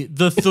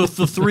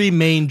three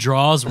main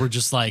draws were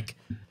just like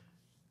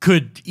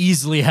could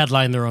easily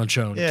headline their own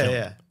show.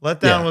 Yeah. Let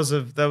Down was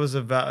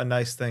a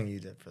nice thing you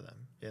did for them.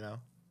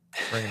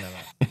 Bringing them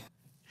up.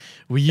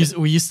 We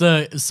used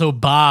to, so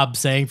Bob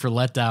sang for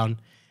Let Down,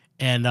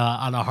 and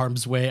on a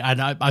Harm's Way,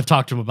 and I've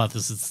talked to him about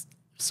this,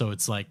 so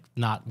it's like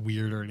not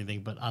weird or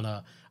anything, but on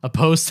a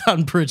post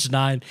on Bridge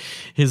 9,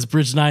 his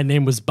Bridge 9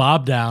 name was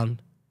Bob Down,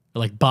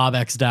 like Bob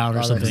X Down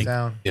or something.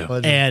 Down. Yeah.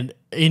 And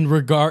in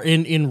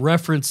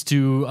reference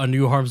to a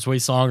new Harm's Way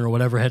song or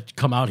whatever had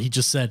come out, he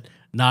just said,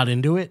 "Not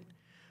into it."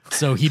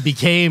 So he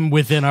became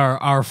within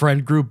our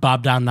friend group,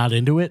 Bob Down, Not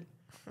into it.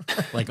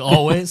 Like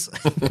always.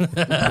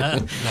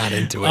 Not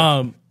into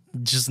it.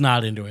 Just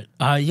not into it.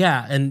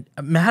 Yeah. And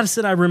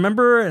Madison, I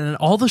remember, and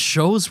all the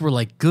shows were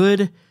like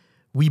good.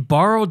 We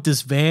borrowed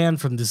this van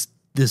from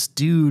this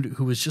dude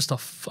who was just a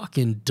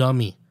fucking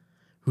dummy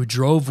who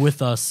drove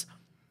with us.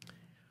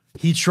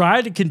 He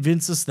tried to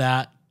convince us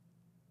that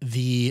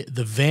the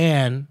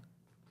van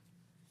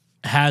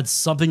had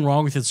something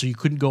wrong with it, so you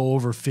couldn't go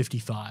over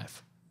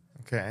 55.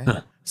 Okay.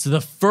 So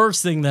the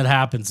first thing that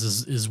happens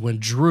is when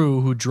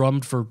Drew, who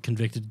drummed for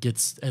Convicted,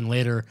 and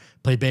later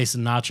played bass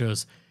in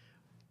Nachos,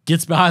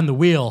 gets behind the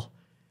wheel.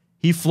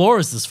 He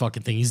floors this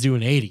fucking thing. He's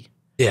doing 80.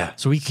 Yeah.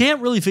 So he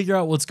can't really figure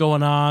out what's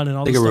going on and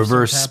all like this a stuff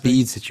reverse starts happening.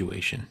 speed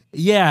situation.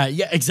 Yeah,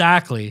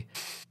 exactly.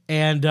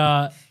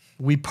 And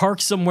we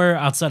parked somewhere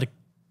outside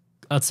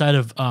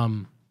of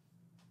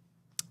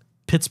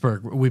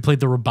Pittsburgh. We played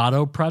the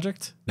Roboto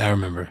Project. I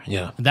remember.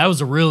 Yeah. That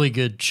was a really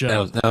good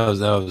show. That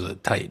was a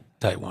tight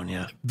one.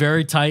 Yeah.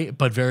 Very tight,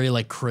 but very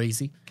like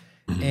crazy.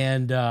 Mm-hmm.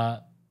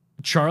 And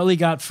Charlie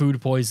got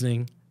food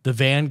poisoning. The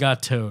van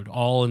got towed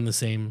all in the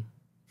same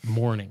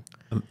morning.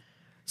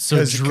 So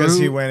because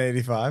he went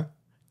 85,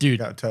 dude,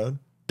 got towed.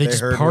 They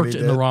just parked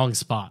in the wrong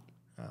spot.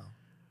 Oh.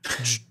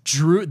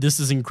 Drew,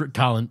 this is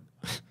Colin.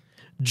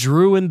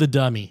 Drew and the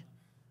dummy,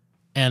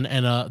 and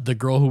the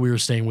girl who we were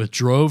staying with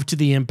drove to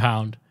the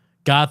impound.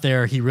 Got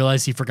there, he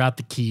realized he forgot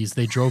the keys.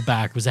 They drove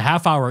back. It was a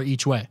half hour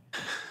each way.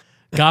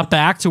 Got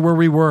back to where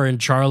we were, and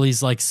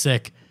Charlie's like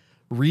sick.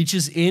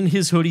 Reaches in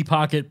his hoodie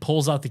pocket,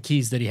 pulls out the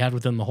keys that he had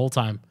with him the whole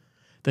time.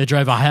 They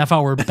drive a half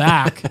hour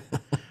back,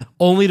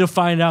 only to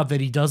find out that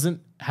he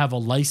doesn't have a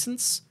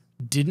license,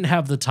 didn't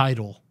have the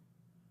title,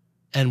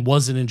 and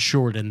wasn't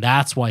insured, and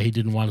that's why he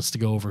didn't want us to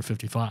go over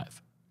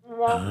 55.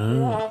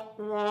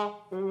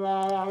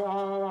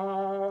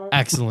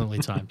 Excellently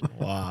timed.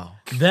 Wow.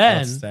 Then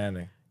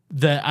outstanding.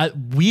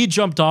 We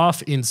jumped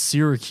off in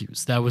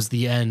Syracuse. That was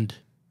the end.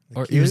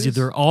 Or it was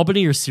either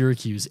Albany or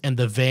Syracuse, and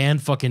the van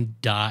fucking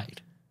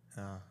died.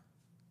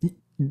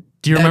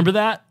 Do you remember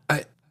that?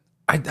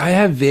 I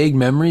have vague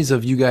memories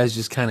of you guys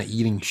just kind of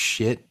eating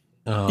shit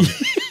a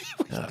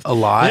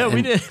lot. Yeah,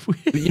 we did.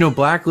 You know,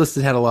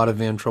 Blacklisted had a lot of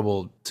van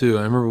trouble too.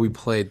 I remember we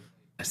played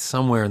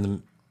somewhere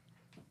in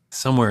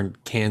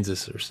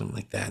Kansas or something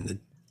like that. And it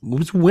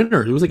was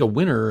winter. It was like a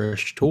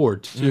winter-ish tour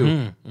too.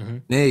 Mm-hmm,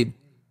 mm-hmm. It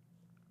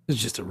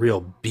was just a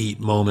real beat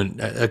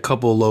moment. A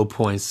couple of low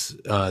points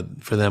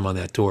for them on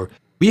that tour.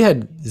 We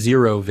had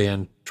zero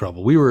van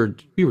trouble. We were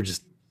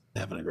just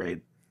having a great.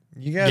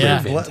 You guys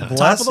are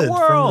blessed from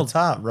the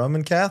top.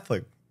 Roman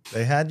Catholic.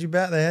 They had you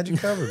back. They had you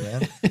covered,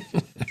 man.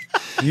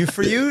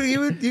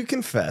 You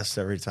confessed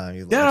every time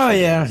you.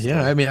 Yeah.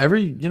 I mean,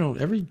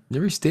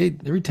 every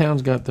state, every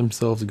town's got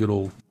themselves a good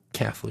old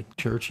Catholic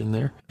church in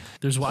there.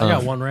 I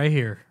got one right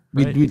here.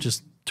 Right? We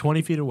just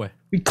 20 feet away.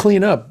 We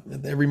clean up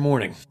every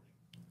morning.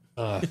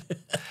 No,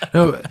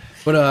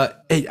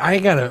 but hey,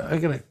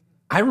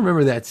 I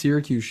remember that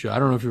Syracuse show. I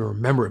don't know if you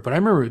remember it, but I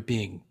remember it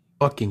being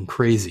fucking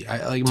crazy.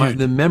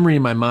 The memory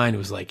in my mind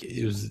was like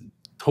it was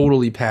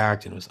totally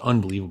packed and it was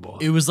unbelievable.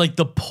 It was like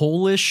the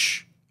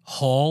Polish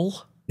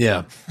Hall,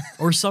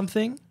 or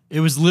something. It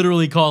was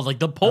literally called like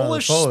the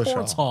Polish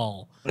Sports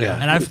Hall. Yeah,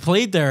 and I've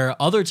played there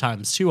other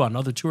times too on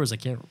other tours. I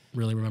can't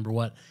really remember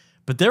what,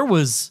 but there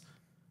was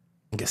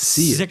like a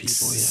sea of people,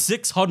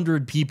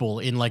 600 people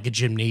in like a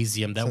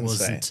gymnasium that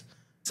wasn't.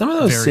 Some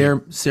of those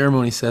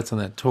ceremony sets on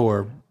that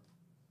tour.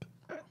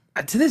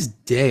 To this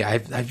day,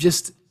 I've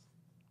just.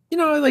 You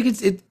know, like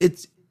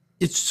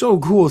it's so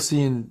cool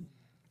seeing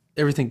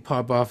everything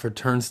pop off for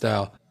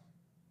Turnstile.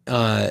 You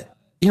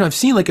know, I've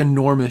seen like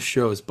enormous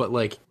shows, but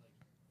like,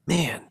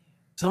 man,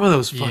 some of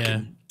those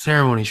fucking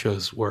ceremony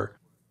shows were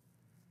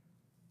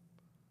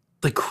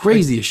the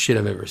craziest shit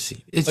I've ever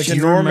seen. It's like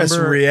enormous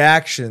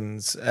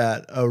reactions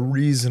at a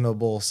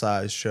reasonable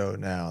size show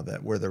now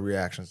where the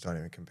reactions don't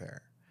even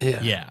compare.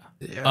 Yeah.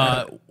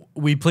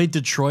 We played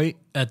Detroit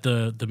at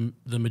the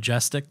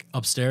Majestic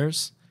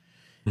upstairs.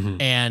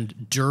 Mm-hmm.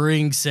 And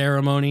during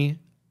ceremony,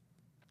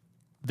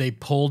 they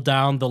pulled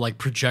down the like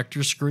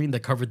projector screen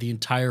that covered the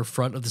entire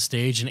front of the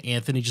stage, and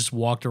Anthony just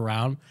walked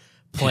around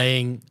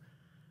playing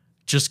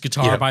just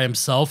guitar by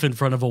himself in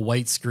front of a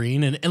white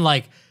screen. And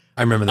like,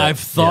 I remember that. I've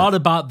thought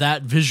about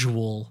that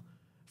visual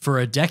for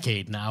a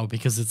decade now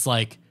because it's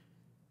like,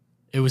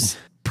 it was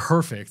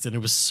perfect and it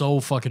was so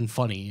fucking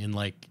funny and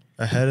like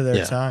ahead of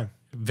their time.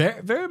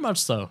 Very, very much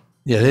so.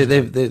 Yeah,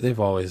 they've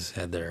always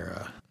had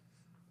their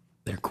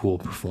cool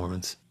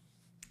performance.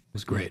 It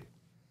was great.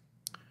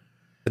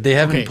 But they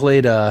haven't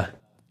played a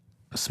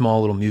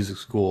small little music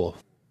school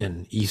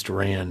in East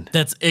Rand.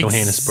 That's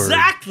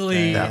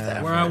exactly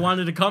where I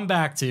wanted to come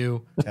back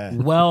to. Okay.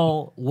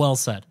 Well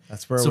said.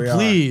 That's where we are. So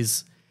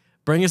please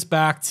bring us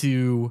back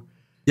to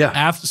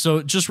after.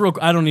 So just real.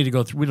 I don't need to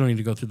go through. We don't need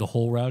to go through the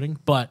whole routing,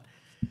 but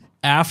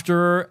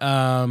after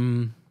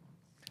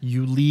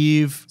you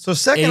leave. So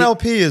second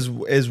LP is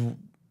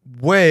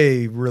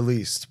way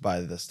released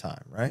by this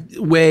time, right?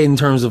 Way in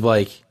terms of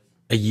like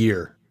a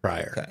year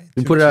prior. Okay.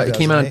 We put it out. It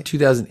came out in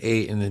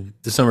 2008, and then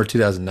December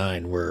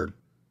 2009.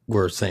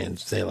 We're saying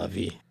 "C'est la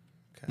vie."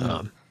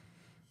 Okay.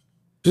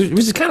 It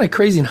was just kind of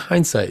crazy in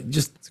hindsight.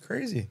 It's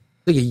crazy.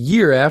 Like a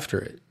year after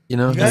it, you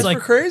know. You guys were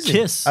crazy.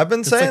 Kiss. I've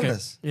been saying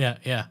this. Yeah.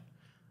 I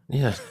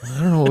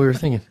don't know what we were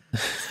thinking.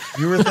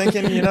 You were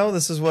thinking,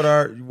 this is what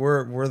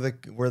we're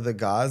the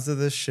gods of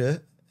this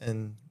shit,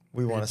 and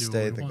we want to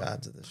stay the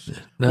gods of this shit.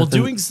 Well,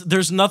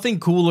 there's nothing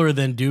cooler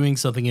than doing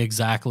something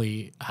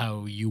exactly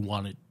how you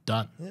want it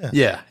done.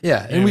 Yeah.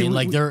 And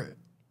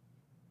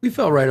we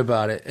felt right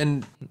about it,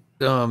 and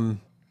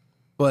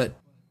but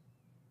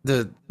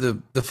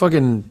the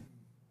fucking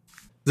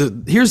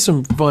here's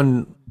some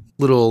fun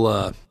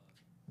little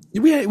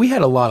we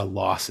had a lot of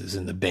losses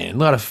in the band, a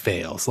lot of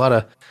fails, a lot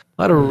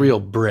of real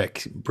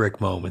brick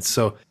moments.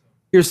 So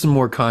here's some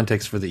more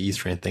context for the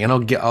East Rand thing, and I'll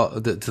get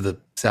to the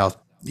South.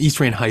 East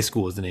Rand High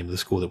School is the name of the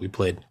school that we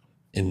played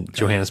in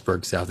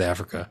Johannesburg, South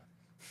Africa.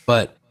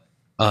 But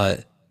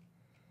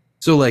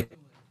so like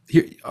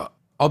here,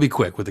 I'll be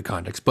quick with the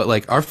context. But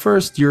like our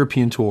first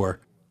European tour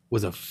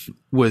was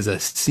a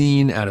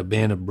scene out of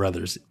Band of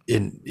Brothers,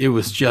 and it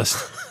was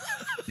just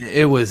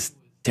it was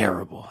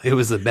terrible. It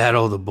was the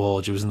Battle of the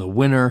Bulge. It was in the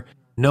winter.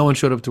 No one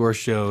showed up to our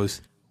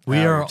shows. We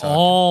are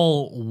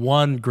all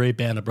one great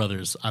Band of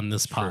Brothers on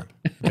this pod.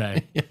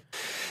 Okay.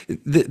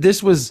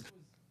 This was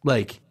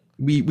like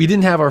we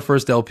didn't have our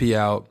first LP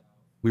out.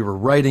 We were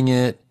writing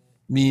it.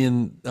 Me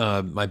and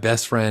my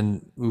best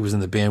friend who was in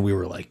the band, we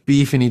were like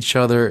beefing each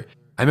other.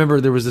 I remember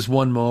there was this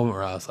one moment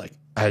where I was like,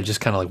 I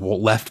just kind of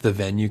like left the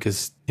venue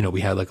because, you know,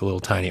 we had like a little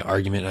tiny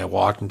argument, and I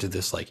walked into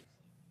this like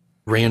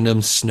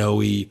random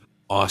snowy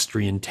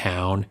Austrian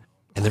town,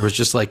 and there was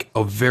just like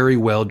a very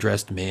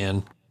well-dressed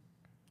man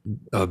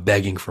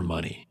begging for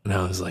money. And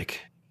I was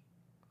like,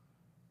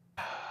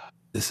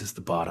 this is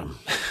the bottom.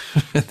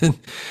 And then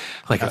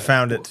like I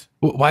found it.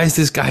 Why is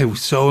this guy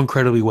so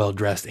incredibly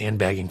well-dressed and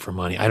begging for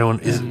money?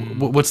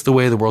 What's the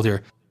way of the world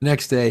here?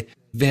 Next day,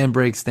 van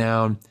breaks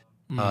down.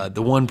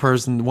 The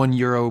one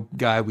Euro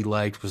guy we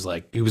liked was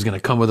like, he was going to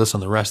come with us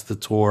on the rest of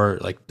the tour,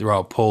 like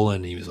throughout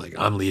Poland. He was like,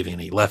 I'm leaving.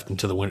 And he left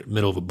into the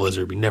middle of a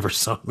blizzard. We never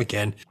saw him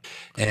again.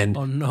 And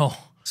oh no.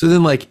 So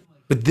then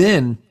but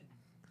then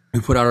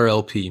we put out our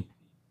LP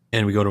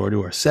and we go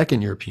to our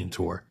second European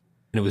tour,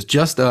 and it was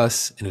just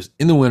us, and it was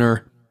in the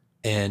winter.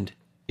 And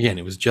again,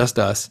 it was just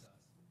us,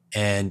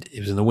 and it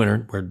was in the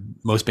winter where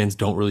most bands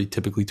don't really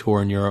typically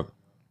tour in Europe.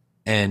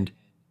 And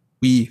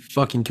we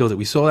fucking killed it.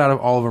 We sold out of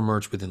all of our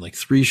merch within like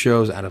 3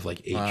 shows out of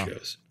like 8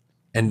 shows.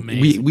 And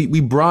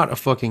we brought a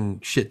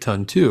fucking shit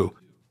ton too,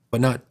 but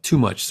not too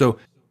much. So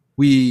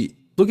we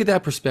look at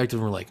that perspective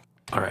and we're like,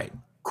 all right,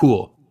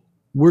 cool.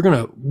 We're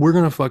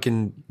gonna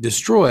fucking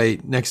destroy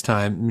next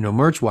time, you know,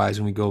 merch wise,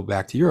 when we go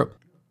back to Europe.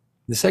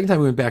 The second time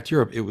we went back to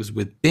Europe, it was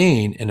with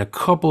Bane, and a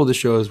couple of the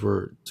shows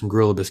were some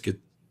Gorilla Biscuit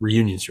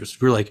reunion shows.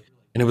 We were like,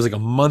 and it was like a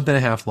month and a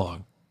half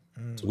long.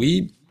 So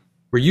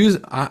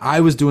I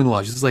was doing the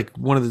launch. This is like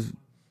one of the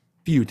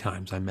few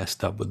times I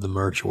messed up with the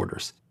merch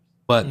orders.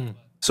 But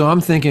so I'm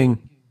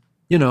thinking,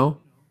 you know,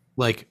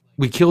 like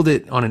we killed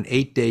it on an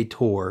 8-day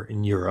tour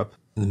in Europe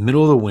in the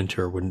middle of the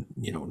winter when,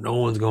 you know, no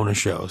one's going to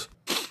shows.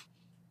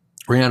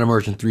 Ran out of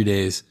merch in 3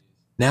 days.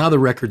 Now the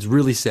record's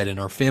really set in.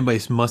 Our fan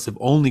base must have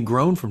only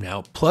grown from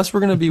now. Plus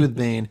we're going to be with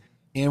Bane,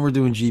 and we're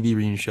doing GB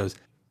reunion shows.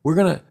 We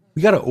got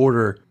to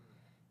order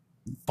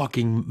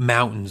fucking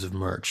mountains of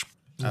merch.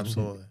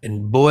 Absolutely.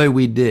 And boy,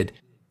 we did.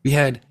 We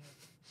had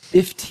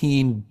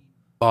 15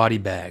 body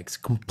bags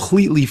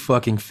completely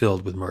fucking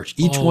filled with merch.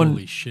 Each one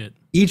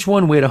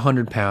weighed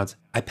 100 pounds.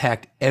 I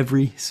packed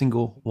every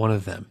single one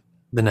of them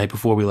the night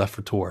before we left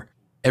for tour.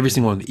 Every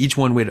single one. Each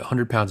one weighed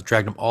 100 pounds,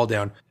 dragged them all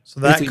down. So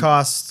that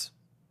cost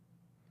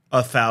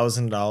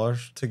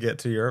 $1,000 to get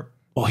to Europe?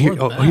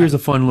 Here's a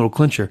fun little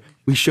clincher.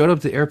 We showed up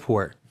at the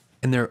airport,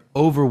 and they're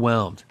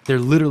overwhelmed. They're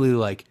literally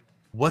like,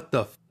 what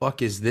the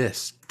fuck is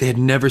this? They had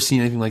never seen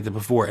anything like that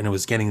before, and it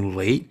was getting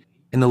late.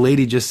 And the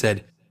lady just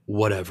said,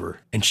 whatever.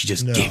 And she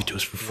just gave it to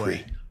us for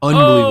free.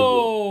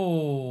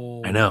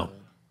 Unbelievable. I know.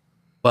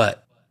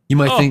 But you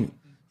might think,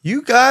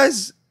 you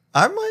guys,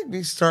 I might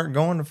be start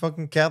going to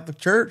fucking Catholic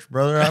Church,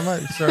 brother. I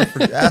might start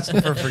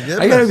asking for forgiveness.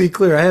 I gotta be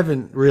clear, I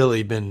haven't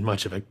really been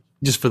much of a,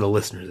 just for the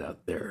listeners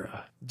out there.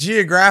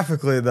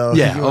 Geographically, though,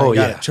 yeah, you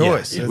got a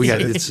choice. Yeah.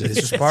 It's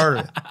just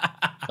part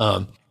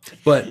of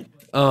it.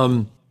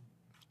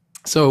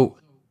 So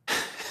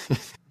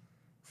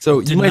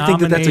you might think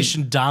that that's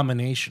a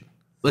domination.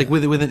 Like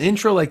with an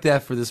intro like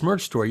that for this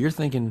merch store, you're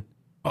thinking,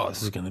 oh,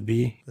 this is going to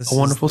be a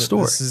wonderful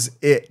store. This is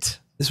it.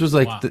 This was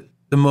like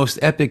the most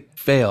epic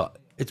fail.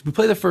 We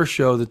played the first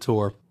show of the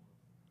tour,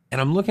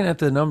 and I'm looking at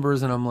the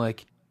numbers, and I'm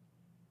like,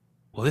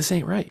 well, this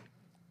ain't right.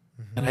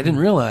 Mm-hmm. And I didn't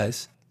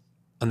realize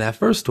on that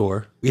first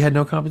tour, we had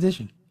no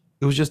competition.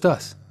 It was just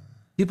us.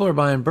 People are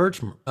buying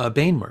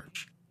Bane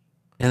merch.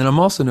 And then I'm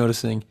also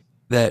noticing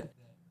that,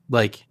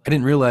 like, I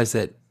didn't realize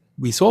that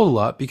we sold a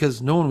lot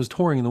because no one was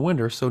touring in the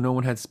winter, so no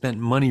one had spent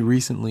money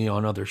recently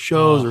on other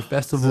shows or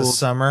festivals. This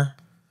summer?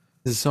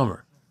 This is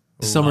summer.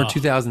 Summer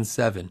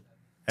 2007.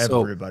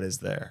 Everybody's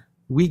there.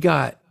 We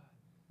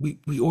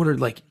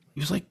ordered like, it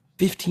was like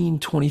 $15,000,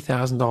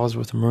 $20,000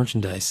 worth of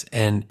merchandise.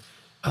 And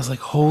I was like,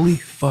 holy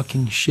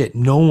fucking shit.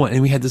 No one,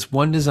 and we had this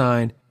one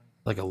design,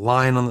 like a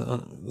line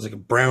it was like a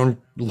brown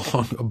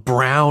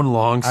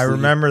long sleeve. I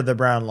remember the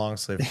brown long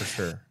sleeve for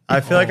sure.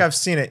 I feel like I've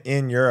seen it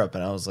in Europe,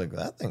 and I was like,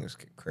 that thing is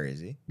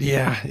crazy.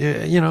 Yeah,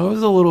 it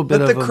was a little bit.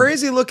 But the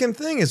crazy looking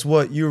thing is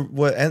what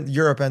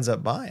Europe ends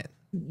up buying.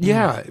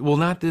 Yeah, well,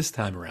 not this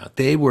time around.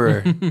 They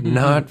were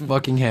not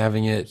fucking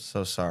having it.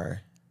 So sorry.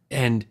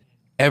 And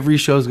every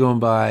show's going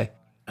by.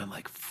 I'm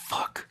like,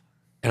 fuck.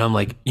 And I'm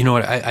like, you know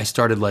what? I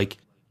started like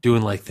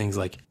doing like things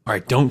like, all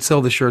right, don't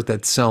sell the shirt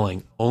that's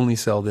selling. Only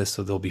sell this,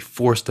 so they'll be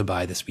forced to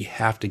buy this. We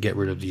have to get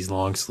rid of these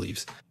long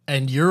sleeves.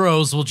 And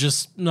Euros will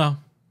just no.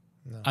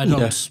 I don't.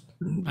 Yeah.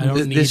 I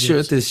don't need this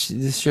shirt. it.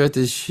 This shirt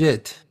is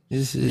shit.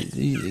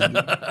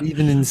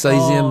 Even in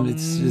size M,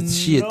 it's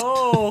shit.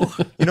 No.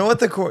 You know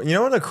what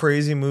a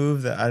crazy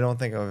move that I don't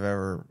think I've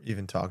ever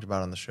even talked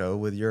about on the show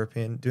with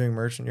doing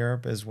merch in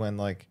Europe is when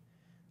like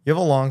you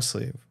have a long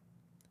sleeve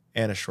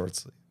and a short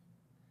sleeve.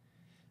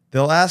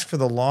 They'll ask for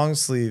the long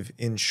sleeve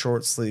in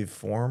short sleeve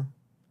form,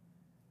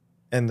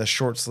 and the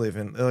short sleeve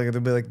and like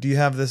they'll be like, "Do you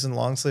have this in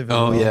long sleeve?" And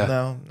oh yeah,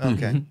 no,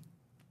 okay,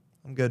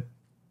 I'm good.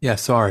 Yeah,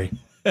 sorry.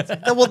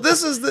 Well,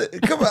 this is the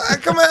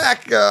come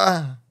back.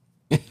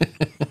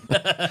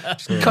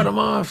 Cut them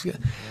off. Yeah.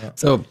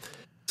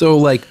 So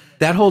like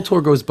that whole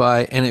tour goes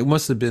by, and it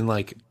must have been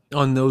like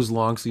on those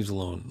long sleeves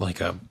alone, like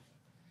I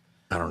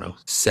don't know,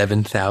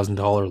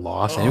 $7,000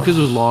 loss. And because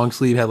it was long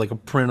sleeve, had like a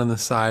print on the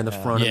side, the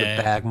front, and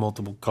the back,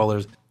 multiple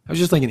colors. I was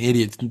just like an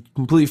idiot,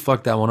 completely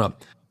fucked that one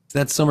up. So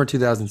that's summer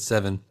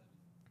 2007.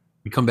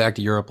 We come back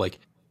to Europe like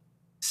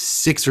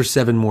 6 or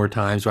 7 more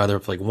times, either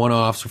for like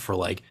one-offs or for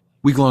like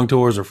week-long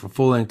tours or for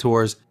full-length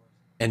tours.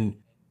 And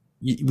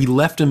we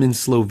left them in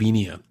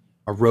Slovenia.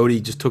 Our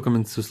roadie just took them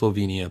into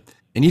Slovenia.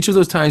 And each of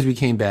those times we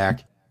came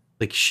back,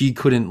 like she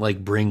couldn't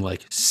like bring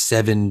like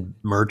 7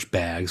 merch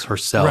bags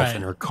herself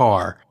in her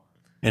car.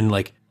 And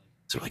like,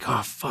 so we're like,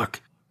 oh, fuck.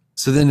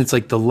 So then it's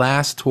like the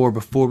last tour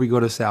before we go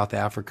to South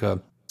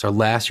Africa. It's our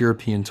last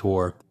European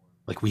tour.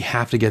 Like, we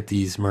have to get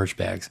these merch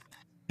bags.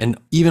 And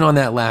even on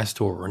that last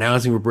tour, we're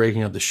announcing we're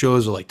breaking up. The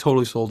shows are like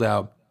totally sold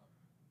out.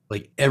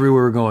 Like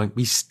everywhere we're going,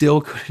 we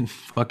still couldn't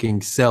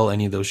fucking sell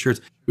any of those shirts.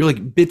 We were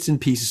like bits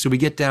and pieces. So we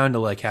get down to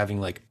like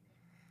having like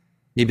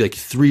maybe like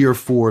 3 or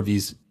 4 of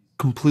these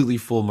completely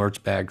full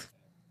merch bags.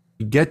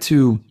 We get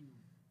to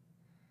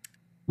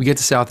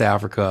South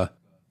Africa,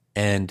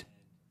 and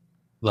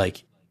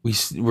like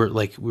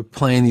we're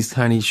playing these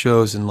tiny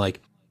shows, and like,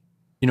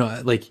 you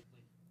know, like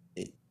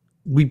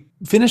we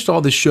finished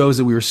all the shows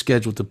that we were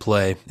scheduled to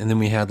play, and then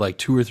we had like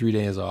 2 or 3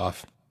 days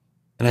off.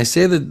 And I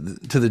say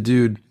that to the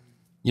dude,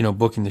 you know,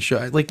 booking the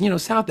show, like, you know,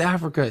 South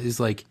Africa is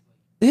like,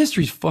 the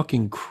history's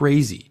fucking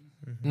crazy.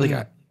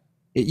 Like,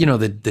 you know,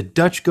 the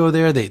Dutch go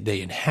there,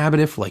 they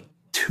inhabit it for like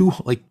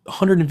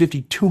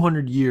 150,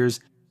 200 years.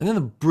 And then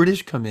the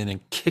British come in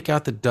and kick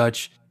out the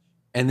Dutch.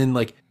 And then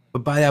like,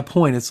 but by that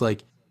point, it's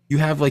like, you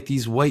have like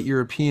these white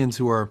Europeans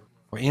who are,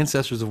 or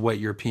ancestors of white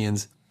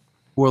Europeans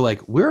who are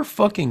like, we're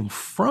fucking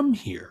from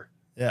here.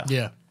 Yeah.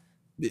 Yeah.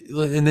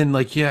 And then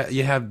like, yeah,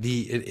 you have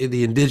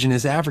the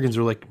indigenous Africans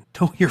who are like,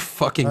 no, you're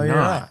fucking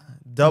not.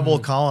 Double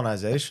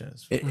colonization.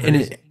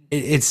 And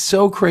it's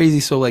so crazy.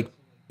 So like,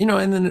 you know,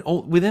 and then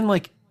within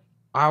like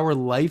our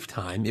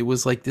lifetime, it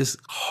was like this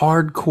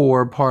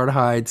hardcore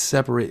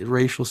apartheid,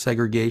 racial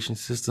segregation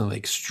system, like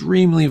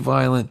extremely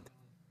violent.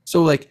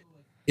 So like,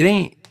 it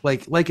ain't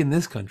like in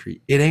this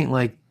country, it ain't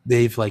like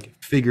they've like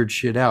figured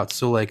shit out.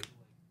 So like,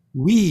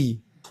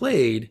 we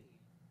played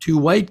 2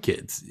 white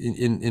kids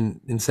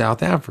in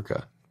South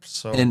Africa.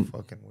 So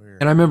fucking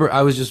weird. And I remember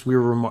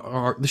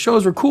the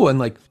shows were cool, and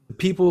like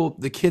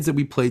the kids that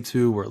we played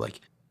to were like,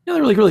 you know,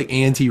 they were like really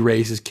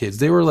anti-racist kids.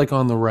 They were like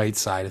on the right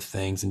side of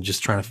things and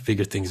just trying to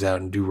figure things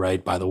out and do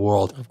right by the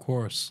world. Of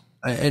course.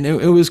 And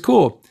it was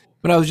cool.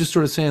 But I was just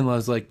sort of saying, I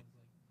was like,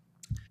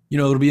 you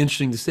know, it'll be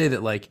interesting to say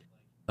that like,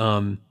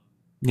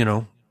 you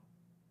know,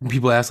 when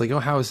people ask like, oh,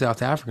 how is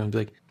South Africa? I'd be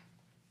like,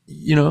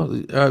 you know,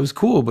 it was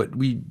cool, but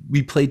we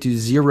played to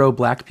 0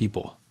 black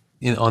people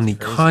on the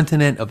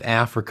continent of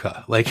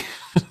Africa. Like,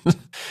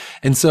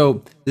 and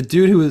so the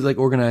dude who was like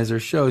organized our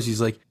shows,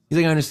 he's like,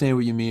 I understand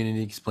what you mean. And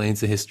he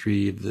explains the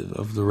history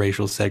of the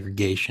racial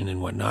segregation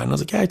and whatnot. And I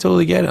was like, yeah, I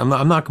totally get it.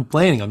 I'm not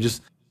complaining. I'm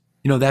just,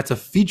 you know, that's a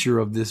feature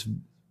of this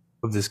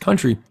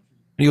country. And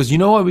he goes, you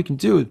know what we can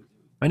do?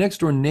 My next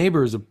door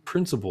neighbor is a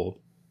principal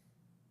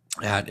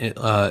at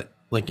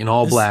like an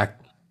all black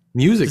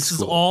music school.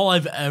 This is all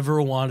I've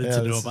ever wanted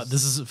to know about.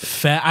 This is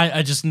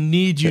I just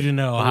need you to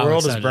know how the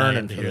world is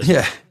burning for this.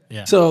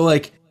 Yeah. So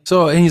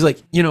and he's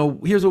like, you know,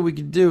 here's what we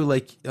can do.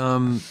 Like,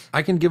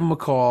 I can give him a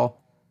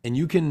call, and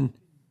you can,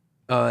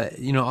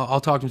 you know, I'll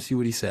talk to him, see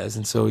what he says.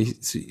 And so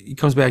he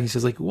comes back and he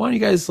says like, why don't you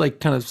guys like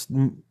kind of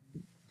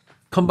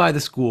come by the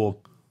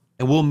school,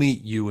 and we'll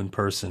meet you in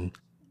person.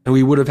 And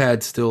we would have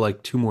had still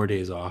like 2 more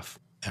days off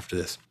after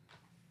this.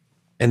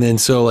 And then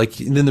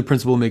then the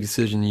principal will make a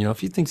decision, you know,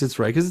 if he thinks it's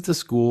right, because it's a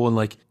school, and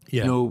like,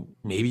 you know,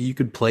 maybe you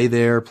could play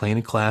in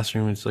a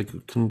classroom. It's like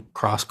some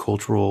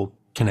cross-cultural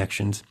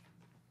connections.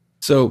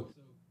 So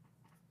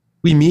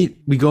we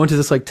go into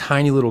this like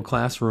tiny little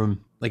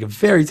classroom, like a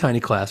very tiny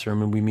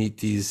classroom, and we meet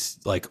these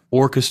like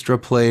orchestra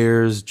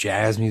players,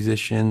 jazz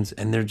musicians,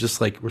 and they're just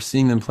like, we're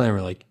seeing them play, and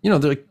we're like, they're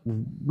like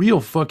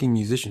real fucking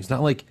musicians,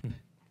 not like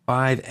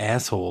 5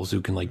 assholes who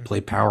can like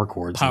play power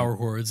chords,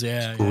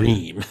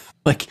 scream. Yeah.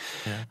 Like,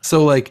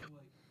 so like,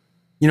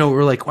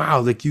 we're like, wow,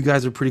 like you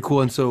guys are pretty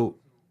cool. And so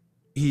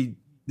the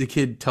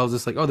kid tells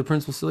us like, oh, the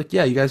principal's still like,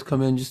 yeah, you guys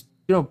come in, just,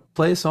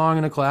 play a song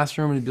in a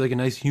classroom, and it'd be like a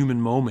nice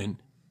human moment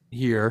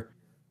here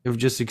of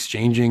just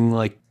exchanging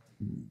like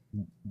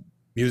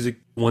music,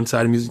 one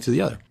side of music to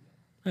the other.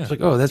 It's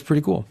like, oh, that's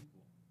pretty cool.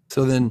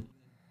 So then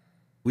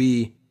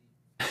we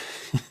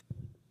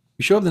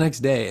show up the next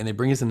day, and they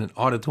bring us in an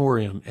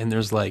auditorium, and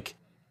there's like,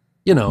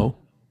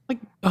 like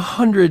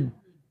 100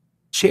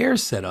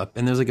 chairs set up,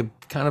 and there's like a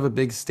kind of a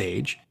big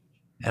stage,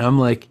 and I'm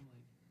like,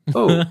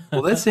 oh,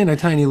 well, that's in a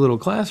tiny little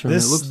classroom.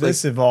 This it looks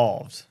this like,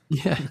 evolved.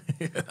 Yeah,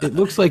 it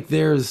looks like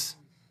there's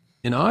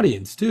an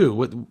audience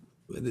too.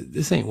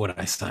 This ain't what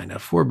I signed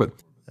up for, but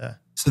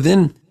so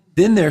then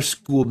their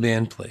school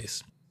band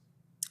plays,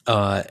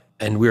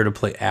 and we're to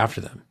play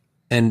after them,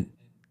 and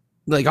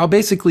like I'll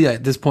basically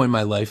at this point in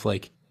my life,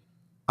 like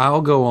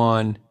I'll go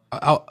on,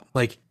 I'll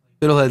like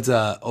Fiddlehead's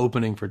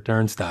opening for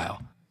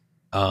Turnstile,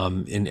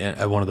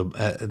 at one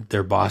of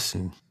their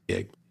Boston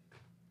gig,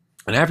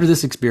 and after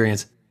this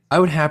experience, I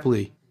would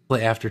happily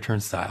play after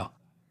Turnstile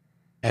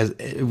as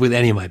with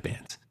any of my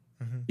bands,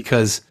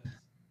 because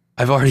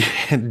I've already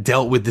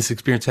dealt with this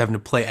experience of having to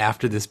play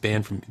after this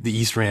band from the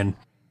East Rand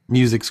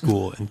Music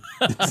School in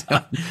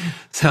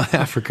South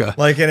Africa.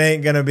 Like it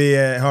ain't gonna be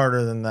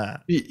harder than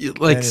that.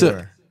 Like anywhere.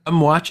 So, I'm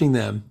watching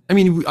them. I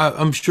mean,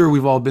 I'm sure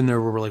we've all been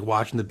there where we're like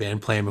watching the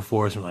band playing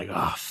before us, and we're like,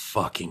 oh,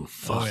 fuck,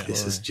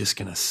 this is just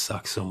gonna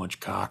suck so much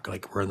cock.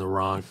 Like we're in the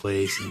wrong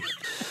place, and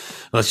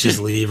let's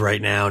just leave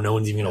right now. No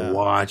one's even gonna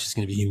watch. It's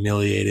gonna be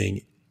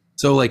humiliating.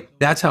 So like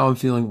that's how I'm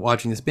feeling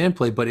watching this band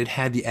play. But it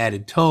had the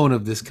added tone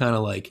of this kind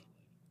of like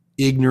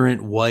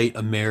ignorant white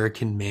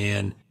American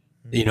man,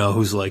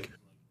 who's like,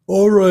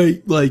 all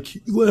right, like,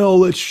 well,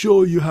 let's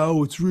show you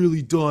how it's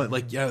really done.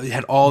 Like, it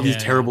had all these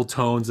terrible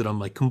tones that I'm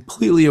like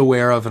completely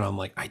aware of, and I'm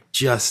like, I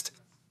just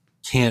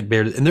can't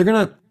bear it. And they're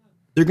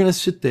gonna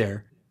sit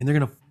there and they're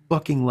gonna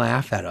fucking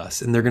laugh at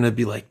us, and they're gonna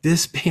be like,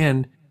 this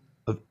band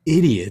of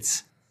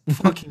idiots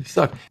fucking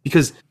suck.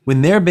 Because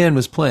when their band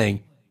was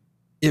playing,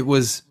 it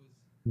was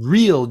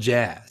real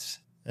jazz.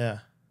 Yeah.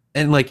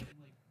 And like,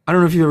 I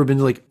don't know if you've ever been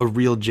to like a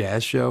real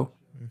jazz show,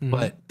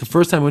 but the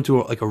first time I went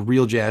to a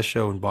real jazz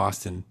show in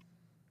Boston,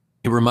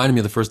 it reminded me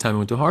of the first time I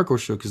went to a hardcore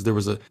show, because there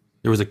was a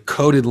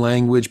coded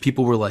language.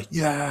 People were like,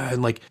 yeah,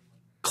 and like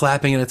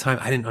clapping at a time.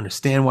 I didn't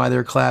understand why they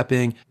were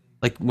clapping.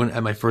 Like when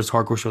at my first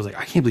hardcore show, I was like,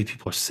 I can't believe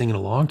people are singing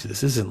along to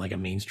this. This isn't like a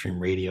mainstream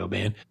radio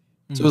band.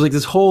 So it was like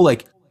this whole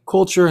like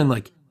culture, and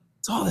like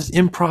it's all this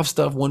improv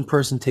stuff. One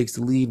person takes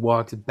the lead,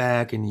 walks it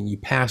back, and you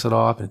pass it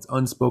off, and it's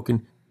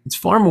unspoken. It's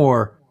far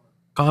more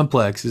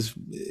complex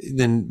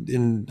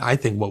than I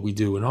think what we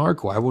do in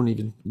hardcore. I wouldn't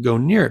even go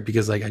near it,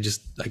 because like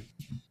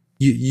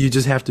you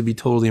just have to be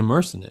totally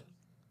immersed in it.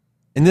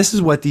 And this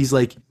is what these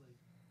like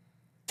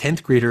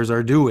 10th graders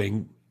are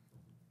doing,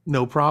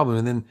 no problem.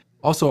 And then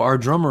also our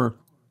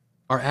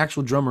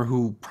actual drummer,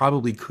 who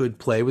probably could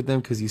play with them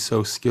because he's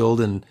so skilled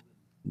and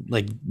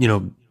like,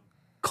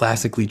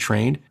 classically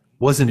trained,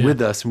 wasn't with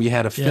us. And we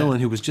had a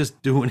fill-in who was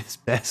just doing his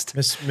best.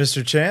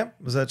 Mr. Champ?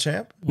 Was that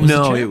Champ?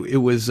 It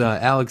was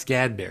Alex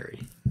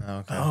Gadberry.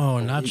 Okay. Oh,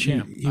 not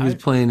Champ. He was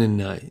playing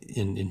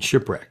in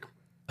Shipwreck.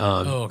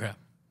 Okay.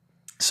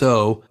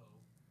 So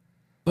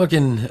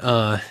fucking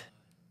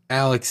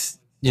Alex,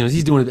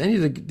 he's doing it, and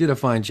he did a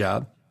fine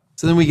job.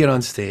 So then we get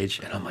on stage,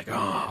 and I'm like,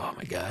 oh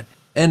my God.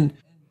 And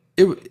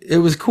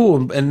it was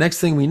cool. And next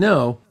thing we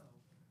know,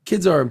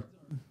 kids are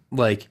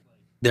like,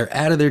 they're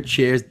out of their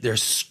chairs, they're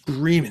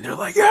screaming, they're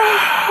like,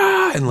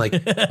 ah! And like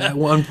at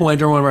one point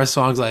during one of our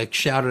songs, like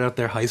shouted out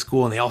their high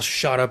school, and they all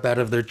shot up out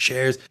of their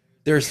chairs.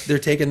 They're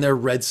taking their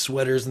red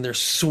sweaters and they're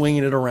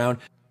swinging it around.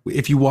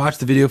 If you watch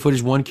the video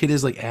footage, one kid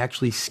is like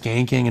actually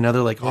skanking,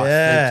 another like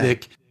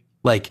authentic,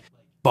 like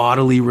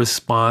bodily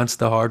response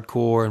to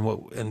hardcore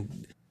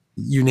and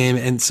you name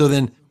it. And so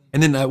then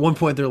at one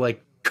point they're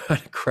like kind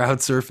of crowd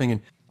surfing,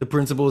 and the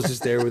principal is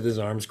just there with his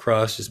arms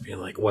crossed, just being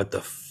like, what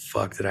the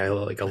fuck did I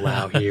like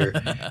allow here?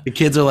 The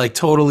kids are like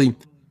totally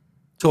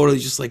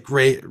just like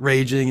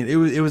raging, and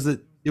it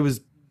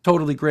was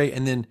totally great.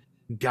 And then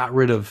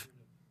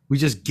we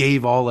just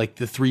gave all like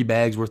the 3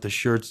 bags worth of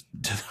shirts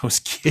to those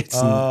kids.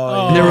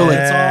 And they were like,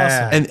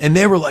 that's awesome. And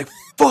they were like,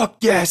 fuck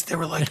yes. They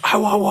were like, I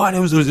want one. It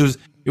was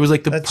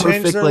like the that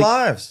perfect, changed their like,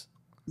 lives.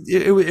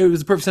 It was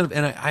the perfect setup.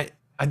 And I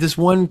this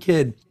one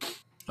kid,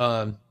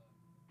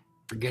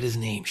 forget his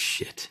name.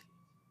 Shit.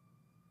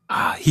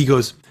 He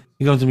goes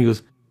to me, he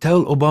goes,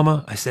 tell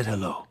Obama I said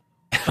hello.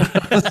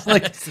 I was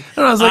like,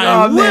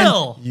 I oh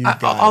will. man,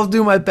 I'll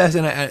do my best.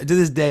 And to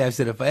this day, I've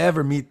said, if I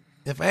ever meet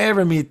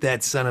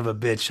that son of a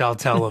bitch, I'll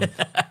tell him.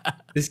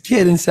 This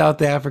kid in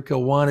South Africa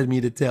wanted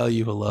me to tell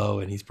you hello,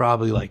 and he's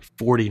probably like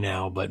 40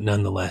 now, but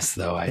nonetheless,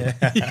 though,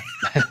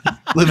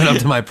 living up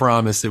to my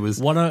promise. It was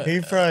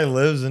he probably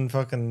lives in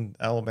fucking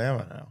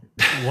Alabama now.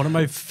 One of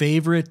my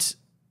favorite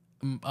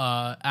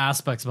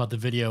aspects about the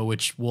video,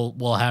 which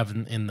we'll have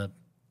in the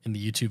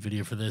YouTube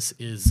video for this,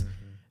 is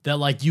that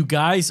like you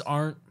guys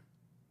you're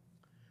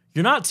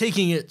not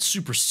taking it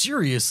super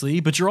seriously,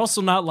 but you're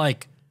also not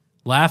like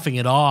laughing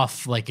it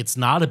off like it's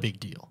not a big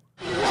deal.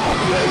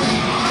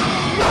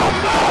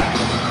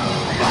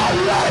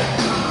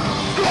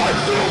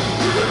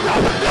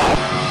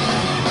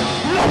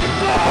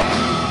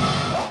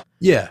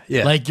 Yeah.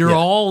 Like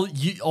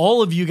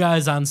all of you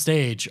guys on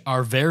stage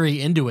are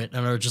very into it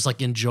and are just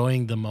like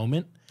enjoying the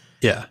moment.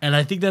 Yeah. And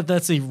I think that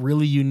that's a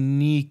really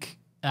unique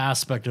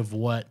aspect of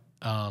what,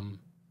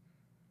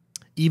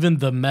 even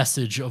the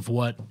message of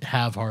what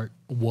Have Heart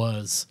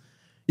was.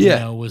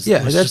 Was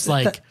just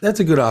like that's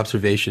a good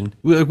observation.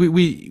 We it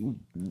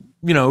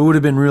would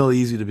have been real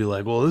easy to be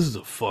like, well, this is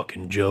a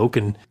fucking joke,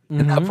 and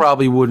that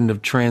probably wouldn't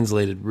have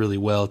translated really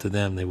well to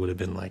them. They would have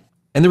been like,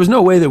 and there was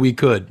no way that we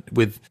could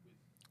with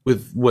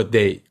what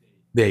they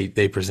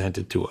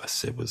presented to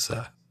us. It was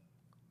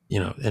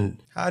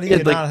and how do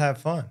you not have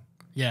fun?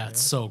 Yeah,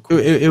 it's so cool.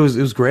 It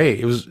was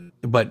great.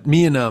 But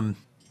me and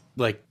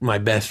like my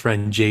best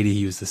friend JD,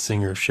 he was the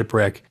singer of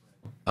Shipwreck.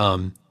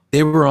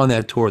 They were on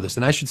that tour list,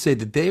 and I should say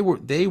that they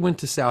went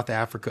to South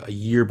Africa a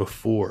year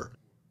before,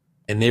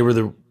 and they were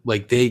the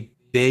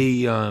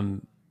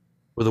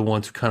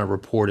ones who kind of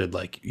reported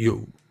like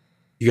you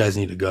guys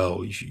need to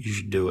go. You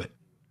should do it.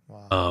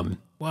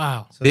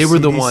 Wow. So they were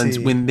CDC, the ones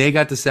when they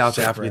got to South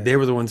Shipwreck. Africa. They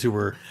were the ones who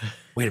were.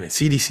 Wait a minute,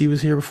 CDC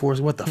was here before.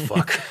 What the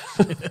fuck?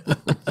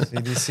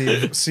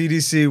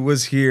 CDC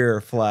was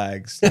here.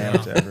 Flags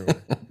stamped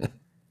everywhere.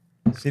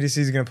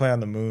 CDC's gonna play on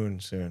the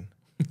moon soon.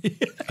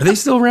 Are they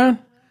still around?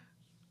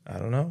 I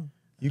don't know.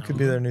 You could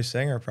be their new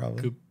singer,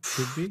 probably.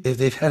 Could be.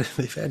 They've had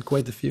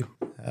quite a few.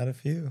 Had a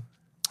few.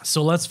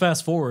 So let's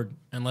fast forward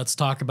and let's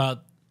talk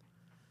about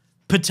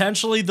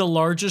potentially the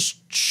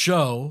largest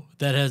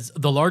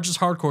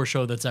hardcore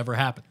show that's ever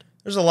happened.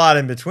 There's a lot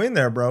in between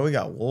there, bro. We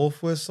got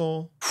Wolf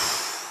Whistle.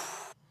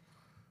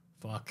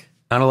 Fuck.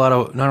 Not a lot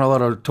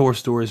of tour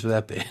stories for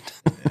that band.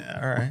 Yeah,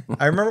 all right.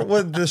 I remember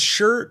what the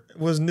shirt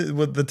was.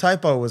 What the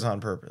typo was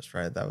on purpose,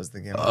 right? That was the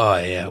gimmick. Oh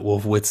yeah,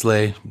 Wolf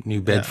Whitsley,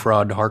 New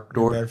Bedford,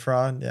 HardLore. New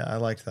Bedford. Yeah, I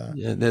liked that.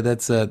 Yeah,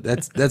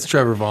 that's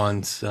Trevor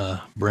Vaughn's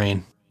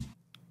brain.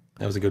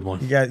 That was a good one.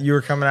 You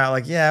were coming out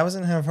like, yeah, I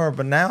wasn't having fun,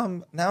 but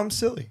now I'm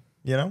silly.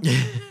 You know.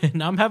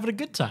 Now I'm having a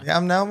good time. Yeah,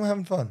 I'm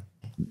having fun.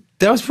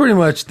 That was pretty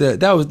much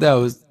that was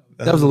a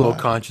little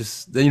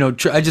conscious.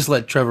 I just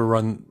let Trevor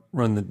run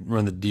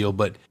the deal,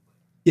 but.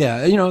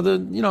 Yeah, I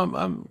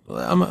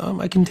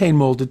contain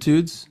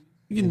multitudes.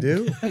 You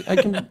do? I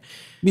can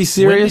be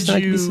serious and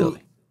I can be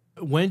silly.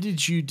 When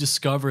did you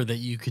discover that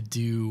you could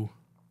do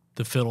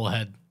the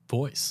Fiddlehead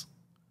voice?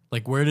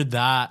 Like, where did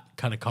that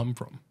kind of come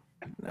from?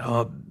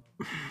 I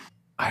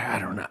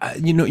don't know.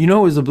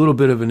 It was a little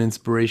bit of an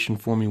inspiration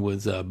for me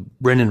was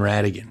Brendan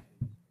Radigan,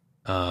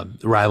 the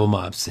Rival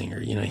Mob singer.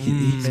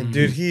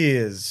 He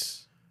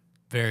is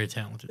very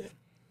talented.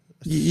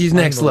 He's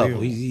next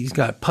level. He's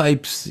got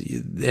pipes,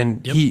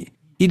 and he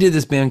did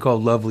this band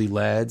called Lovely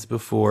Lads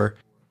before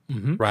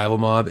Rival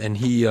Mob, and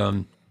he's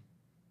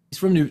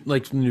from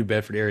the New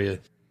Bedford area,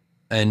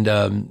 and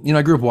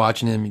I grew up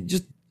watching him.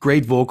 Just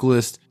great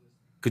vocalist,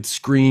 could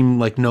scream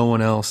like no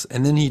one else,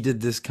 and then he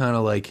did this kind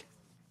of like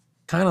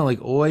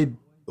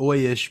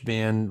oi-ish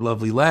band,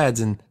 Lovely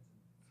Lads, and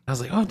I was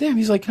like, oh damn,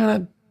 he's like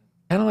kind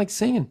of like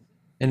singing,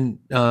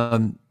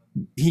 and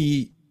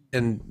he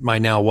and my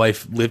now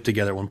wife lived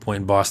together at one point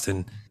in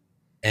Boston,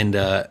 and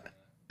I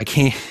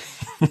came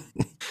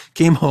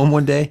home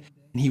one day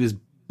and he was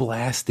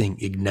blasting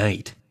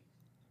Ignite.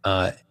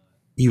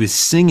 He was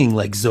singing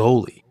like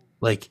Zoli,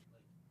 like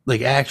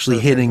actually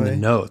hitting the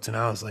notes, and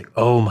I was like,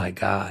 oh my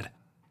god!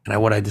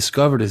 And what I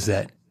discovered is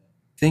that I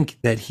think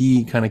that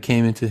he kind of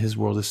came into his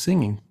world of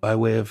singing by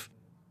way of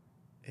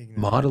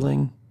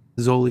modeling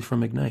Zoli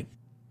from Ignite.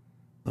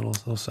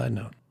 Little side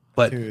note,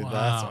 but dude,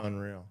 that's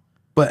unreal.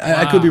 But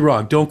I could be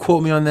wrong. Don't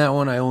quote me on that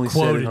one. I only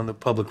said it on the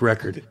public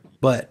record.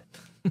 But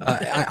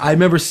I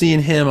remember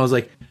seeing him. I was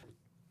like,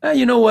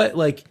 you know what?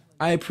 Like,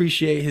 I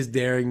appreciate his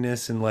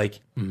daringness and like,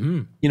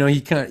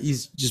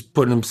 he's just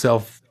putting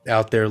himself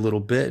out there a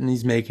little bit and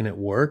he's making it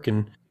work.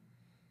 And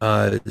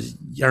I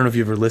don't know if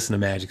you ever listened to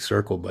Magic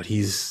Circle, but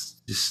he's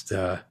just.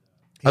 I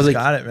was like,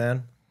 got it,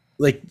 man.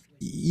 Like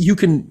you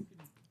can.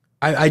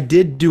 I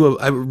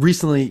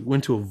recently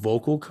went to a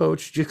vocal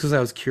coach just because I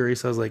was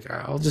curious. I was like,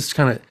 I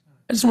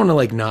just want to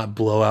like not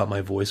blow out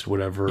my voice or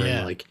whatever.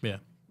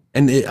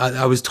 And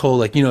I was told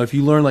like, if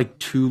you learn like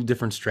 2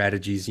 different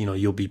strategies,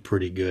 you'll be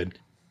pretty good.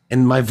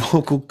 And my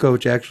vocal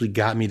coach actually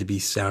got me to be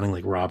sounding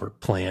like Robert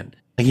Plant.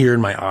 Like here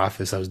in my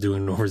office, I was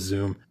doing it over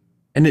Zoom.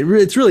 And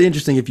it's really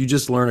interesting. If you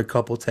just learn a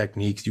couple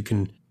techniques, you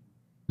can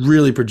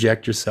really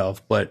project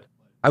yourself. But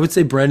I would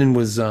say Brendan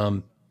was, he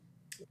kind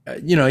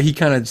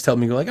of just helped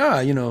me go like,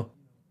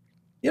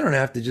 you don't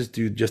have to just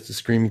do just a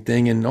screaming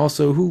thing. And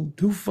also who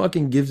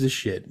fucking gives a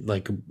shit?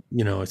 Like,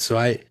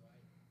 so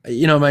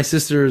my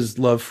sister's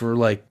love for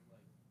like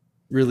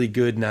really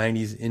good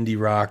 90s indie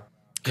rock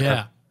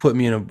Yeah. put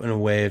me in a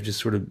way of just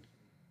sort of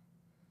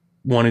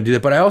wanting to do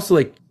that. But I also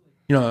like,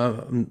 you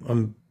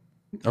know,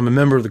 I'm a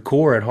member of the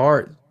Core at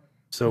heart.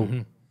 So,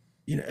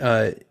 you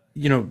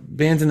know,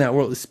 bands in that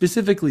world,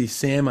 specifically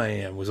Sam I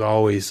Am was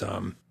always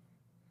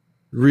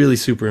really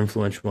super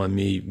influential on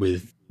me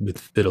with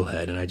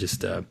Fiddlehead. And I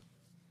just,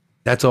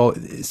 that's all.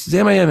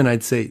 Sam I Am and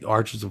I'd say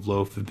Archers of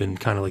Loaf have been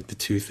kind of like the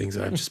two things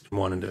that I've just been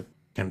wanting to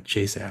kind of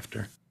chase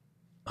after.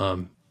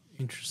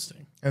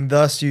 Interesting. And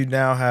thus you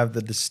now have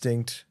the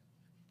distinct,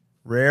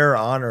 rare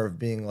honor of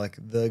being like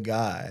the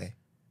guy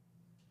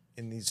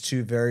in these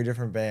two very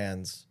different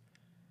bands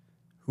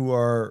who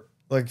are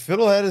like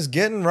Fiddlehead is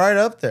getting right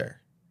up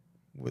there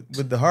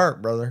with the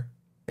heart, brother.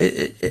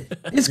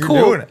 It's You're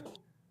cool. doing it.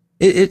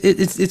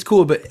 It's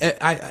cool, but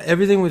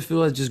everything with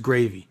Fiddlehead is just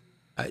gravy.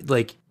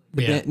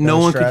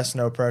 No stress,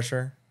 no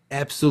pressure.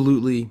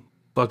 Absolutely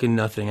fucking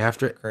nothing.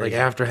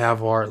 After Have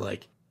Heart,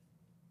 like,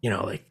 you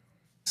know, like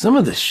some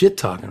of the shit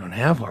talking on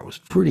Have Heart was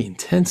pretty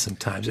intense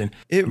sometimes, and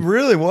it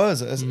really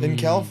was. In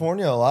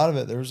California, a lot of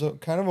it there was a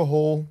kind of a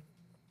whole.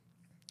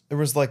 It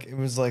was like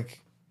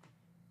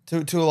to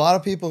a lot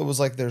of people, it was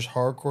like there's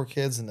hardcore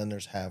kids and then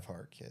there's Have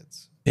Heart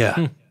kids.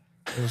 Yeah,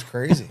 it was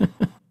crazy. It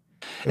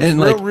was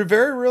and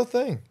very real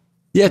thing.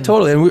 Yeah,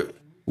 totally. And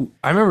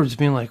I remember just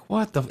being like,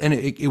 "What the?" And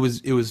it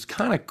was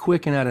kind of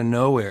quick and out of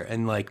nowhere,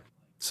 and like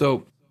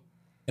so.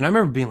 And I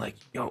remember being like,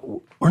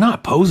 "Yo, we're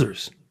not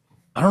posers.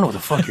 I don't know what the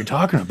fuck you're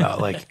talking about."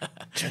 Like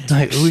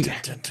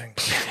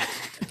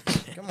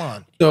Come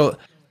on. So,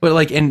 but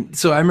like, and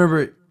so I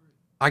remember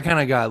I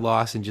kind of got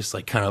lost in just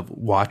like kind of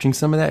watching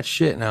some of that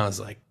shit, and I was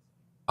like,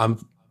 I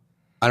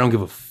don't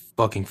give a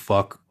fucking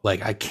fuck.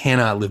 Like, I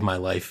cannot live my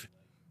life,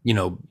 you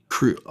know.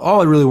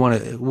 All I really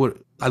want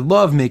to, I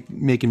love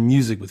making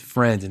music with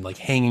friends and like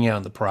hanging out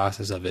in the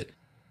process of it.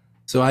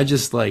 So I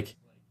just like,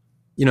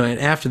 you know, and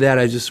after that,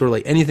 I just sort of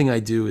like anything I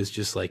do is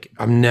just like,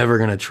 I'm never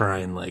gonna try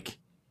and like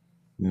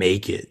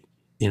make it,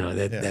 you know.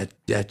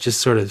 That just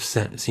sort of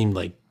seemed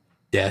like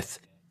death.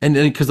 And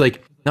then because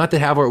like, not that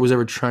Have Heart was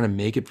ever trying to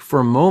make it.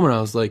 For a moment,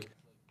 I was like,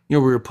 you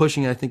know, we were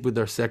pushing. I think with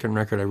our second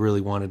record, I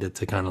really wanted it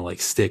to kind of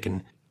like stick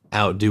and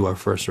outdo our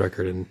first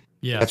record, and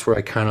that's where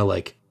I kind of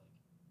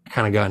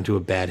got into a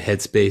bad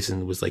headspace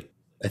and was like,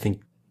 I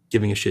think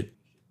giving a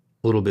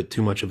little bit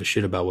too much of a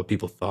shit about what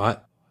people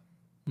thought.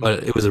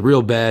 But it was a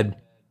real bad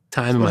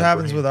time. What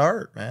happens with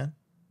art, man?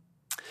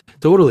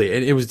 Totally,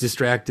 and it was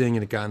distracting,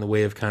 and it got in the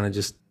way of kind of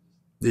just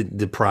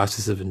the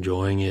process of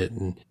enjoying it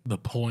and the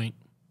point.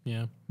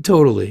 Yeah,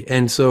 totally.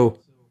 And so,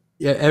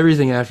 yeah,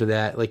 everything after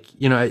that, like,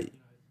 you know,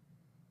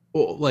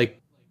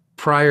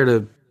 prior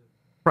to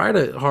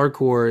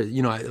hardcore,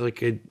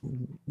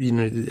 you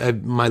know,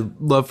 my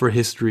love for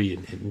history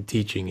and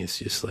teaching is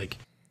just like,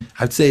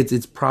 I'd say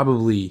it's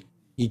probably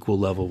equal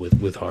level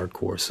with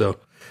hardcore. So,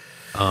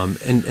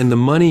 and the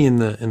money in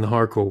the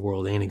hardcore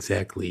world ain't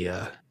exactly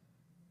it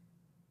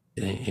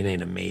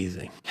ain't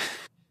amazing.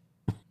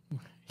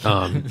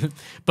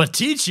 But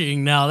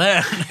teaching now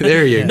that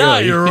there you now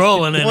go. You're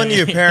rolling in. When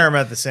you pair them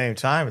at the same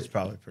time, it's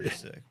probably pretty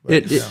sick.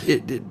 But,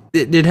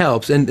 it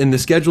helps, and the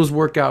schedules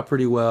work out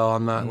pretty well.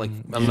 I'm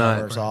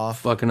not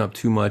fucking up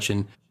too much,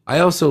 and I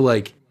also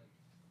my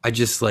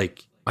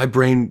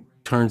brain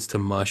turns to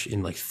mush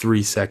in like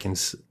 3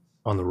 seconds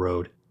on the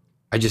road.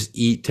 I just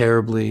eat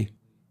terribly.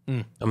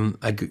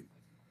 I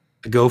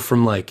go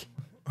from like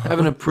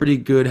having a pretty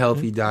good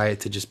healthy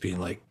diet to just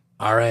being like,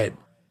 all right,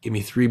 give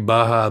me 3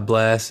 Baja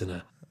Blast and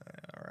a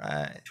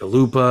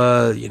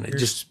chalupa, you know. You're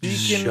just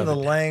speaking the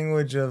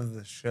language of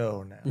the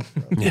show now.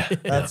 Yeah,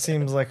 that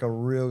seems like a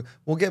real.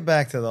 We'll get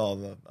back to all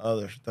the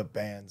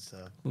band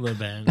stuff. The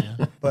band,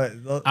 yeah. But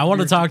I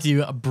want to talk to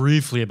you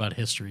briefly about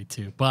history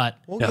too. But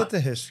we'll get to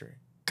history,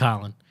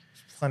 Colin.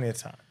 There's plenty of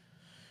time.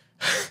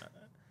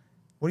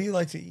 What do you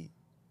like to eat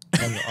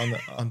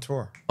on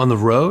tour? On the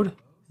road?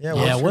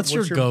 Yeah. What's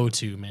your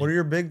go-to, man? What are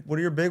your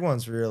big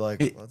ones where you're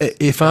like?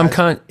 If I'm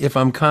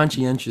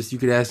conscientious, you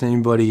could ask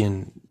anybody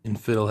in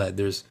Fiddlehead.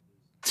 There's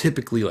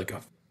typically like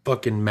a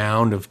fucking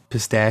mound of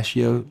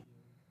pistachio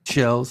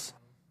shells.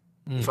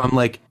 If I'm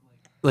like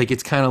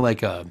it's kind of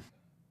like a,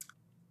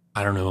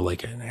 I don't know,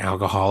 like an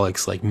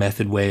alcoholic's like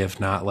method way of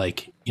not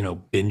like, you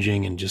know,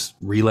 binging and just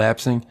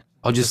relapsing.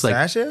 I'll just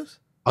pistachios?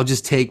 I'll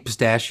just take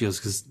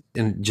pistachios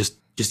and just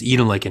eat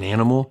them like an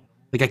animal.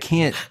 Like I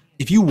can't.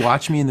 If you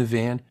watch me in the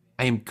van,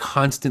 I am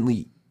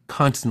constantly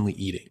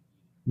eating.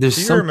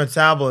 Your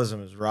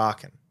metabolism is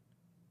rocking.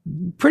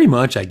 Pretty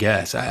much, I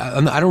guess. I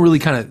don't really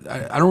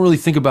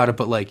think about it,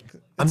 but like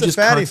I'm just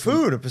fatty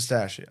food, a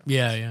pistachio.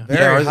 Yeah.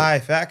 Very high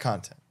fat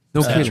content.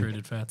 No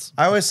saturated fats.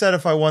 I always said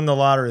if I won the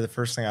lottery, the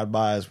first thing I'd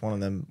buy is one of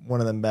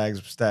them bags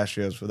of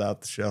pistachios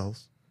without the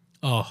shells.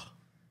 Oh,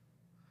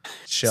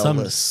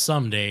 shellless.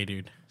 Someday,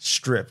 dude.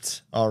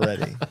 Stripped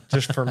already,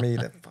 just for me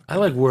to. I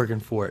like working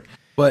for it.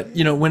 But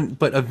you know,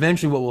 but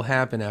eventually what will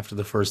happen after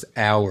the first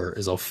hour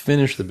is I'll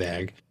finish the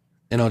bag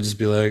and I'll just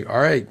be like, all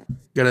right,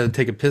 gotta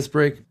take a piss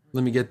break.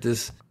 Let me get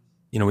this.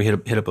 You know, we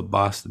hit up a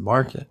Boston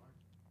Market.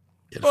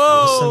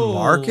 Boston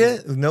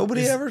Market?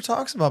 Nobody ever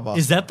talks about Boston.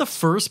 Is that the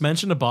first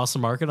mention of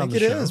Boston Market on the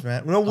show? I think it is,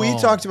 man. No, we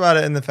talked about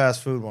it in the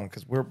fast food one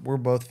because we're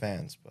both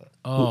fans. But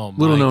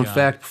little known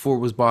fact: before it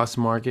was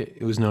Boston Market,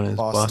 it was known as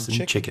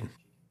Boston Chicken.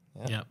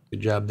 Yeah,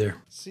 good job there.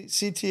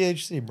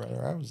 CTHC,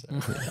 brother. I was there.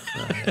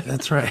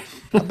 That's right.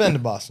 I've been to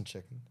Boston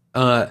Chicken.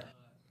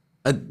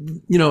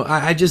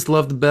 I just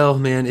love the bell,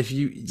 man. If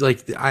you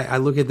like, I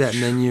look at that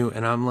menu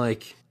and I'm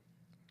like,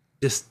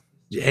 just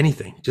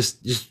anything,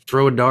 just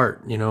throw a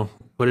dart,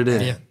 put it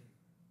in. Yeah.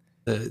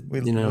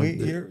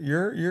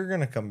 You're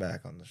gonna come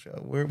back on the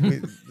show.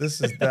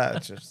 This is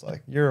that. Just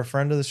like you're a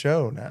friend of the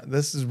show now.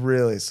 This is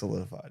really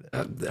solidified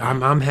it.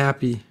 I'm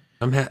happy.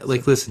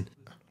 Like, listen,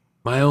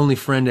 my only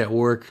friend at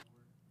work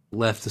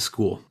left the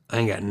school. I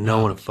ain't got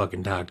no one to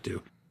fucking talk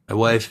to. My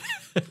wife,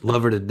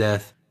 love her to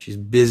death. She's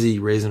busy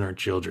raising our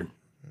children.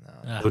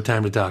 No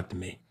time to talk to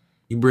me.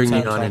 You bring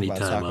me on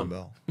anytime.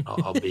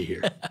 I'll be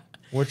here.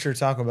 What's your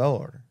Taco Bell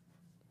order?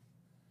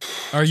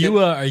 Are you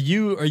a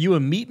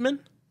meatman?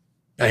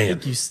 I am.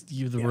 think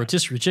you the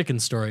rotisserie chicken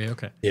story.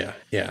 Okay. Yeah.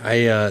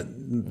 I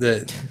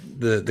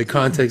the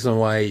context on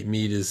why I eat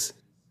meat is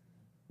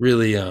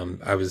really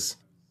I was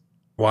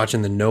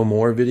watching the No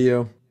More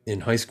video in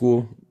high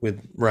school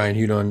with Ryan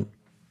Hudon,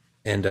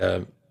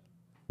 and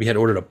we had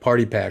ordered a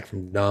party pack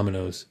from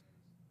Domino's.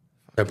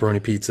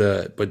 Pepperoni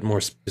pizza, but more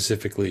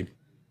specifically,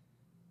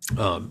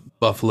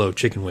 buffalo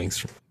chicken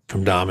wings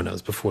from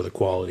Domino's before the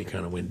quality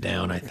kind of went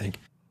down, I think.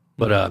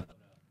 But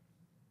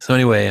so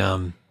anyway,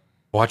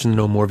 watching the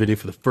No More video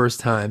for the first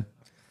time,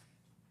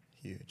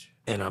 huge,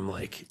 and I'm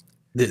like,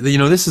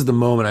 this is the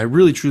moment. I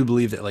really truly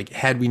believe that, like,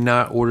 had we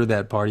not ordered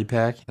that party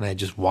pack and I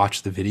just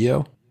watched the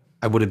video,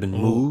 I would have been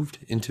moved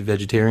into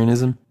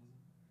vegetarianism,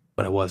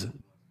 but I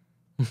wasn't,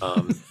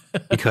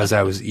 because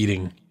I was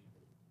eating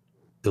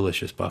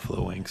delicious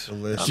buffalo wings.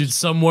 Dude,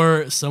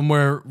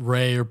 somewhere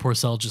Ray or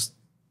Porcel just,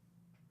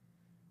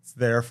 it's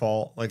their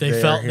fault. Like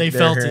they felt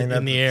it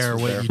in the air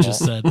what you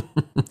just said.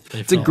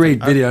 It's a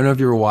great video. I don't know if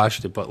you ever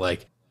watched it, but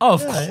like,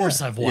 of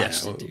course I've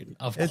watched it, dude.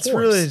 Of course. It's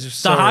really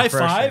just the high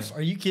five.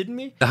 Are you kidding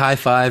me? The high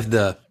five,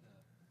 the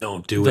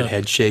don't do it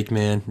head shake,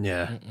 man.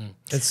 Yeah.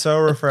 It's so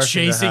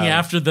refreshing. Chasing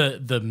after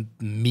the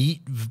meat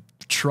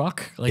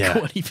truck, like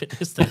what even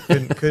is that?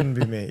 Couldn't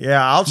be me.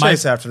 Yeah, I'll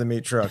chase after the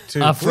meat truck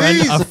too.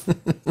 Please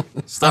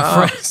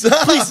stop.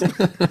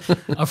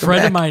 A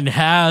friend of mine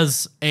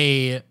has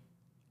a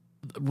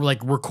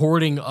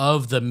recording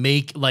of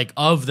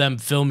of them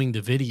filming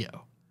the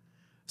video.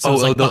 So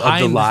it's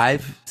the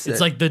live set?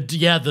 It's like the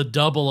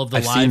double of the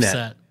live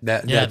set.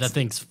 That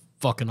thing's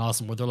fucking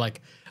awesome. Where they're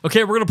like,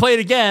 okay, we're gonna play it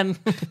again.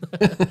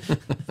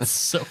 It's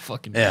so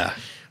fucking yeah.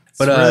 It's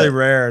really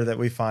rare that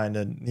we find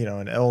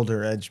an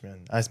elder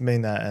edgeman. I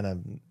mean that in a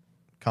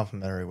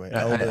complimentary way.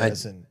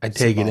 I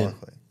take it in.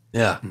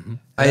 Yeah, an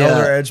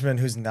elder edgeman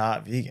who's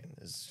not vegan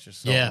is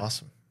just so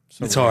awesome.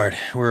 So it's hard.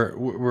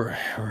 We're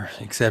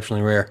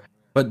exceptionally rare.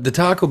 But the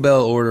Taco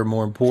Bell order,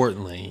 more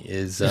importantly,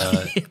 is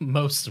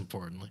most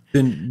importantly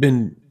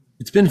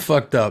it's been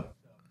fucked up.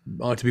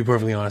 To be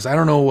perfectly honest, I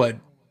don't know what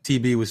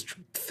TB was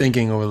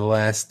thinking over the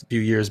last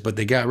few years, but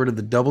they got rid of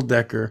the double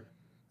decker,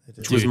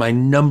 which was my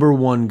number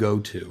one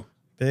go-to.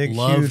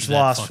 Huge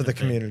loss for the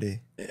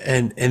community.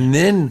 And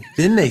then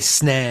they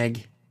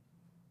snag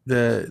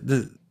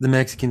the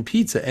Mexican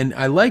pizza, and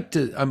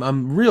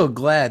I'm real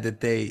glad that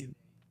they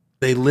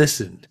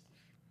listened.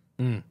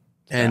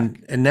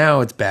 And now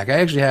it's back. I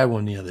actually had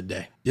one the other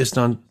day, just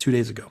on 2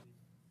 days ago.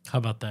 How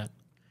about that?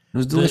 It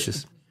was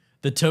delicious.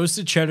 The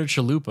toasted cheddar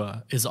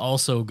chalupa is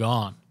also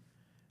gone,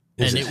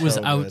 and it was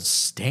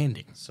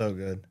outstanding. So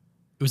good.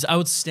 It was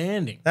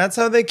outstanding. That's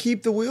how they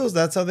keep the wheels.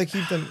 That's how they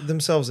keep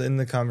themselves in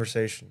the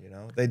conversation.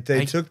 They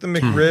took the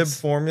McRib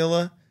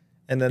formula,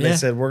 and then they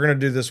said, we're going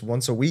to do this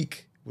once a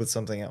week with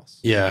something else.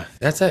 Yeah,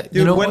 that's it.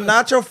 Dude, when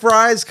nacho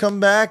fries come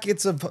back,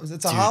 it's a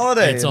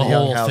holiday. It's a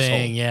whole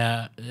thing.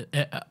 Yeah,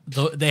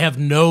 they have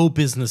no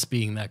business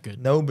being that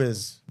good. No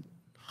biz.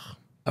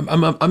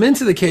 I'm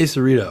into the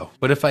quesarito,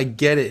 but if I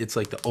get it, it's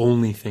like the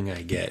only thing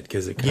I get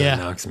because it kind of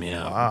knocks me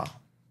out. Wow,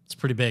 it's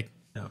pretty big.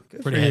 Yeah,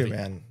 good pretty for heavy. You,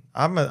 man.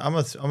 I'm a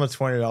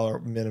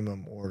 $20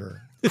 minimum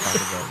order.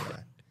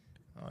 Oh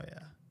yeah.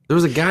 There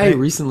was a guy who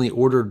recently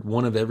ordered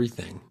one of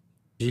everything.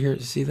 Did you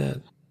see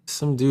that?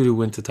 Some dude who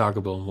went to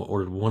Taco Bell and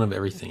ordered one of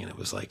everything, and it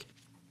was like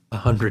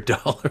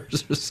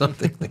 $100 or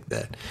something like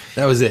that.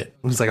 That was it.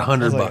 It was like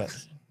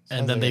 $100.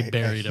 And then they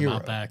buried him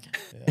out back.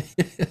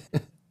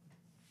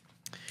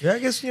 Yeah, I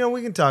guess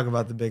we can talk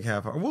about the big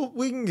half hour. Well,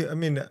 we can. I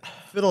mean,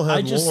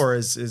 Fiddlehead lore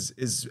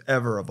is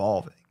ever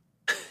evolving.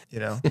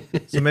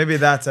 So maybe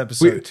that's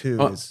episode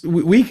 2.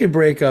 We could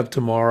break up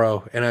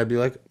tomorrow, and I'd be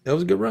like, "That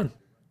was a good run."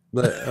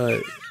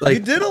 But you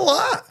did a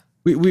lot.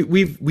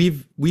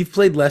 We've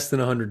played less than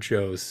 100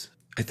 shows.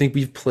 I think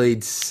we've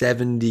played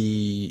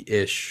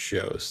 70-ish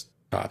shows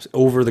tops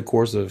over the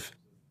course of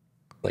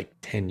like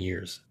 10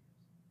 years.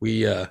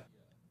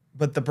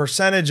 But the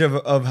percentage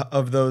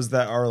of those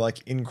that are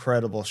like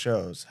incredible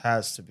shows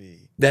has to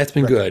be. That's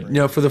been good.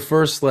 For the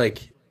first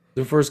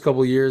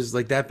couple of years,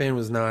 like that band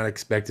was not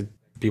expected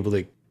people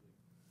to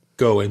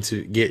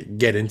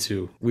get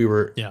into. We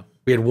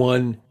had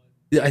one.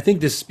 I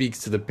think this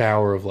speaks to the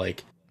power of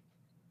like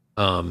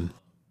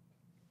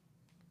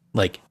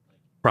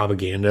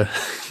propaganda,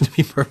 to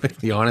be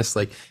perfectly honest.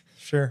 Like,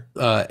 sure.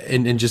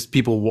 And just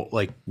people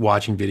like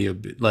watching video,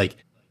 like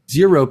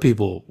 0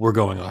 people were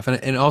going off.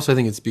 And also I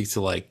think it speaks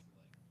to like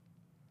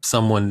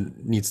someone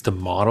needs to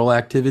model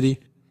activity.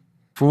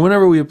 For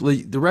whenever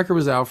the record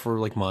was out for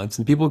like months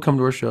and people would come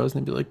to our shows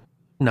and they'd be like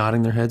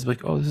nodding their heads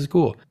like, oh, this is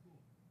cool.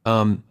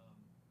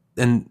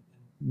 And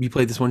we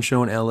played this one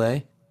show in LA.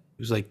 It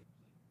was like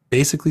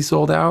basically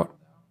sold out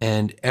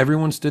and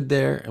everyone stood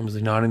there and was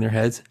like nodding their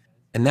heads.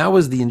 And that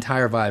was the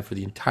entire vibe for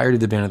the entirety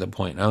of the band at that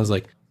point. And I was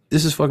like,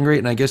 this is fucking great.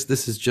 And I guess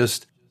this is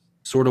just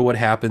sort of what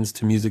happens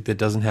to music that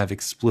doesn't have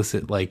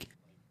explicit like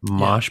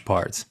mosh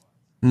parts.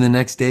 And the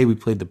next day we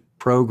played the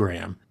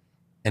program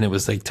and it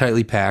was like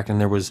tightly packed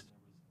and there was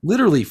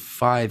literally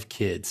 5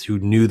 kids who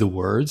knew the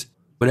words,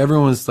 but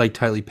everyone was like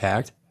tightly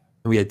packed.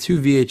 And we had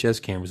 2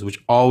 VHS cameras, which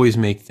always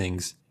make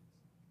things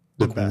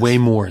look way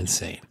more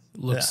insane.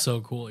 Looks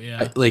so cool.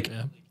 Yeah.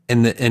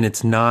 And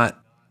it's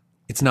not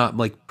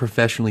like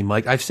professionally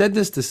mic'd. I've said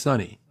this to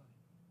Sonny.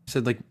 I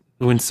said like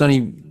when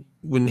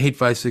Hate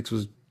 5-6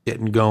 was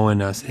getting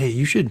going, I said, hey,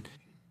 you should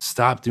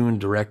stop doing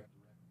direct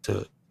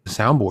to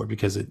soundboard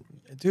because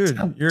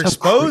you're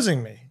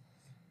exposing me.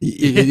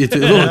 It's a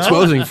little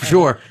exposing for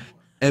sure.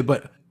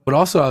 But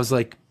also I was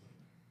like,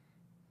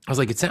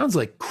 it sounds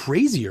like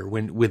crazier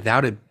when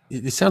without it.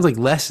 It sounds like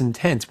less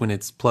intense when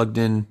it's plugged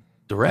in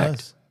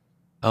direct.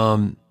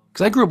 Because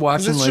I grew up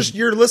watching. It's just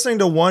you're listening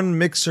to one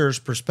mixer's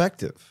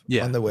perspective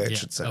on the way it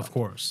should sound, of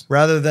course,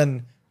 rather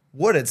than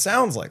what it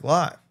sounds like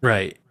live.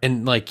 Right,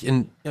 and I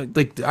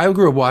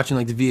grew up watching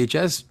like the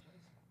VHS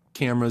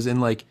cameras,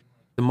 and like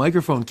the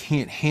microphone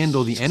can't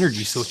handle the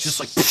energy, so it's just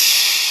like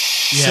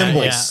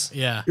cymbals.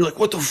 Yeah. You're like,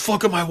 what the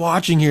fuck am I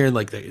watching here? And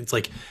like it's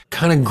like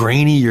kind of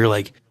grainy. You're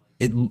like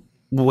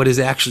what is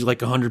actually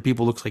like 100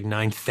 people looks like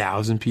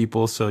 9,000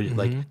 people. So you're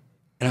like,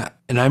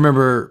 and I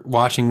remember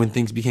watching when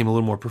things became a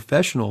little more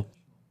professional,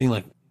 being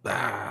like,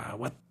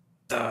 what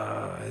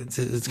the?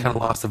 It's kind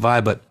of lost the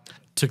vibe, but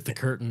took the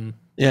curtain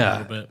a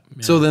little bit.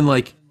 Yeah. So then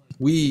like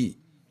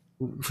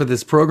for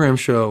this program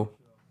show,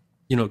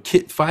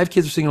 5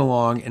 kids were singing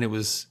along, and it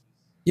was,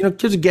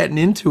 kids are getting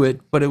into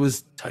it, but it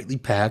was tightly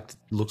packed.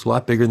 It looks a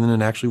lot bigger than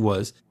it actually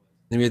was.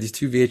 Then we had these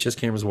 2 VHS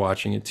cameras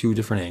watching at 2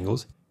 different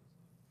angles,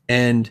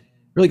 and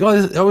we're like,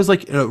 oh, that was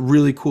like a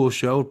really cool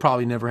show. It'll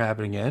probably never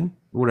happen again,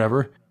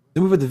 whatever.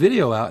 Then we put the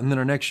video out, and then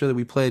our next show that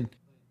we played,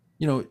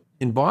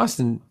 in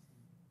Boston,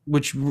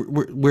 which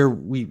where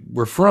we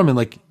were from, and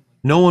like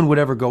no one would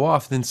ever go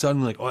off. Then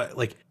suddenly, like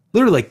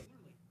literally like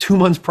 2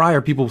 months prior,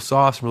 people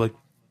saw us and were like,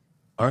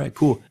 all right,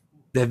 cool.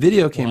 That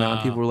video came out,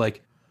 and people were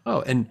like,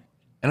 oh, and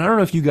I don't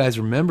know if you guys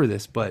remember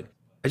this, but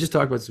I just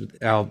talked about this with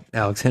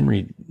Alex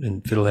Henry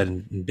and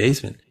Fiddlehead in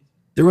Basement.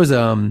 There was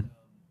a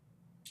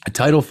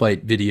title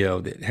fight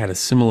video that had a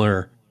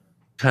similar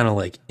kind of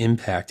like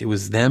impact. It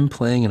was them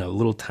playing in a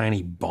little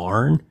tiny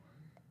barn.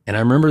 And I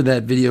remember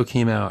that video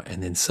came out,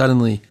 and then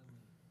suddenly,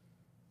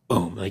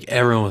 boom, like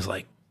everyone was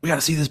like, we got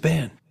to see this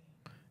band.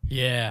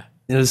 Yeah.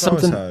 And it was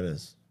something, how it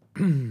is.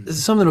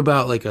 There's something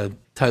about like a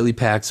tightly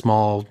packed,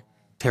 small,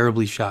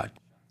 terribly shot.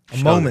 A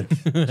moment.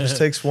 Just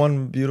takes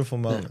one beautiful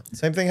moment.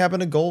 Same thing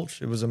happened to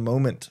Gulch. It was a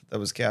moment that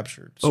was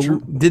captured. It's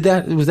true.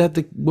 There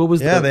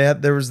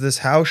was this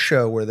house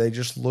show where they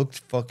just looked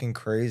fucking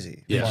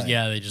crazy.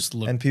 Yeah, they just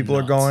looked and people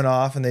nuts. are going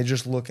off, and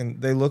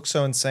they look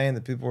so insane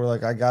that people were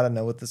like, I gotta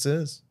know what this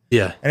is.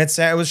 Yeah. And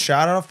it was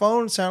shot on a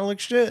phone. It sounded like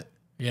shit.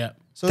 Yeah.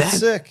 So it's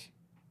sick.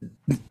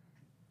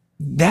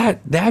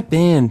 That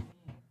band,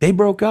 they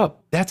broke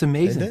up. That's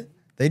amazing.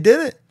 They did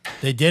it.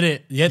 They did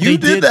it. Yeah, you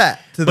did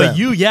that to them.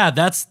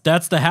 But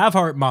that's the Have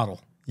Heart model.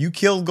 You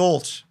killed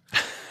Gulch.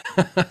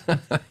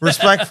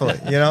 Respectfully,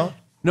 No,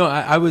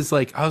 I was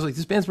like,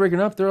 this band's breaking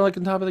up. They're like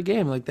on top of the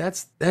game. Like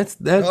that's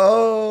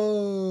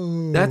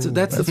Oh, that's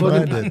the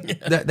fucking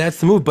that's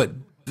the move. But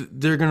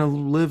they're gonna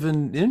live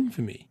in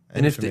infamy.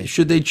 And if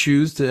should they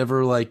choose to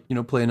ever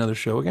play another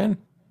show again,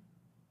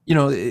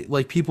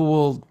 people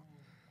will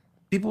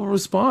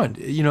respond.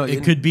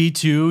 It could be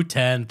to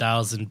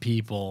 10,000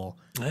 people,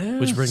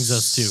 which brings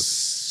us to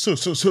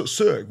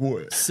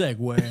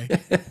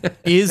segue.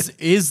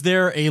 Is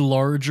there a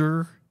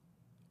larger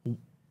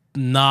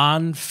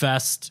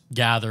non-fest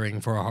gathering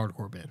for a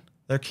hardcore band?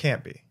 There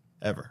can't be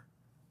ever.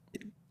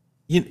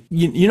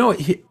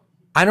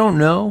 I don't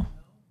know.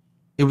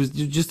 It was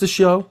just a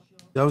show.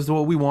 That was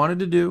what we wanted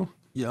to do.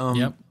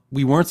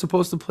 We weren't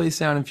supposed to play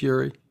Sound and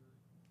Fury,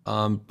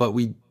 but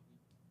we,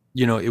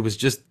 it was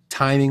just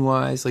timing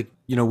wise.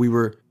 We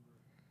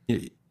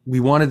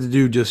wanted to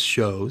do just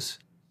shows,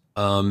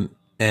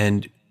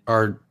 and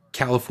our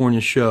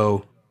California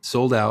show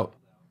sold out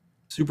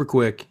super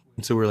quick,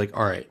 and so we're like,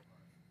 all right,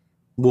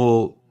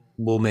 we'll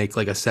make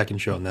like a second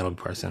show, and that'll be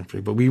part of Sound and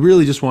Fury. But we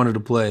really just wanted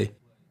to play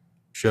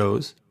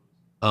shows,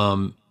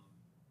 and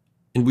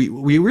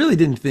we really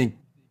didn't think.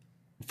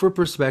 For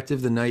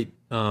perspective, the night.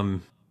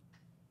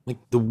 Like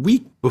the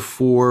week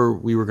before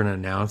we were going to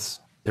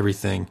announce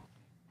everything,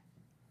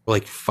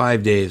 like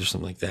 5 days or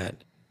something like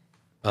that.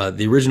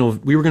 The original,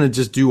 we were going to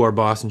just do our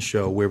Boston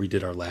show where we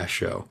did our last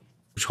show,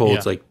 which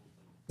holds like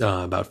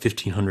about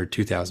 1,500,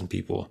 2,000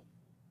 people.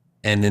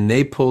 And then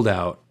they pulled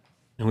out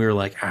and we were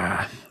like,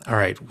 all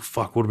right,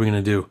 fuck, what are we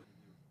going to do?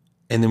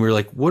 And then we were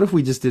like, what if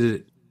we just did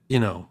it, you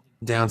know,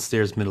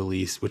 downstairs Middle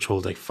East, which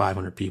holds like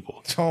 500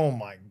 people. Oh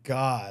my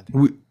God.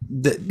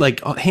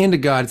 Like, hand to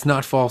God, it's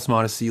not false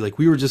modesty. Like,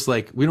 we were just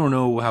like, we don't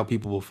know how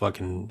people will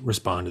fucking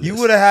respond to this. You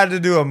would have had to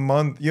do a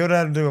month. You would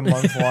have had to do a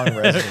month-long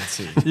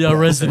residency. Yeah,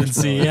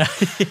 residency. Yeah.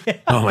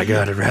 Oh my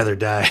God, I'd rather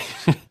die.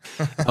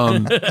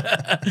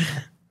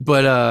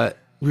 But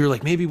we were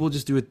like, maybe we'll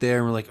just do it there.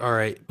 And we're like, all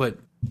right. But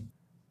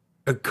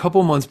a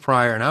couple months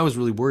prior, and I was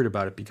really worried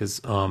about it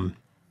because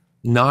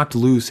Knocked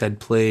Loose had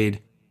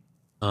played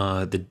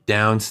the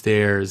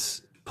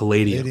downstairs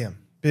Palladium.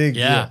 Big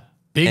deal.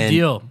 Big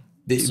deal.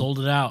 They sold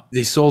it out.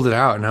 They sold it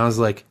out. And I was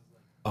like,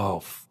 oh,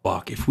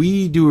 fuck. If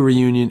we do a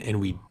reunion and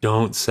we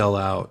don't sell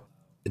out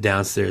the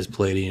downstairs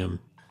Palladium,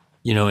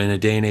 you know, in a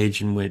day and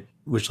age in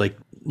which like,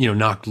 you know,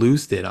 Knocked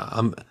Loose did,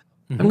 I'm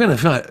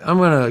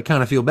gonna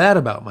kind of feel bad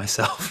about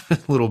myself a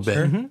little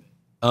bit.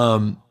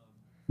 Sure.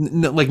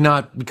 Like,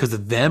 not because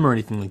of them or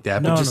anything like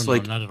that, but just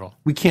like, not at all.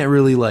 We can't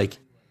really like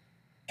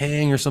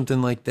hang or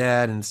something like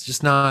that, and it's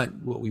just not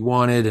what we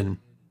wanted. And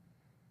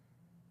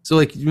so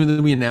like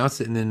we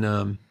announced it, and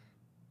then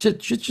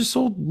just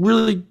sold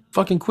really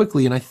fucking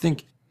quickly. And I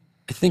think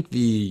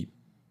the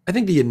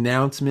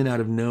announcement out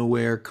of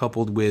nowhere,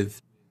 coupled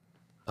with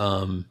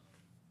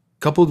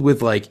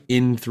like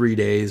in 3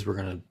 days we're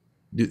gonna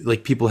do,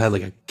 like, people had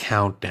like a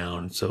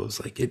countdown, so it was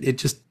like it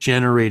just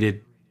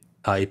generated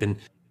hype. And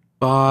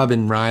Bob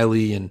and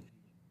Riley and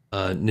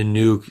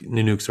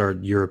Nanook's our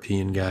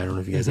European guy. I don't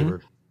know if you guys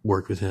ever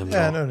worked with him.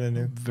 Yeah, no,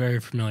 Nanook. Very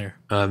familiar.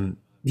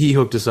 He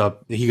hooked us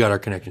up. He got our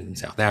connections in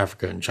South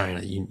Africa and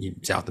China,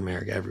 South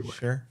America, everywhere.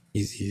 Sure.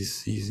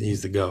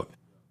 He's the GOAT.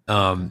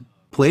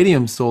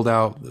 Palladium sold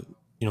out. You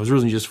know, it was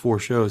originally just 4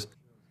 shows.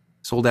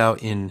 Sold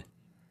out in,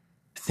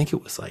 I think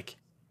it was like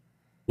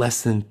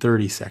less than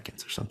 30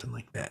 seconds or something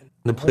like that. And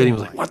the Palladium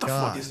was like, "What the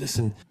fuck is this?"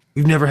 And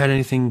we've never had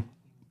anything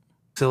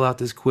sell out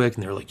this quick.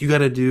 And they were like, "You got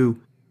to do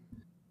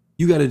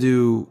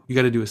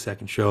a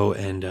second show."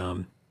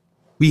 And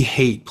we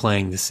hate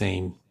playing the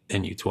same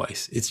venue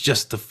twice. It's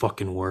just the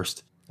fucking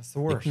worst. That's the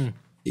worst.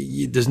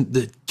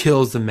 It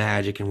kills the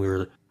magic. And we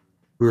were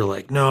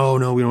like, no, we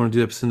don't want to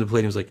do that. But the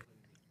Palladium was like,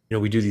 you know,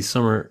 we do these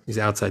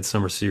outside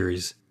summer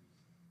series.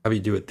 How about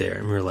you do it there?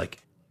 And we were like,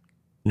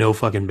 no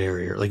fucking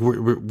barrier. Like,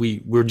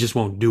 we just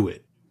won't do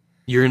it.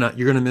 You're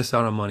gonna miss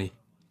out on money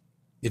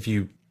if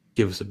you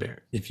give us a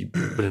barrier, if you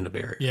put in a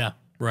barrier. Yeah,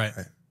 right.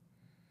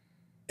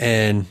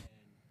 And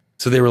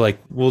so they were like,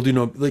 we'll do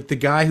no, like, the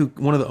guy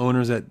one of the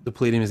owners at the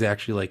Palladium is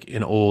actually like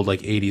an old like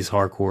 80s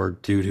hardcore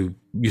dude who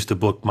used to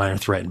book Minor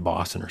Threat in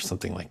Boston or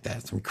something like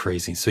that. Something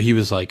crazy. So he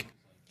was like,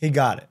 he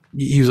got it.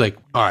 He was like,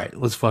 all right,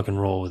 let's fucking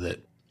roll with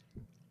it.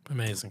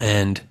 Amazing.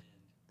 And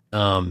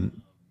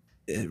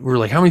we're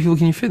like, how many people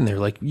can you fit in there?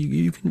 Like,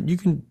 you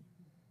can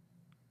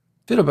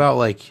fit about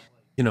like,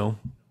 you know,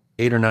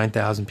 8,000 or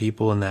 9,000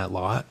 people in that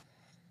lot.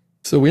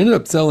 So we ended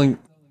up selling,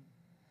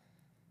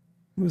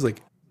 it was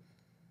like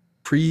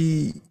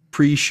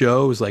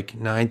pre-show, it was like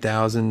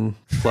 9,000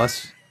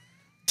 plus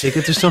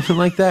tickets or something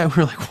like that.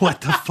 We were like,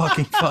 what the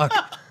fucking fuck?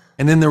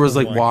 And then there was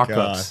like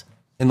walk-ups,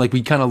 and like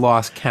we kind of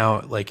lost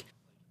count. Like,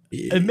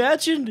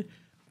 imagine,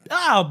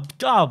 I'll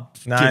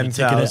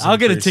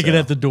get a ticket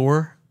at the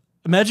door.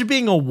 Imagine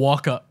being a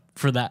walk-up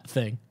for that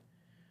thing.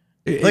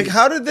 Like,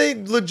 how did they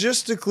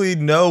logistically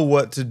know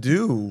what to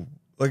do?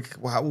 Like,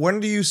 when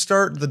do you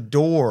start the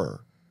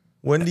door?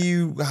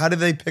 How did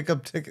they pick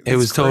up tickets? It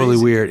was totally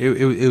weird.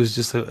 It was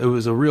just it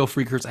was a real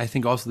freakers. I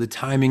think also the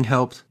timing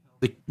helped.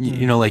 Like,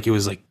 you know, like, it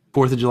was like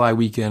 4th of July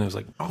weekend. It was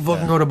like, oh,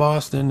 fucking go to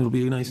Boston. It'll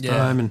be a nice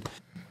time. And,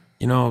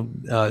 you know,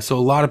 so a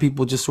lot of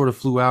people just sort of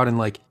flew out, and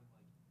like,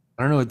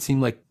 I don't know, it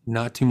seemed like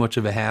not too much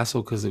of a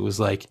hassle because it was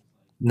like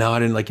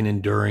not in like an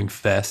enduring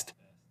fest.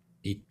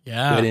 You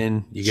get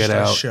in, you get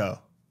out. Show.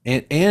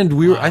 And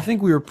we were, I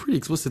think we were pretty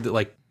explicit that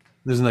like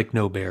there's like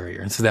no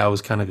barrier. And so that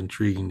was kind of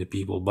intriguing to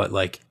people. But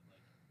like,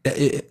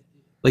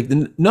 like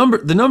the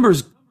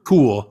number's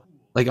cool.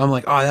 Like, I'm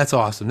like, oh, that's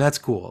awesome. That's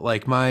cool.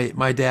 Like,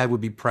 my dad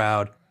would be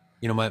proud.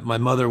 You know, my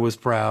mother was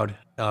proud.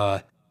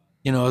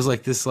 You know, I was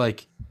like this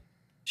like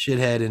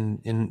shithead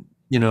in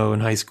you know, in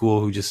high school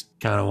who just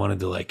kind of wanted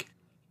to like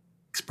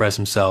express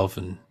himself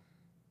and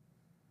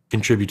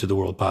contribute to the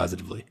world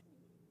positively.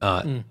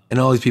 And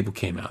all these people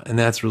came out, and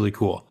that's really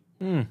cool.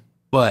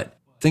 But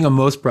the thing I'm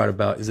most proud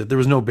about is that there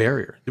was no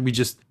barrier.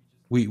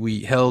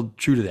 We held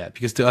true to that,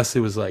 because to us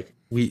it was like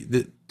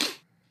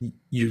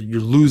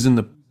you're losing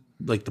the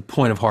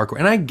point of hardcore.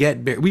 And I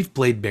get we've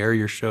played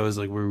barrier shows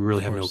like where we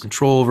really have no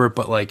control over it,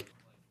 but like,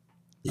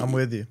 I'm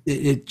with you.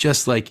 It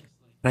just like,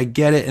 I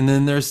get it. And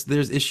then there's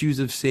issues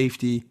of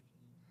safety,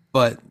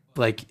 but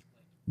like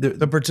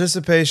the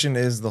participation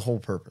is the whole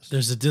purpose.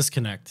 There's a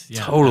disconnect.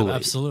 Yeah, totally,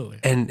 absolutely.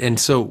 And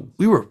so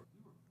we were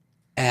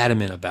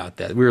adamant about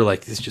that. We were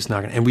like, it's just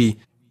not gonna. And we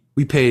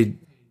paid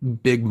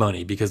big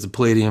money because the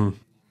Palladium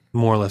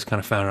more or less kind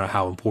of found out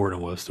how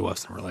important it was to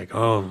us, and we're like,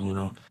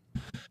 oh,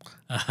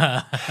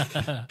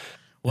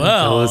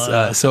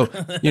 Well, so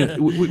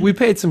we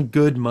paid some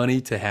good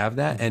money to have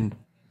that, and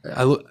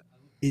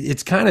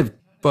it's kind of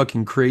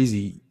fucking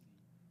crazy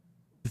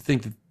to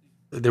think that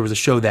there was a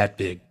show that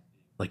big,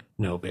 like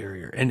no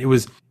barrier, and it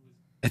was.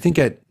 I think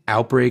at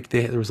Outbreak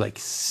there was like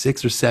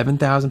 6,000 or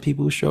 7,000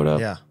 people who showed up.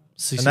 Yeah,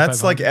 and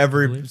that's like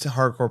every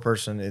hardcore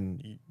person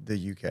in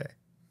the UK.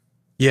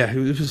 Yeah,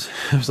 it was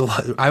a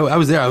lot. I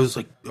was there. I was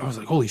like,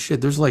 holy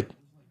shit! There's a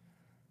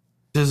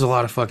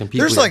lot of fucking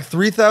people. There's like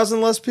 3,000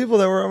 less people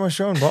that were at my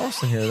show in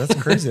Boston here.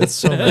 That's crazy. That's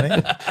so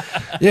many.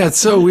 Yeah, it's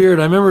so weird.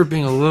 I remember it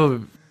being a little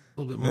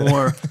bit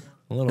more.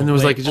 And there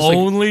was just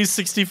only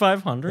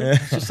 6,500. Yeah.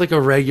 Just like a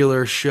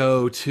regular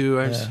show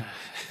too.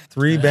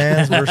 3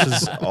 bands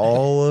versus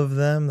all of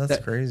them. That's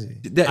crazy.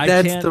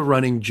 That's the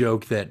running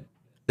joke that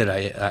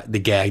I the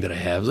gag that I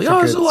have. Like,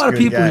 there's a lot of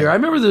people here. I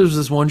remember there was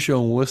this one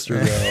show in Worcester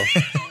though.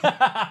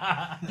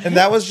 And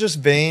that was just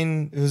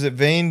Vane. Was it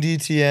Vane,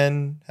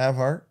 DTN, Have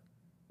Heart?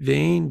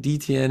 Vane,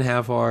 DTN,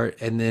 Have Heart,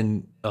 and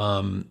then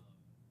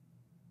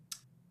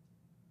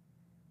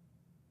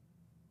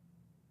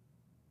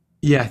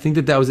yeah, I think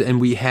that was it. And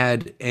we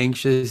had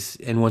Anxious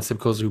and One Step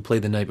Closer who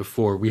played the night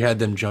before. We had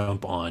them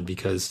jump on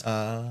because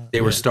they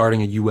were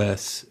starting a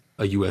US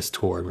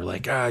tour. And we're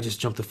like,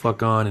 just jump the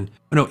fuck on. And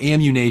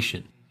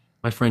Ammunition,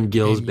 my friend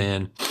Gil's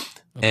band.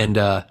 Okay. And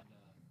that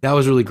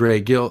was really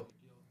great. Gil's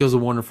a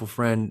wonderful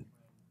friend.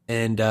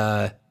 And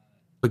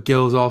but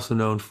Gil is also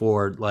known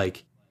for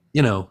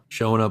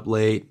showing up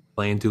late,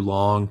 playing too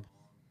long.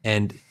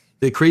 And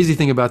the crazy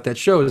thing about that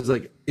show is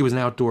like it was an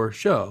outdoor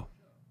show.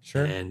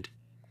 Sure. And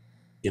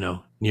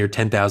near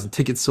 10,000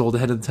 tickets sold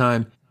ahead of the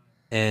time.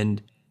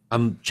 And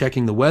I'm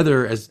checking the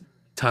weather as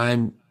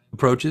time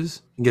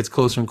approaches and gets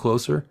closer and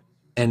closer.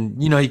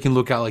 And, you can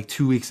look out like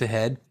 2 weeks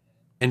ahead.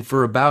 And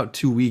for about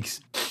 2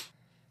 weeks,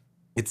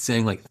 it's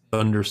saying like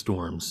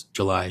thunderstorms,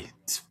 July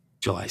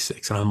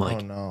 6th. And I'm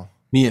like, oh,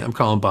 no. I'm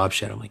calling Bob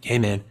Shed. I'm like, hey,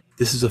 man,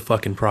 this is a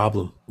fucking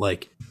problem.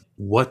 Like,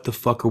 what the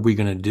fuck are we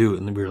going to do?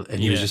 And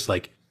he was just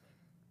like,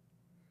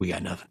 we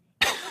got nothing.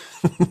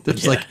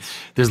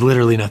 There's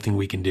literally nothing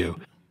we can do.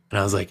 And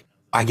I was like,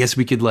 I guess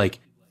we could like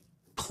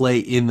play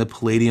in the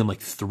Palladium like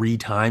 3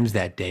 times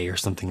that day or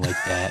something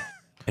like that.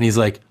 And he's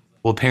like,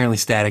 well, apparently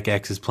Static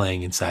X is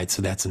playing inside,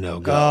 so that's a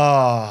no-go.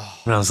 Oh.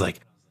 And I was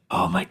like,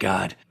 oh my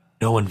God,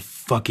 no one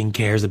fucking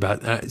cares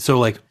about so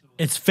like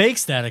it's fake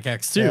Static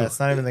X too. Yeah, it's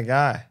not even the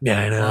guy. Yeah,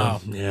 I know.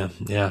 Wow.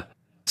 Yeah.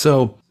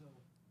 So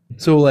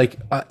like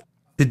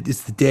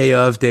it's the day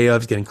of,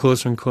 it's getting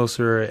closer and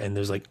closer, and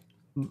there's like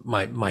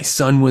my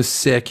son was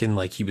sick and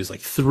like he was like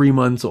 3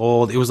 months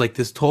old. It was like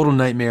this total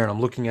nightmare. And I'm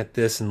looking at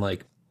this and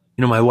like,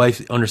 my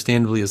wife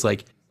understandably is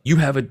like, you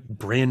have a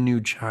brand new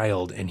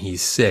child and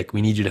he's sick.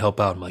 We need you to help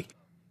out. I'm like,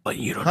 but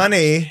you don't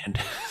understand.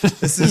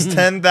 This is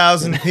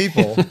 10,000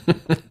 people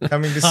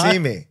coming to see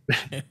me.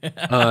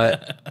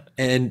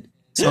 And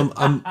so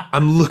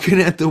I'm looking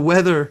at the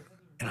weather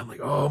and I'm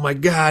like, oh my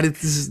God,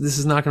 this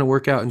is not going to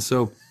work out. And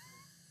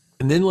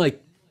then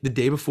like the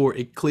day before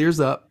it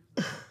clears up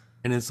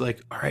and it's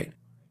like, all right.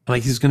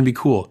 Like, this is going to be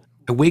cool.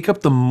 I wake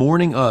up the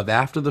morning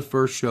after the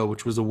first show,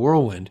 which was a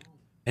whirlwind,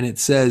 and it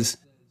says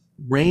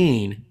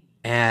rain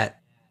at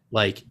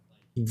like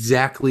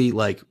exactly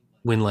like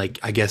when like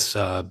I guess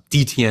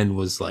DTN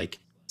was like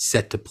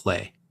set to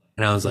play.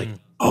 And I was like,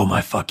 oh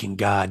my fucking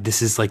God,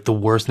 this is like the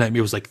worst nightmare.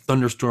 It was like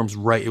thunderstorms,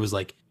 right? It was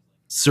like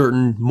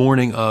certain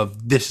morning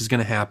of this is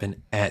going to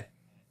happen at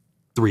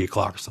 3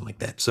 o'clock or something like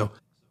that. So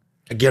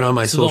I get on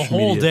my social media.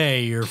 The whole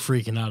day you're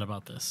freaking out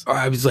about this.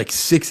 I was like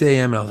 6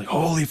 a.m. and I was like,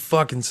 holy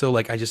fuck. And so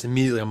like I just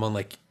immediately I'm on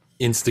like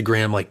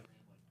Instagram, like,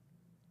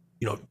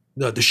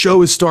 the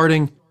show is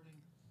starting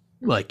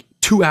like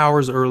 2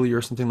 hours early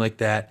or something like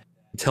that.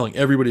 I'm telling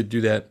everybody to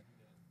do that.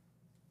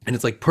 And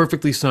it's like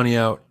perfectly sunny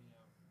out.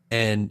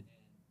 And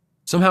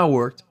somehow it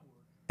worked.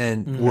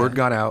 And word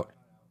got out.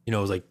 I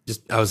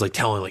was like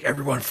telling like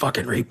everyone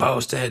fucking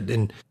repost it.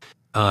 And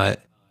so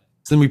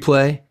then we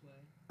play.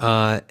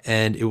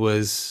 And it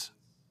was,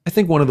 I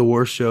think, one of the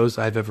worst shows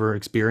I've ever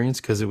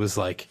experienced because it was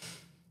like,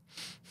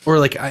 or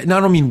like, I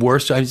don't mean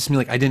worst. I just mean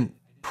like I didn't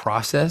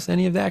process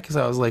any of that because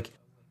I was like,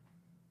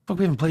 fuck,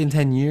 we haven't played in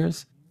 10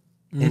 years.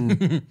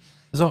 And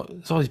there's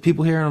all these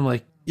people here. And I'm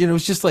like, it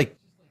was just like,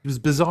 it was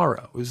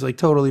bizarro. It was like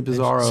totally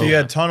bizarro. So you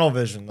had tunnel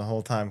vision the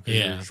whole time.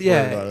 Yeah. You were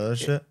worried about other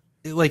shit.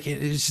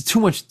 It's just too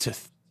much to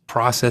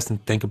process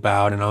and think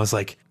about. And I was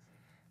like,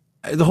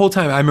 the whole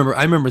time I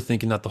remember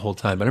thinking, not the whole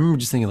time, but I remember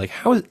just thinking like,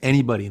 how is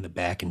anybody in the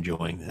back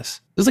enjoying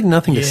this? There's like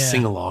nothing to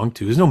sing along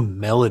to. There's no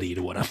melody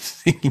to what I'm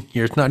singing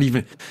here. It's not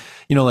even,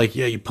 like,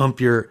 you pump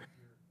your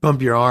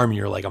arm and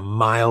you're like a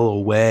mile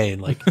away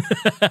and like,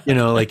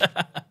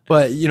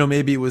 but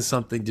maybe it was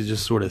something to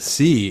just sort of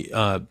see.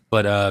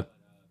 But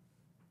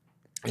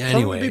anyway,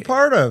 something to be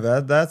part of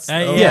that. That's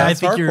I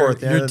think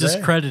you're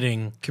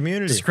discrediting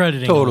community,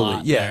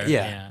 totally.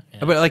 Yeah.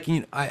 But like,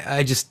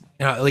 I just,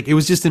 like, it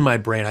was just in my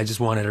brain. I just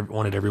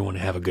wanted everyone to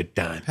have a good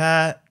time.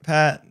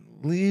 Pat,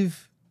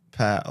 leave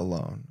Pat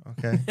alone.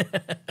 Okay.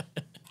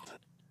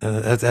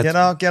 That's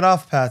get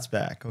off Pat's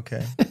back.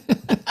 Okay.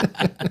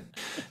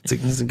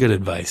 It's a good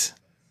advice.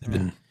 I've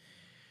been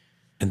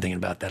thinking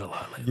about that a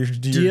lot lately.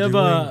 You're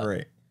doing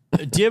great.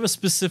 Do you have a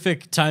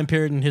specific time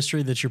period in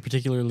history that you're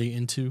particularly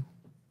into?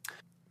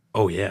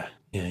 Oh yeah.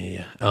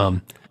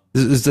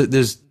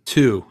 There's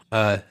two.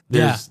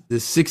 There's the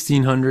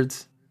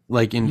 1600s,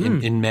 like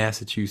in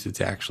Massachusetts,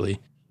 actually.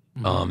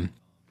 I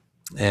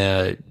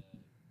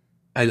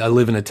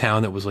live in a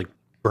town that was like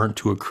burnt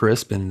to a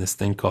crisp in this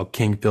thing called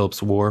King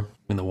Philip's War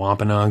in the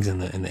Wampanoags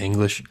and the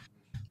English.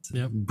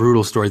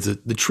 Brutal stories.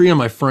 The tree on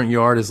my front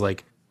yard is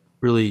like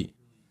really,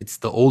 it's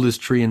the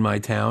oldest tree in my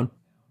town,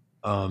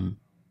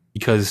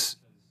 because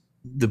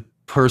the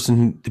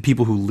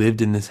people who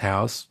lived in this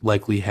house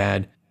likely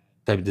had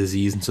type of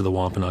disease, and so the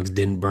Wampanoags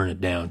didn't burn it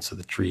down, so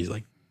the tree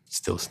like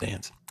still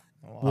stands.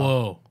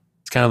 Whoa!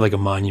 It's kind of like a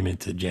monument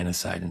to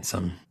genocide in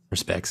some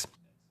respects,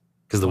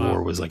 because the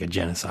war was like a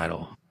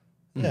genocidal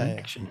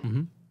action.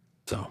 Mm-hmm.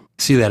 So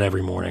see that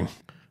every morning.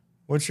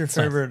 What's your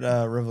favorite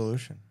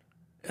revolution?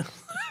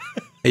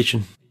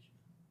 Haitian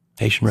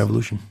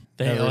Revolution.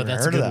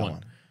 That's a good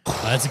one.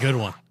 That's a good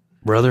one,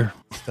 brother.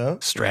 So?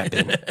 Strap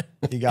in.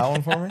 You got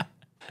one for me?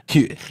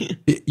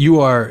 You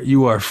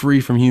are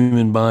free from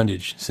human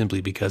bondage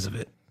simply because of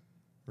it.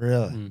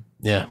 Really?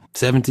 Yeah.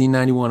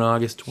 1791,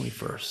 August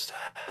 21st.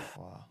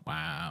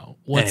 Wow.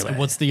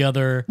 What's the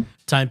other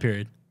time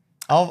period?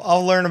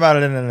 I'll learn about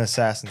it in an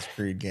Assassin's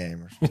Creed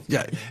game. Or something.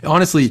 Yeah.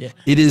 Honestly,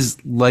 it is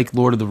like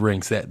Lord of the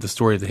Rings. That the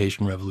story of the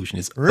Haitian Revolution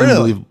is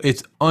unbelievable.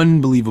 It's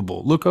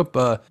unbelievable. Look up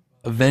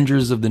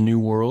Avengers of the New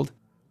World.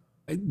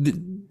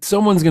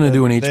 Someone's gonna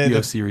do an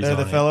HBO series on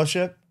the it.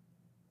 Fellowship.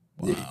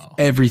 Wow.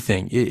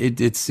 Everything.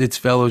 It's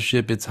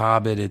Fellowship. It's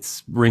Hobbit.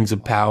 It's Rings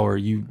of Power.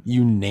 You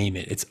name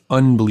it. It's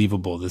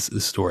unbelievable. This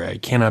story. I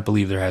cannot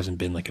believe there hasn't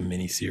been like a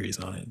mini series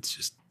on it. It's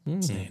just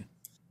insane.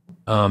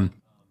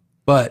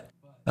 But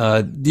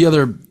the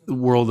other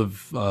world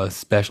of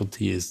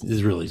specialty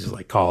is really just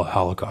like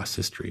Holocaust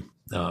history.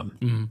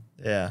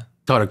 Yeah.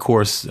 Taught a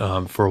course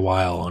for a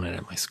while on it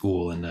at my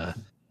school, and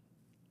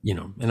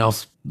and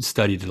also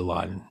studied it a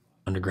lot in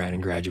undergrad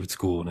and graduate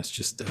school, and it's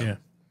just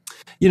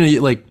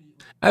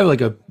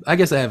I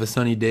guess I have a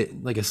sunny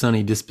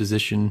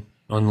disposition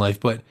on life,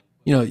 but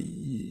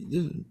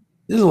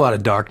there's a lot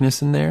of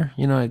darkness in there.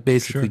 I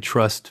basically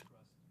trust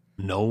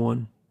no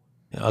one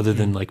other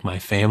than like my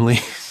family.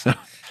 So,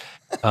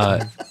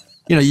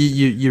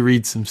 you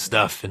read some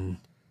stuff and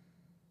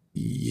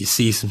you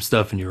see some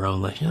stuff in your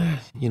own life.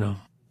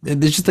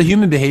 There's just the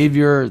human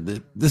behavior.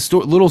 The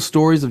little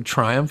stories of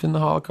triumph in the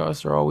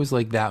Holocaust are always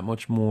like that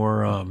much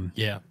more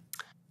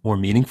more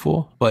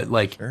meaningful. But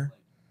like. Sure.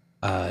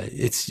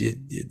 It's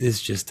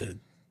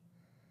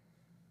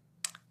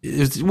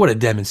what a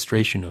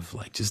demonstration of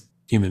like just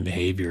human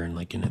behavior and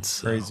like in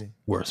its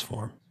worst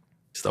form.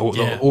 It's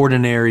the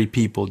ordinary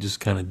people just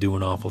kind of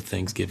doing awful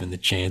things given the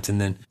chance, and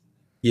then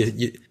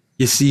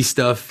you see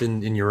stuff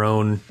in your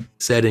own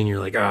setting. You're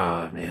like,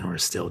 man, we're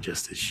still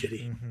just as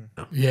shitty.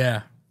 Mm-hmm.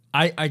 Yeah,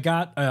 I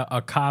got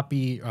a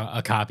copy.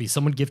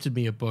 Someone gifted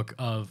me a book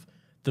of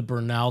the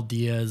Bernal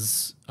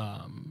Diaz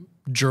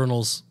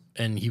journals,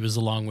 and he was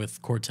along with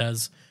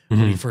Cortez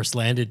when he first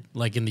landed,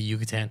 like in the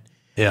Yucatan.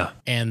 Yeah,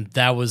 and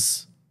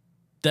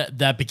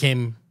that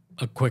became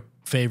a quick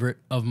favorite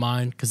of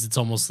mine because it's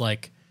almost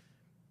like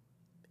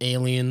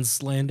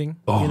aliens landing.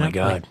 Oh my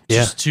god!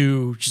 Like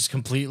just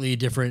completely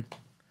different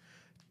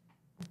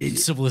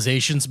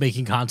civilizations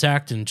making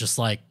contact, and just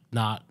like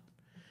not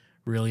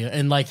really.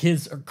 And like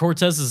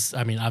Cortez's,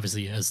 I mean,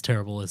 obviously as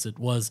terrible as it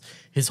was,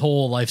 his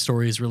whole life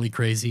story is really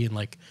crazy, and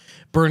like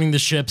burning the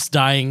ships,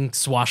 dying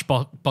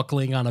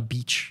swashbuckling on a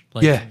beach.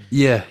 Like,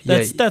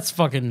 that's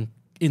fucking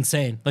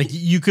insane. Like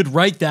you could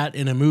write that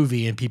in a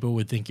movie and people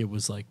would think it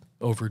was like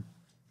over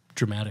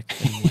dramatic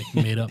and like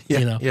made up.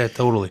 Yeah,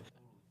 totally.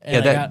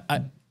 And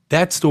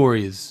that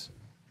story is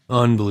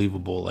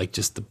unbelievable. Like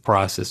just the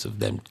process of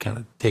them kind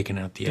of taking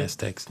out the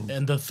Aztecs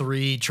and the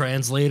 3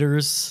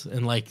 translators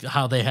and like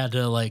how they had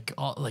to like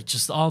all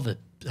the.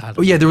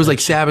 There was like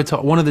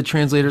sabotage. One of the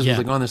translators was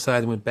like on their side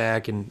and went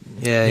back, and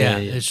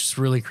it's just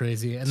really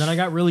crazy. And then I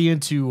got really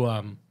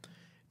into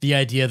the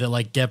idea that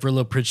like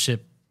Gavrilo Princip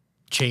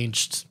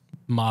changed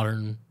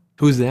modern.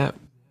 Who's that?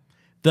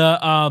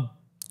 The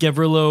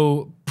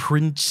Gavrilo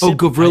Princip. Oh,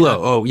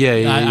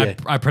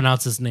 Gavrilo. I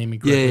pronounce his name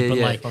incorrectly, but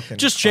like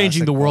just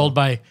changing the world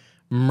by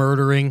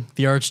murdering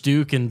the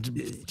Archduke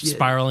and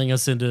spiraling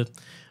us into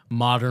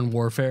modern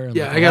warfare. And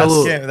I got a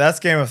little. That's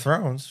Game of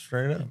Thrones,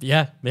 straight up.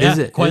 Yeah. Is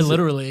it? Quite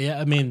literally. Yeah,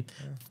 I mean,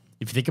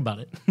 if you think about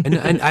it. and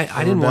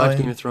I didn't watch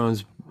Game of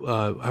Thrones.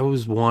 I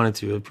always wanted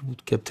to. People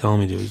kept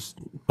telling me to.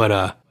 But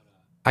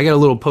I got a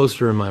little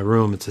poster in my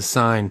room. It's a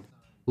sign.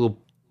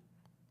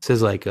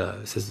 Says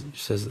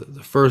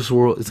the first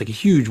world. It's like a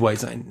huge white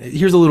sign.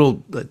 Here's a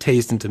little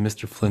taste into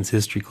Mr. Flynn's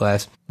history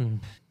class.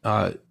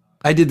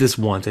 I did this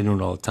once. I do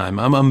it all the time.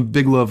 I'm a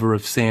big lover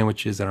of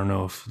sandwiches. I don't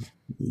know if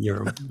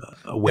you're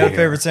aware. Got a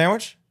favorite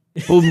sandwich?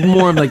 Well,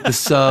 more of like the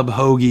sub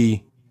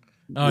hoagie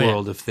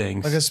world of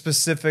things. Like a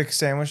specific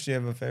sandwich. Do you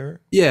have a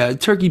favorite? Yeah,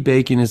 turkey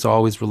bacon is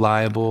always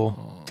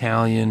reliable.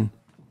 Italian.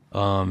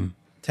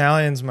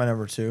 Italian's my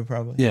number 2,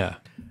 probably. Yeah.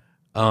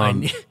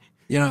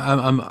 You know,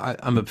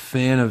 I'm a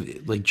fan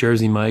of like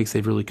Jersey Mike's.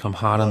 They've really come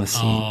hot on the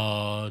scene.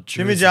 Oh,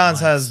 Jimmy John's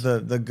has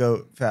the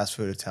goat fast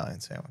food Italian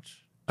sandwich.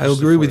 I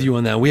agree with you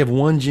on that. We have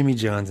one Jimmy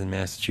John's in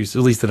Massachusetts,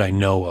 at least that I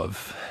know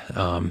of.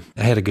 I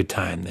had a good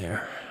time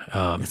there.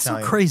 It's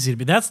so crazy to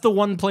me. That's the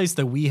one place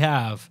that we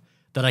have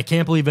that I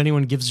can't believe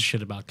anyone gives a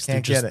shit about.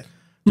 Can't get it.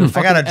 I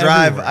gotta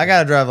drive. I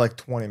gotta drive like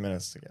 20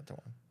 minutes to get to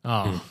one.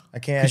 Oh, I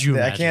can't.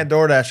 I can't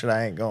DoorDash it.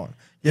 I ain't going.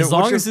 As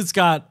long as it's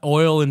got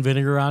oil and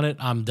vinegar on it,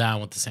 I'm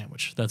down with the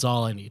sandwich. That's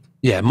all I need.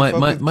 Yeah,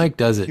 Mike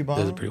does it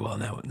pretty well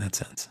in that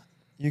sense.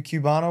 You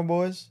Cubano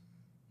boys?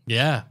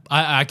 Yeah,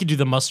 I could do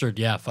the mustard.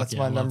 Yeah, that's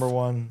my number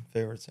 1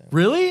 favorite sandwich.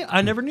 Really?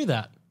 I never knew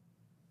that.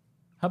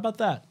 How about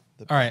that?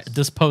 All right,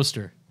 this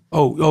poster.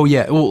 Oh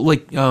yeah. Well,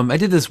 like I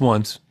did this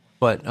once,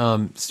 but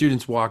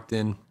students walked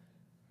in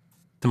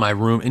to my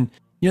room, and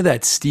you know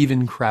that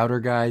Steven Crowder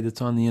guy that's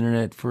on the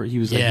internet he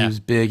was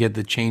big at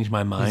the Change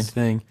My Mind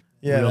thing.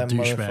 Yeah, that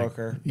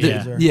motherfucker.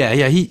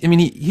 Yeah.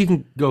 He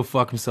can go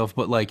fuck himself,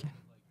 but like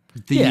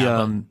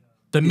the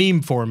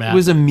meme format. It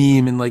was a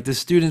meme, and like the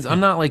students, I'm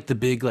not like the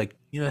big like,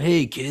 you know,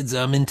 hey kids,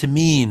 I'm into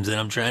memes and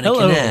I'm trying to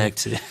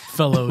connect.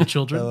 Fellow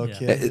children.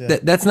 Kids,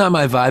 that's not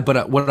my vibe,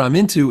 but what I'm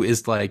into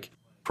is like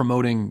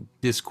promoting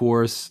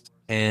discourse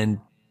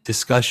and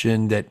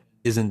discussion that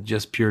isn't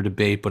just pure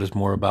debate, but is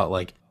more about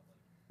like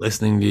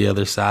listening to the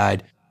other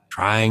side,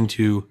 trying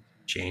to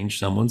change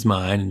someone's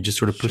mind and just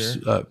sort of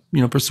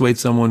persuade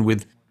someone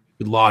with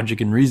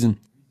logic and reason.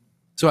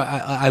 So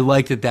I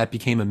like that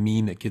became a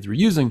meme that kids were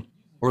using,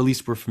 or at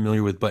least were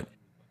familiar with. But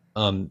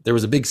there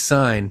was a big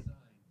sign.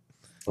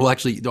 Well,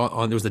 actually, there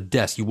was a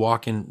desk. You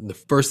walk in, the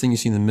first thing you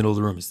see in the middle of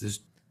the room is this,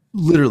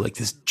 literally like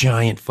this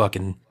giant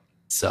fucking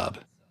sub,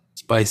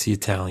 spicy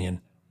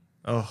Italian.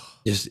 Oh,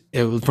 it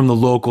was from the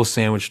local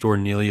sandwich store,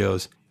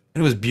 Neilio's,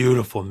 and it was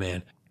beautiful,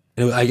 man.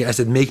 And I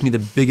said, make me the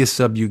biggest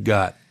sub you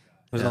got.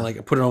 It was on I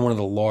put it on one of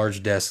the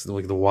large desks,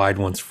 like the wide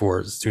ones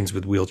for students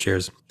with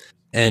wheelchairs,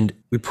 and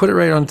we put it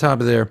right on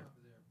top of there.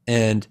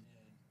 And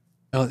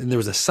there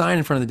was a sign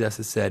in front of the desk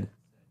that said,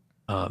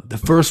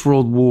 "The First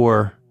World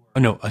War." Oh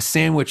no, a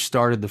sandwich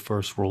started the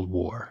First World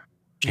War.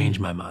 Changed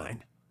my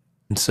mind.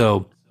 And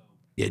so,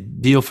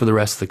 deal for the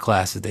rest of the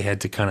class is they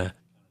had to kind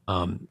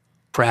of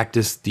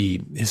practice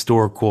the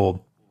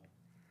historical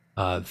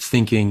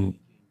thinking,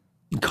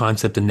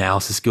 concept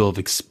analysis skill of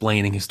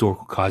explaining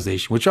historical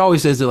causation, which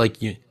always says that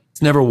like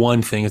it's never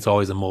one thing; it's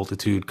always a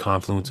multitude,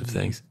 confluence of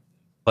things.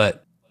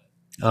 But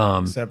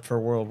except for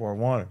World War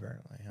I,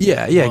 apparently.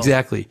 Yeah,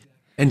 exactly.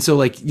 And so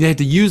like you had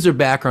to use their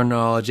background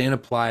knowledge and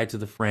apply it to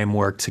the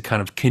framework to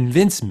kind of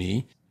convince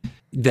me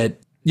that,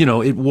 you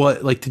know, it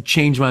was like to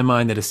change my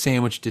mind that a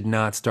sandwich did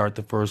not start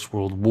the First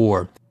World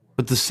War.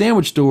 But the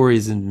sandwich story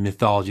is in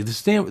mythology.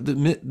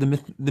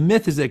 The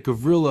myth is that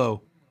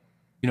Gavrilo,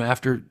 you know,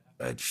 after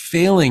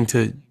failing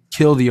to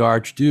kill the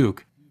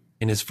Archduke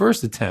in his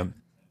first attempt,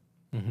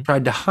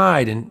 tried to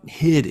hide and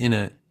hid in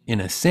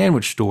a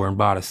sandwich store and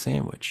bought a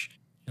sandwich.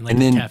 And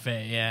then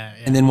cafe, yeah.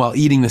 And then while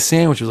eating the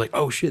sandwich, was like,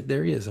 "Oh shit,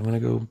 there he is! I'm gonna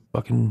go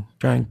fucking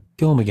try and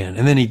kill him again."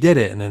 And then he did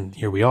it, and then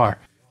here we are.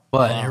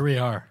 But here we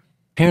are.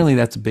 Apparently,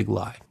 that's a big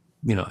lie,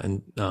 you know.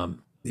 And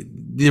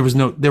there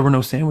were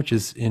no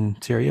sandwiches in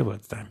Sarajevo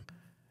at the time.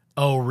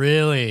 Oh,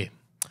 really?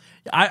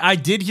 I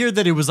did hear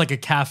that it was like a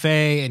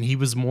cafe, and he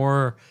was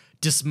more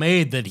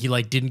dismayed that he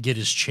like didn't get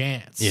his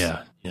chance.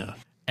 Yeah.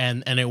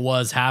 And it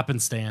was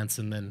happenstance,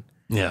 and then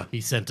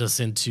he sent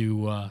us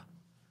into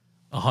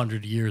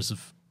 100 years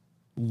of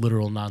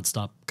literal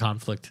nonstop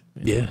conflict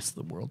in the rest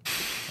of the world.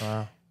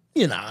 Wow.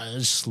 You know,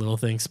 it's just little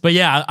things. But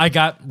yeah, I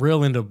got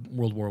real into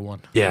World War I.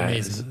 Yeah.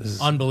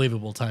 Amazing.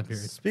 Unbelievable time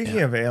period.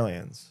 Speaking of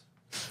aliens.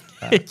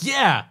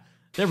 Yeah.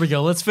 There we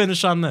go. Let's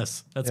finish on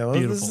this. That's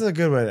beautiful. This is a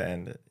good way to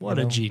end it. What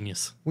a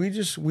genius. We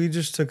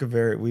just took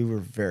we were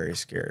very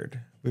scared.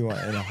 We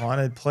went in a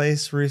haunted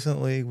place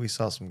recently. We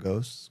saw some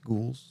ghosts,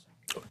 ghouls.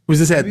 Was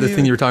this the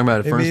thing you were talking about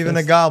at Furnace Fest? Maybe even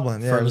a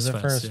goblin. Yeah, Furnace it was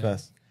at Furnace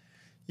Fest.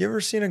 You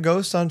ever seen a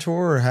ghost on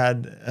tour or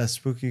had a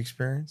spooky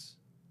experience?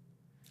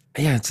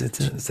 Yeah, it's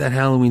that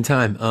Halloween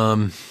time.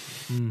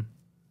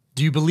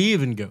 Do you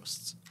believe in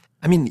ghosts?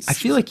 I mean, I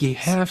feel like you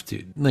have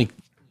to. Like,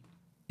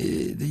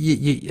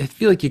 I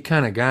feel like you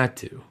kind of got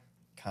to.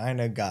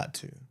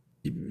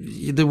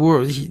 The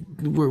world,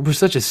 we're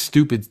such a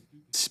stupid,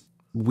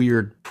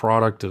 weird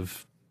product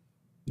of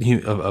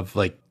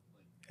like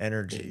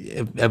energy,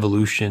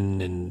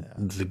 evolution, and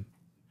the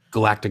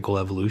galactical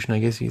evolution. I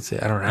guess you'd say.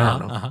 I don't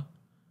know.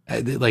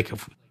 Like,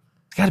 there's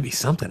got to be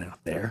something out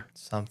there.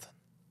 Something.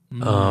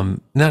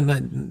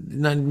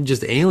 Not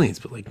just aliens,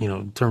 but like, you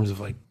know, in terms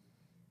of like,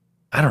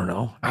 I don't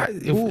know.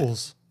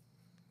 Ghouls.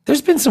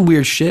 There's been some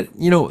weird shit,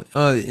 you know.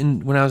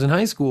 When I was in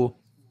high school,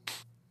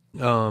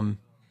 and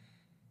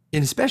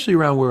especially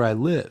around where I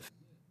live,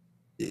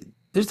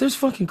 there's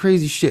fucking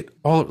crazy shit.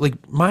 All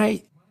like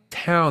my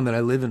town that I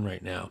live in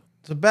right now.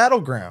 It's It's a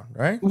battleground,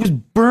 right? It was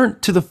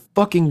burnt to the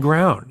fucking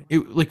ground.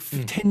 It like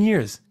 10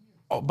 years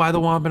by the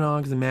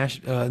Wampanoags, the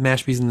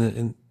Mashpees,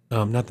 and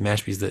not the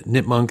Mashpees, the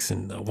Nipmunks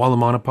and the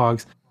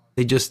Wallamonapogs.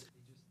 They just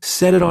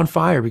set it on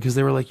fire because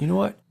they were like, you know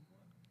what?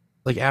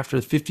 Like after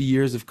 50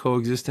 years of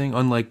coexisting,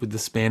 unlike with the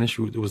Spanish,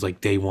 it was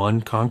like day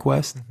one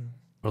conquest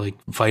or like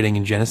fighting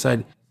and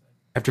genocide.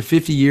 After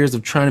 50 years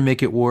of trying to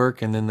make it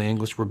work, and then the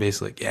English were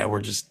basically like, yeah,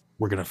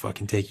 we're gonna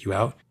fucking take you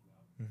out.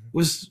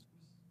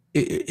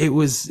 It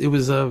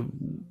was a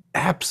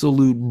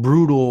absolute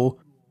brutal,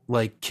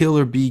 like kill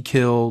or be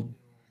killed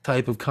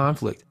type of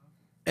conflict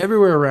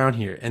everywhere around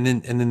here. And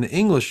then the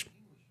English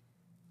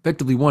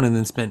effectively won, and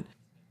then spent,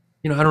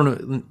 I don't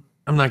know,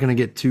 I'm not gonna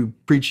get too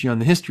preachy on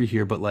the history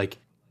here, but like,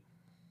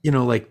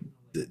 like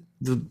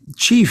the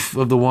chief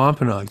of the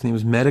Wampanoag, his name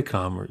was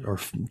Metacom or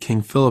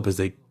King Philip as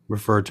they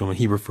referred to him, and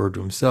he referred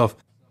to himself.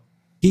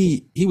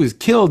 He was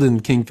killed in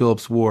King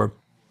Philip's War,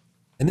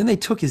 and then they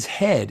took his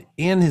head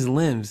and his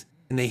limbs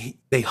and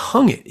they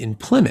hung it in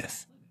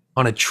Plymouth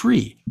on a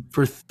tree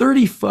for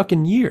 30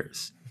 fucking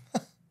years.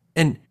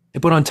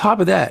 But on top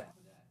of that,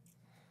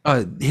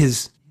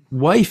 his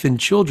wife and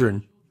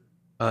children,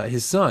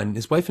 his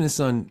wife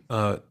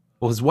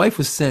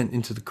was sent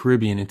into the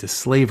Caribbean into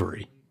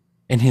slavery,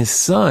 and his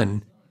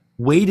son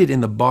waited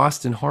in the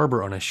Boston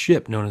harbor on a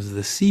ship known as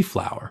the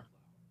Seaflower.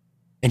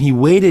 And he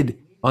waited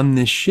on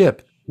this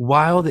ship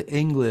while the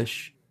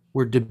English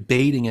were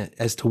debating it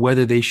as to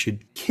whether they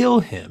should kill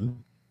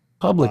him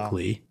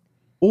publicly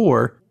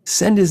or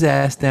send his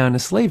ass down to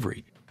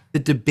slavery. The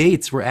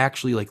debates were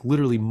actually like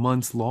literally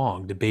months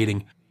long,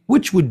 debating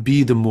which would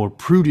be the more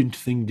prudent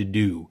thing to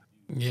do.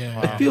 Yeah.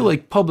 I feel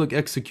like public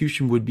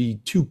execution would be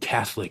too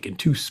Catholic and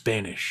too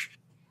Spanish.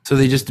 So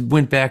they just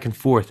went back and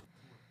forth.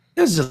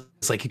 It was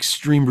just like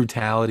extreme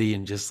brutality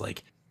and just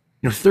like,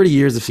 30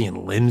 years of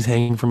seeing limbs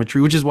hanging from a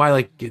tree, which is why,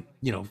 like,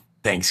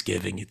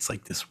 Thanksgiving, it's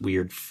like this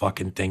weird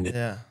fucking thing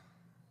that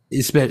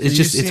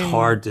it's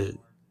hard to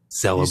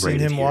celebrate. You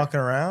seen him walking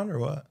around or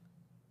what?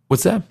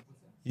 What's that?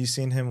 You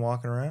seen him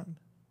walking around?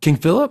 King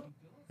Philip?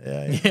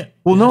 Yeah.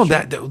 Well, no,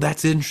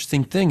 that's the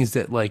interesting thing is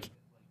that, like,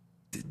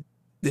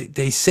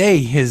 they say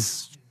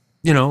his,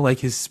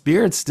 his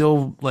spirit's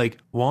still, like,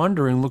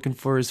 wandering, looking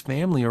for his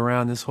family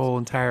around this whole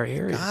entire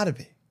area. Gotta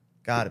be.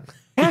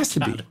 Has to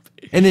be.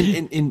 And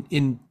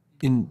then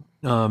in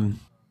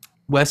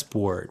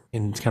Westport,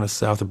 in kind of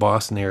south of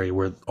Boston area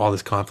where all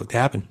this conflict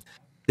happened,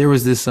 there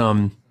was this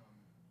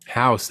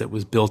house that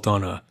was built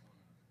on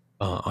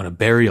a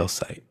burial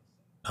site,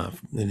 a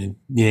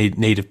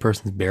native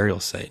person's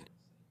burial site.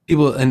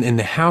 People and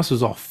the house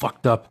was all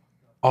fucked up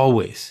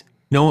always.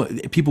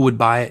 People would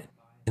buy it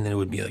and then it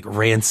would be like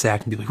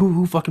ransacked and be like,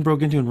 who fucking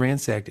broke into and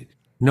ransacked it?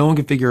 No one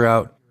could figure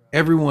out.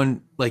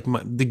 Everyone, like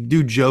the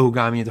dude Joe who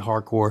got me into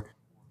hardcore,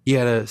 he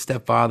had a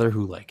stepfather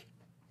who like,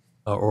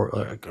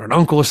 or an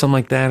uncle or something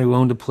like that who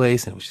owned a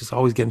place, and it was just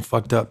always getting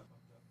fucked up.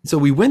 So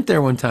we went there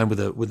one time with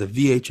a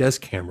VHS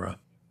camera,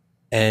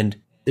 and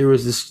there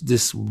was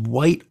this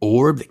white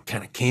orb that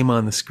kind of came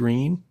on the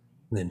screen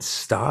and then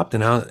stopped,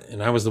 and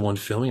I was the one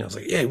filming. I was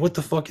like, "Hey, what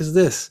the fuck is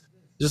this?"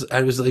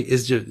 I was like,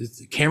 "Is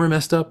the camera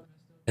messed up?"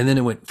 And then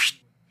it went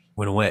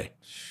away.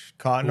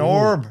 Caught an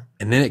orb,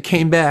 and then it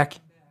came back,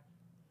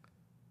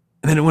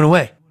 and then it went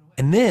away,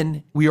 and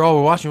then we all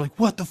were watching. We're like,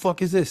 "What the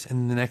fuck is this?"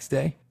 And the next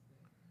day,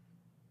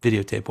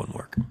 videotape wouldn't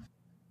work.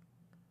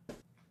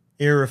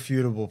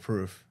 Irrefutable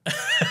proof.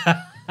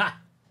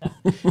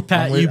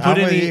 Pat,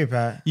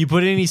 you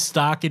put any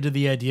stock into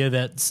the idea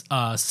that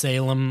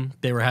Salem,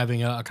 they were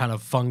having a kind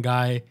of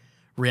fungi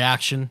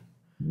reaction,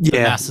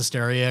 mass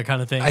hysteria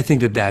kind of thing? I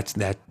think that's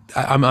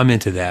I'm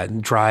into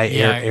that. Dry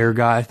air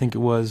guy, I think it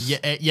was.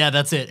 Yeah,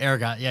 that's it. Air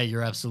guy. Yeah,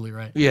 you're absolutely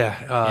right.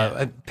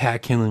 Yeah,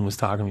 Pat Kinlan was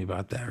talking to me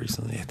about that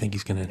recently. I think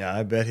he's gonna. Yeah,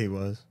 I bet he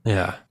was.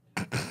 Yeah.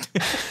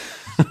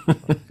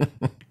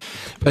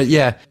 But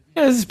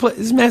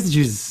this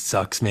Massachusetts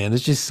sucks, man.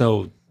 There's just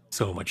so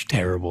much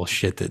terrible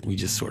shit that we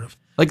just sort of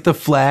like the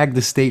flag,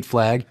 the state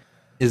flag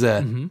is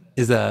an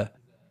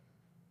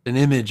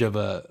image of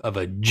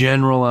a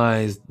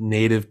generalized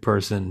native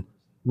person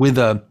with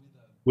a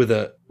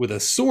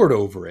sword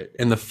over it,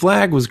 and the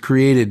flag was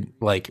created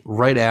like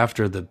right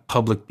after the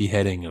public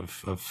beheading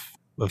of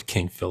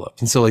King Philip,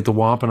 and so like the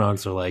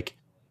Wampanoags are like,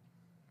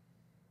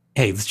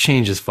 hey, let's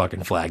change this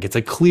fucking flag. It's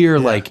a clear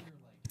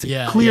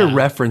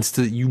reference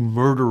to you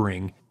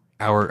murdering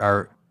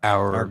our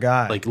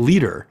guy, like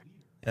leader.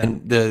 Yeah.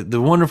 And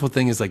the wonderful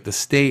thing is like the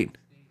state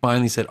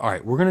finally said, all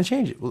right, we're gonna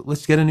change it.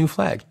 Let's get a new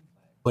flag.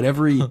 But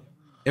every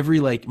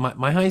like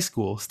my high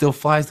school still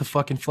flies the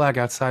fucking flag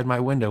outside my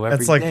window every day.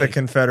 That's like the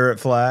Confederate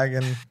flag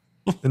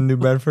in New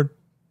Bedford.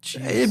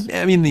 I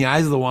mean, in the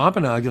eyes of the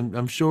Wampanoag,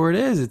 I'm sure it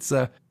is. It's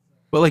but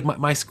like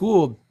my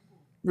school,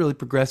 really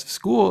progressive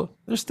school,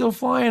 they're still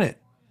flying it.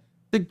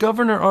 The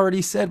governor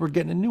already said we're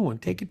getting a new one.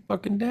 Take it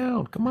fucking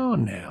down. Come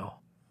on now.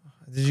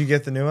 Did you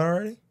get the new one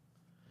already?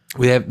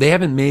 They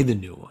haven't made the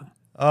new one.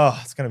 Oh,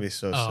 it's gonna be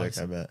so sick.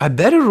 I bet. I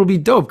bet it'll be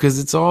dope because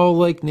it's all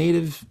like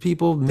native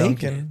people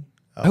Duncan.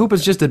 I hope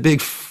it's just a big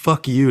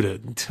fuck you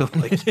to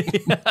like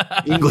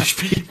English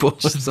people.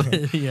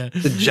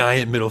 The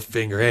giant middle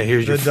finger. Hey,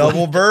 here's the your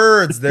double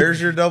birds.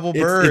 There's your double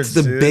birds.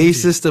 It's the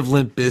bassist of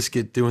Limp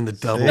Bizkit doing the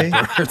double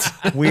birds.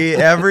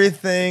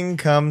 Everything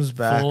comes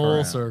back full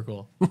around.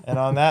 Circle. And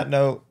on that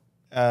note,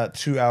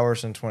 2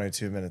 hours and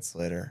 22 minutes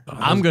later,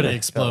 I'm gonna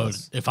explode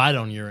if I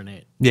don't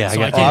urinate. Yeah,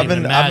 so I've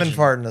been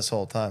farting this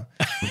whole time.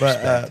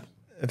 But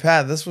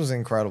Pat, this was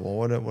incredible.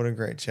 What a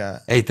great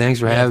chat. Hey,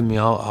 thanks for having me.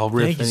 I'll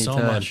riff anytime. Thank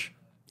you so much.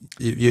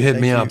 You hit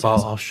me up.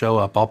 I'll show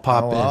up. I'll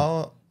pop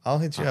in. I'll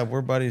hit you up.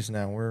 We're buddies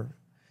now.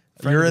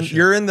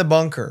 You're in the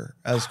bunker,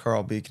 as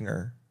Carl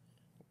Buechner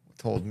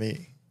told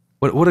me.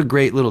 What a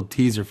great little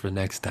teaser for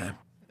next time.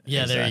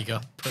 Yeah, exactly. There you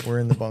go. We're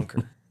in the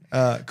bunker.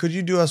 Could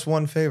you do us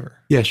one favor?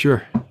 Yeah,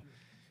 sure.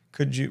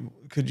 Could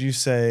you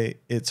say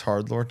it's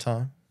HardLore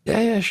time?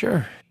 Yeah,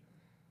 sure.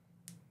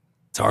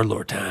 It's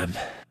HardLore time.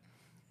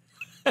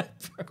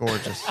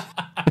 Gorgeous.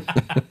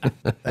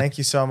 Thank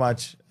you so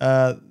much.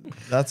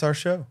 That's our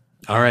show.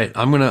 All right,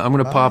 I'm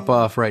gonna pop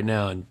off right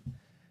now and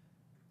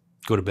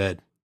go to bed.